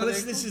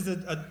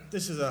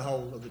is a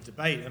whole other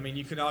debate. I mean,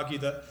 you could argue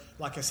that,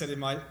 like I said in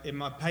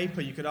my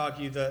paper, you could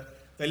argue that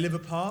they live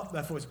apart,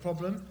 therefore it's a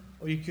problem,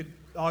 or you could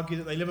argue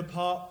that they live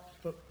apart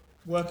but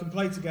work and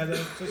play together,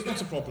 so it's not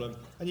a problem.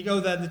 And you go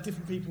there, and the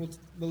different people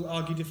will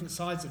argue different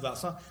sides of that.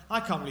 So I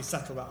can't really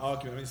settle that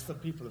argument. I mean, it's for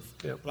people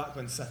of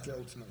Blackburn to settle it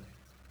ultimately.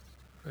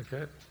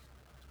 Okay.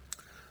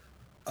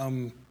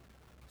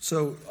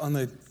 So on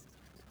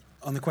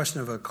the question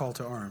of a call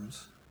to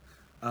arms,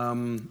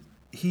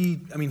 he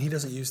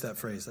doesn't use that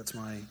phrase. That's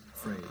my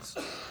phrase.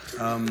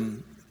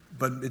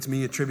 But it's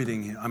me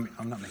attributing him.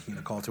 I'm not making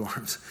a call to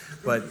arms,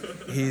 but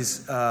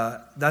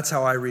that's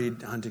how I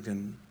read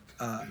Huntington.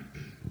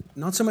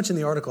 Not so much in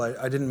the article.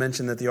 I didn't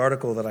mention that the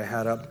article that I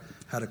had up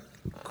had a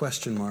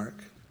question mark,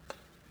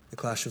 the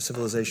Clash of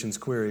Civilisations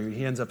query.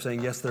 He ends up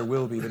saying, yes, there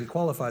will be, but he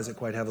qualifies it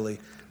quite heavily.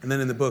 And then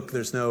in the book,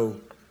 there's no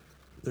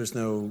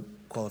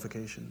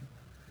qualification.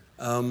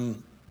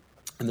 And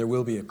there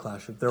will be a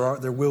clash.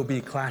 There will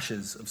be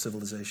clashes of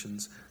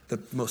civilizations. The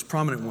most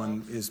prominent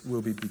one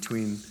will be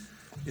between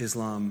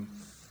Islam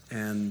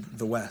and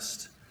the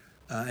West.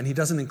 And he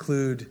doesn't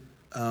include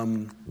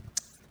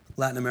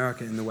Latin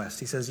America in the West.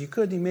 He says you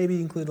could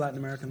maybe include Latin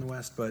America in the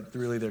West, but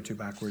really they're too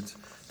backwards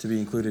to be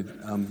included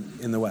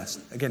in the West.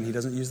 Again, he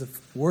doesn't use the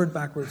word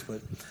backwards,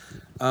 but...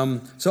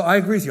 so I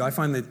agree with you. I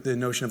find that the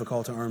notion of a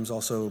call to arms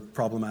also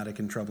problematic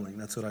and troubling.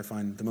 That's what I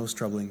find the most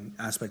troubling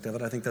aspect of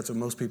it. I think that's what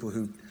most people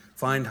who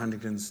find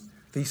Huntington's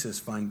thesis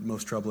find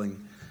most troubling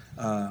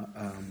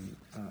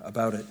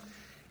about it.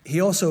 He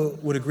also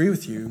would agree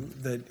with you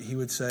that he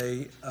would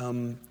say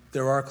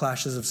there are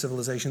clashes of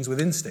civilizations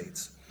within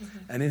states.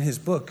 Mm-hmm. And in his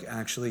book,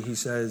 actually, he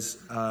says,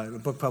 a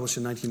book published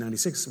in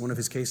 1996, one of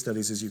his case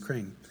studies is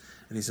Ukraine.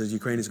 And he says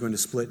Ukraine is going to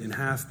split in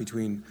half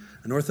between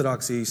an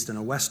Orthodox East and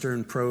a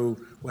Western,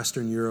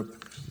 pro-Western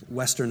Europe,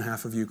 Western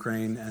half of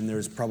Ukraine, and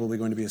there's probably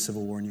going to be a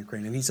civil war in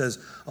Ukraine. And he says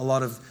a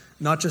lot of,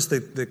 not just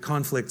the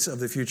conflicts of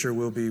the future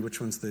will be,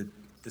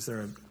 is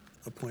there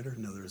a pointer?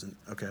 No, there isn't.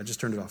 Okay, I just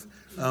turned it off.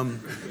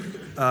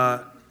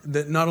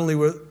 That not only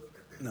will,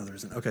 no, there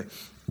isn't. Okay.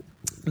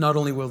 Not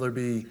only will there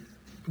be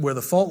where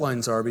the fault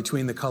lines are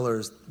between the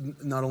colors,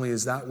 not only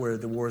is that where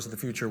the wars of the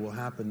future will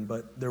happen,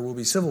 but there will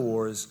be civil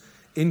wars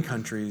in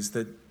countries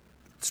that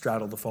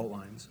straddle the fault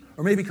lines.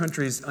 Or maybe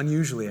countries,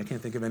 unusually, I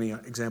can't think of any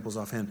examples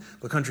offhand,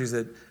 but countries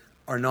that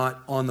are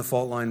not on the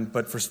fault line,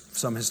 but for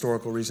some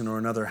historical reason or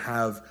another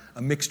have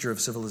a mixture of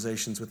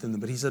civilizations within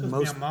them. But he said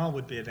most... Myanmar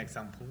would be an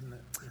example, wouldn't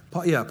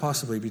it? Yeah,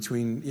 possibly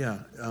between,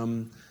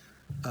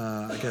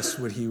 I guess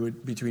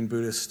between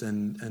Buddhist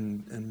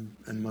and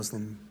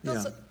Muslim.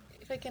 Also,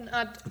 if I can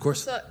add, of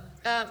course. So,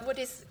 what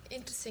is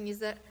interesting is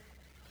that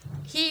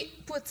he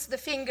puts the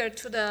finger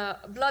to the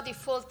bloody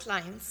fault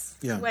lines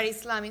where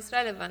Islam is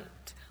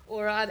relevant,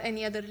 or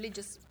any other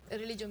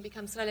religion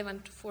becomes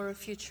relevant for a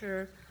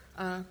future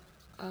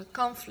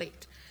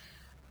conflict.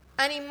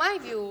 And in my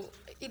view,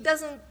 it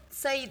doesn't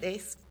say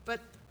this, but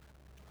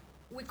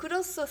we could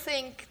also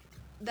think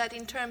that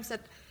in terms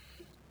that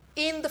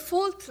in the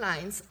fault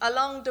lines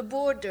along the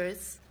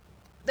borders,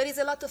 there is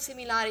a lot of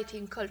similarity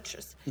in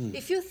cultures.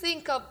 If you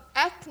think of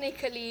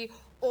ethnically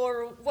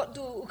or what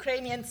do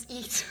Ukrainians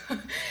eat,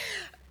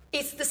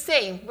 it's the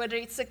same, whether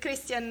it's a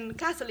Christian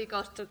Catholic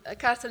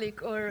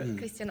or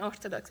Christian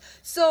Orthodox.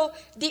 So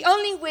the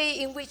only way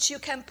in which you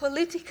can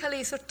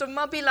politically sort of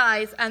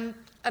mobilize and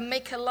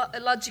make a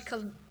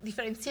logical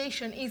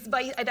differentiation is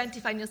by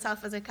identifying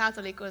yourself as a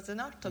Catholic or as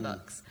an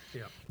Orthodox.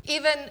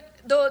 Even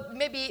though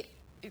maybe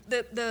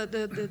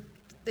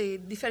the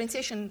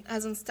differentiation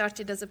hasn't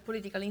started as a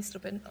political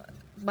instrument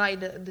by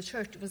the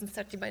church. It wasn't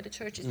started by the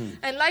churches.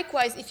 And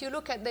likewise, if you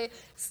look at the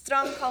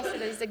strong conflict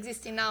that is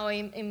existing now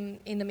in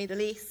the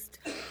Middle East,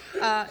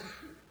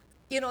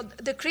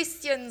 the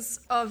Christians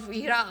of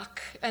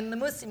Iraq and the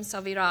Muslims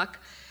of Iraq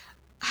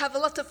have a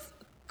lot of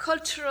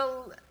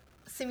cultural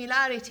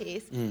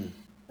similarities.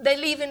 They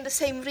live in the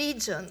same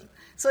region.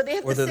 So they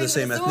have the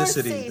same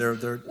ethnicity.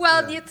 The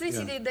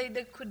ethnicity,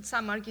 they could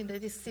some argue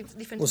that it's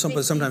different. Well,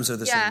 sometimes they're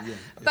the same.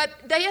 But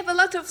they have a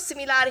lot of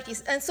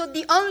similarities, and so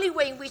the only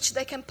way in which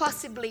they can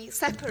possibly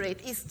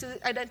separate is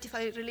to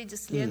identify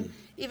religiously. And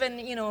even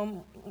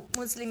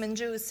Muslim and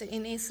Jews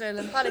in Israel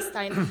and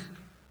Palestine,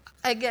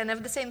 again,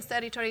 have the same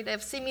territory. They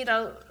have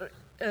similar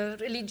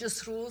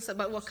religious rules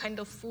about what kind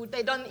of food.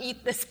 They don't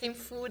eat the same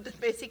food,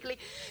 basically.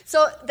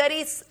 So there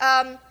is.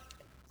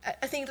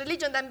 I think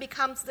religion then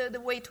becomes the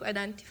way to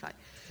identify.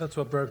 That's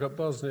what broke up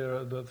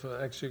Bosnia,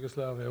 for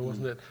ex-Yugoslavia,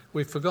 wasn't it?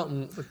 We've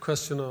forgotten the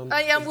question on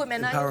young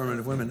women. Empowerment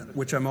of women,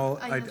 which I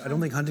don't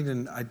think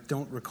Huntington. I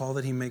don't recall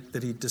that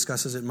he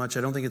discusses it much.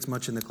 I don't think it's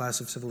much in the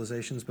class of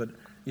civilizations. But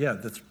yeah,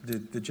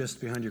 the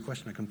gist behind your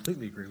question, I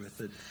completely agree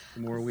with it.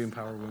 The more we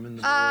empower women,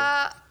 the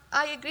more.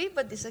 I agree,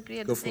 but disagree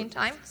at the same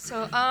time.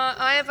 So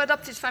I have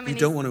adopted feminist.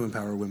 You don't want to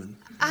empower women.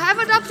 I have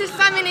adopted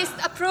feminist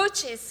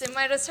approaches in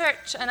my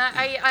research, and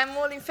I'm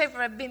all in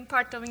favor. I've been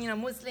part of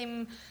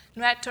Muslim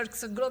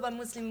networks, global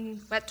Muslim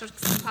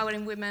networks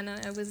empowering women,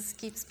 and I was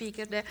key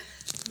speaker there.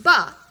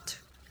 But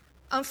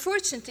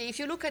unfortunately, if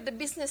you look at the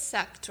business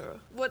sector,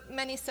 what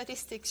many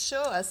statistics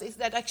show us is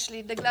that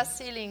actually the glass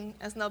ceiling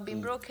has not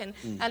been broken.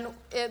 And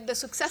the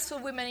successful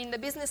women in the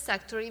business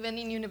sector, even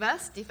in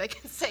university, if I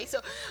can say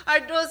so,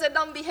 are those that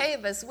don't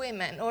behave as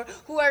women or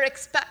who are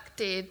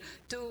expected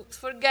to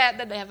forget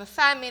that they have a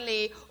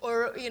family,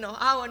 or,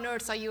 how on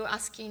earth are you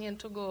asking him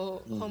to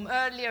go home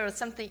earlier or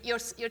something? Your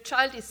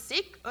child is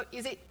sick? Or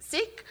is it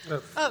sick?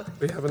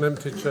 We have an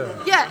empty chair.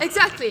 Yeah,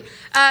 exactly.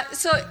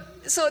 So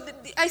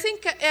I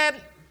think...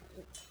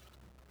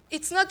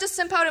 it's not just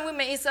empowering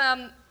women, it's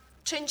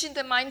changing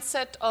the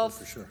mindset of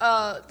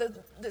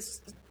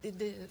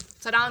the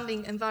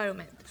surrounding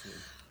environment.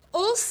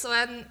 Also,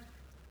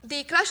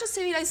 the clash of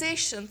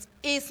civilizations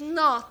is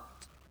not,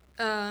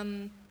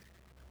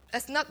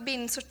 has not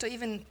been sort of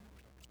even,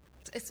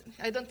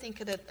 I don't think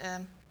that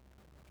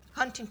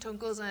Huntington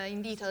goes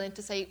in detail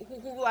into say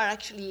who are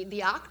actually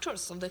the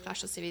actors of the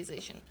clash of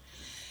civilization.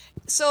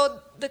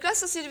 So the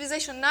clash of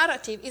civilization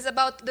narrative is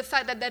about the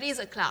fact that there is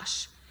a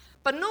clash.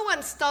 But no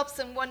one stops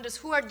and wonders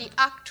who are the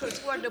actors,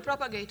 who are the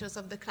propagators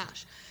of the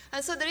clash.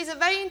 And so there is a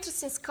very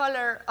interesting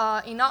scholar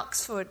in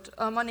Oxford,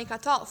 Monica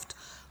Toft,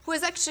 who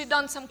has actually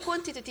done some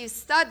quantitative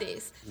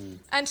studies.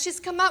 And she's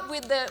come up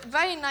with the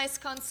very nice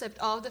concept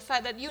of the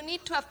fact that you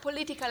need to have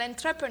political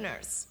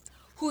entrepreneurs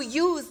who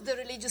use the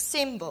religious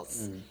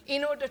symbols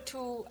in order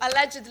to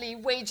allegedly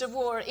wage a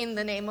war in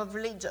the name of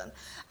religion.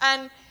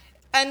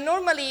 And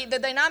normally the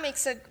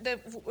dynamics that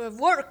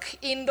work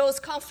in those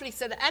conflicts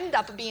that end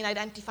up being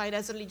identified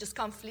as religious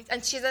conflicts,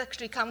 and she's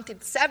actually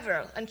counted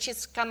several, and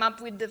she's come up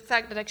with the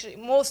fact that actually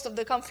most of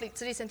the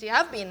conflicts recently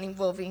have been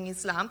involving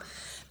Islam.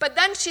 But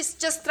then she's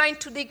just trying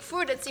to dig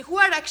further and see who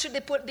are actually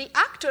the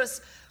actors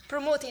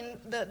promoting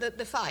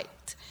the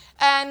fight.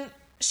 And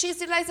she's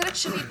realized that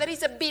actually there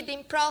is a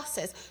bidding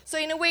process. So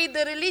in a way,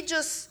 the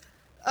religious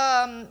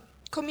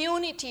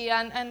community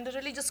and the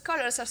religious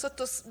scholars are sort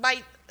of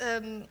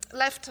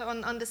left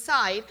on the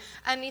side,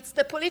 and it's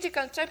the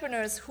political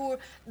entrepreneurs who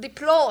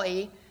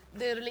deploy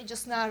the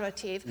religious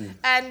narrative,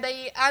 and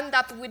they end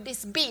up with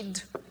this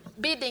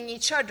bidding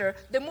each other.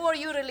 The more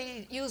you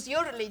really use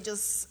your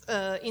religious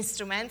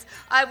instruments,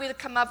 I will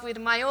come up with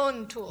my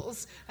own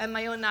tools and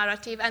my own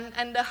narrative,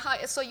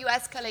 so you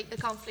escalate the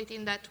conflict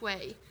in that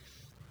way.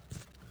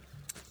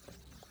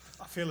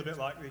 I feel a bit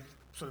like the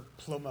sort of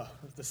plumber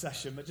of the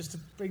session, but just to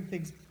bring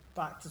things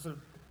back to sort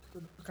of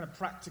kind of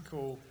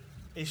practical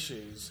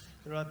issues,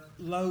 there are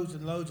loads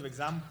and loads of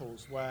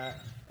examples where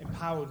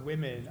empowered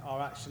women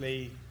are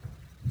actually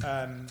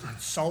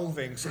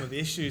solving some of the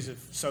issues of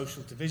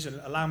social division.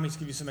 Allow me to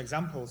give you some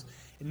examples.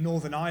 In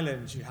Northern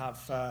Ireland, you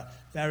have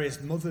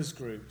various mothers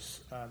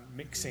groups,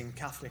 mixing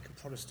Catholic and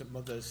Protestant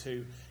mothers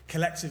who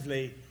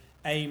collectively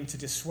aim to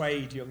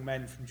dissuade young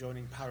men from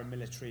joining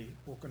paramilitary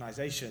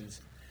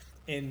organisations.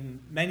 In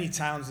many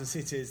towns and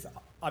cities that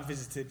I've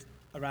visited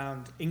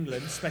around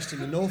England, especially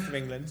in the north of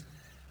England,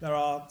 there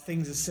are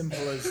things as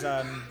simple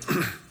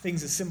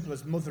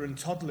as mother and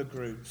toddler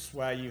groups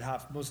where you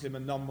have Muslim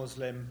and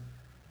non-Muslim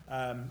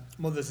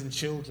mothers and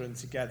children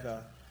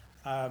together.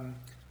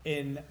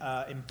 In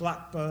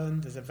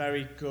Blackburn, there's a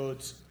very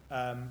good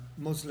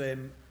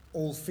Muslim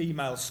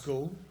all-female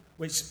school,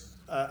 which,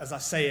 as I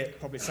say it,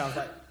 probably sounds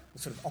like the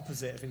sort of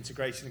opposite of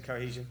integration and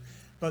cohesion.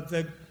 But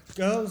the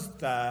girls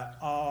there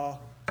are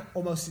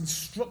almost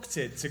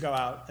instructed to go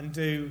out and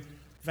do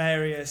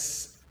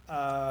various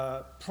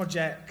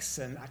projects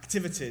and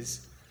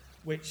activities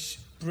which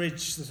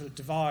bridge the sort of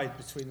divide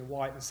between the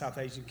white and South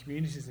Asian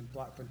communities in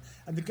Blackburn.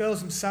 And the girls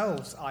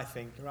themselves, I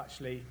think, are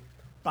actually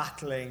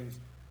battling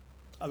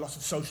a lot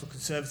of social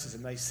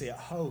conservatism they see at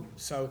home.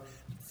 So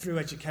through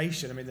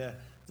education, I mean,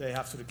 they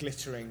have sort of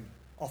glittering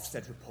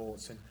Ofsted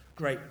reports and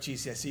great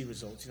GCSE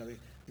results. You know,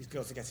 these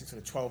girls are getting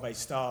sort of 12A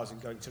stars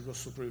and going to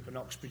Russell Group and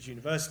Oxbridge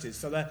universities.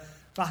 So they're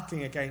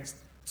battling against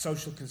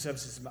social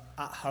conservatism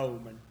at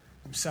home and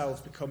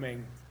themselves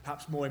becoming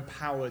perhaps more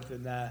empowered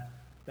than their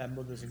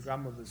mothers and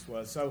grandmothers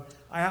were. So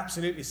I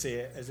absolutely see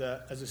it as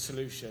a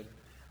solution.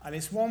 And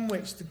it's one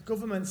which the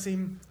government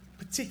seem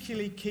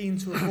particularly keen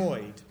to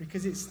avoid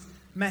because it's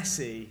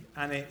messy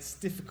and it's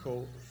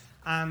difficult.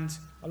 And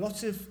a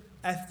lot of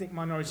ethnic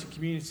minority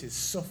communities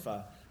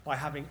suffer by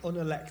having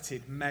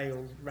unelected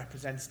male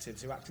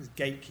representatives who act as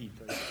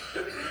gatekeepers.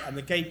 And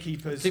the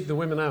gatekeepers... Keep the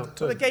women out,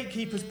 too. Well, the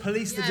gatekeepers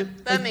police the...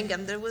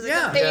 Birmingham, there was a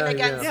campaign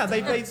against... Yeah,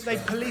 they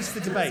police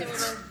the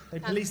debates. They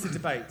police the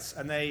debates,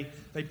 and they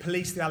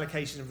police the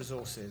allocation of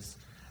resources,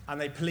 and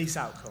they police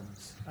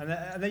outcomes. And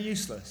they're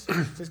useless. So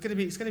it's going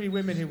to be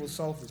women who will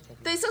solve this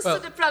problem. There's also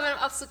the problem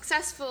of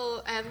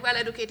successful and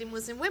well-educated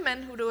Muslim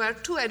women who are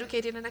too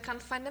educated and they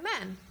can't find a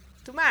man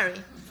to marry.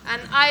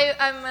 And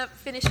I'm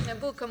finishing a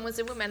book on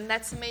Muslim women.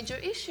 That's a major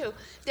issue.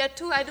 They're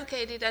too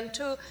educated and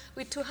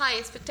with too high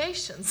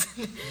expectations.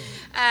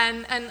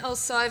 and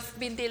also I've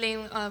been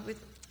dealing with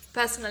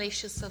personal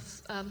issues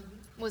of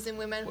Muslim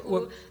women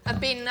who have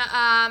been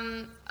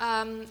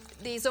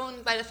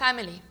disowned by the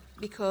family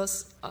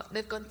because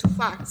they've gone too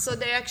far. So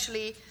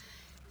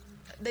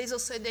there's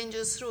also a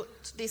dangerous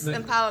route. This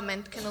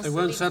empowerment can also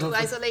lead to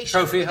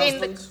isolation. Trophy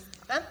husbands?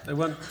 They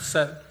won't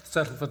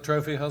settle for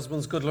trophy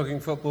husbands, good-looking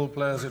football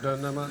players who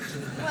don't know much.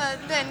 Well,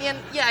 then,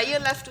 you're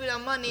left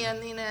without money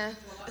and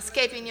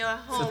escaping your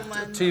home.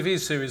 It's a TV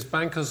series,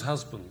 Bankers'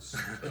 Husbands.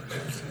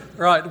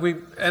 Right, we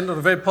end on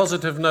a very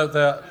positive note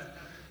there.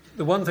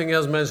 The one thing he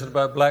has mentioned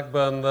about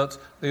Blackburn, that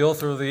the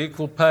author of the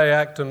Equal Pay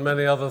Act and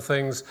many other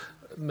things,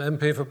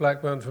 MP for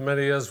Blackburn for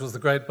many years, was the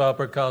great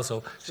Barbara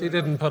Castle. She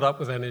didn't put up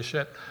with any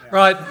shit. Yeah.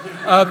 Right,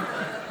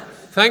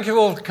 thank you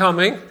all for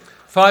coming.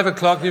 5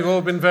 o'clock, you've all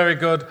been very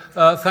good.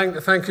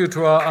 Thank you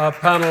to our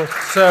panel,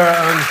 Sara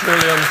and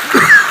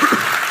Julian.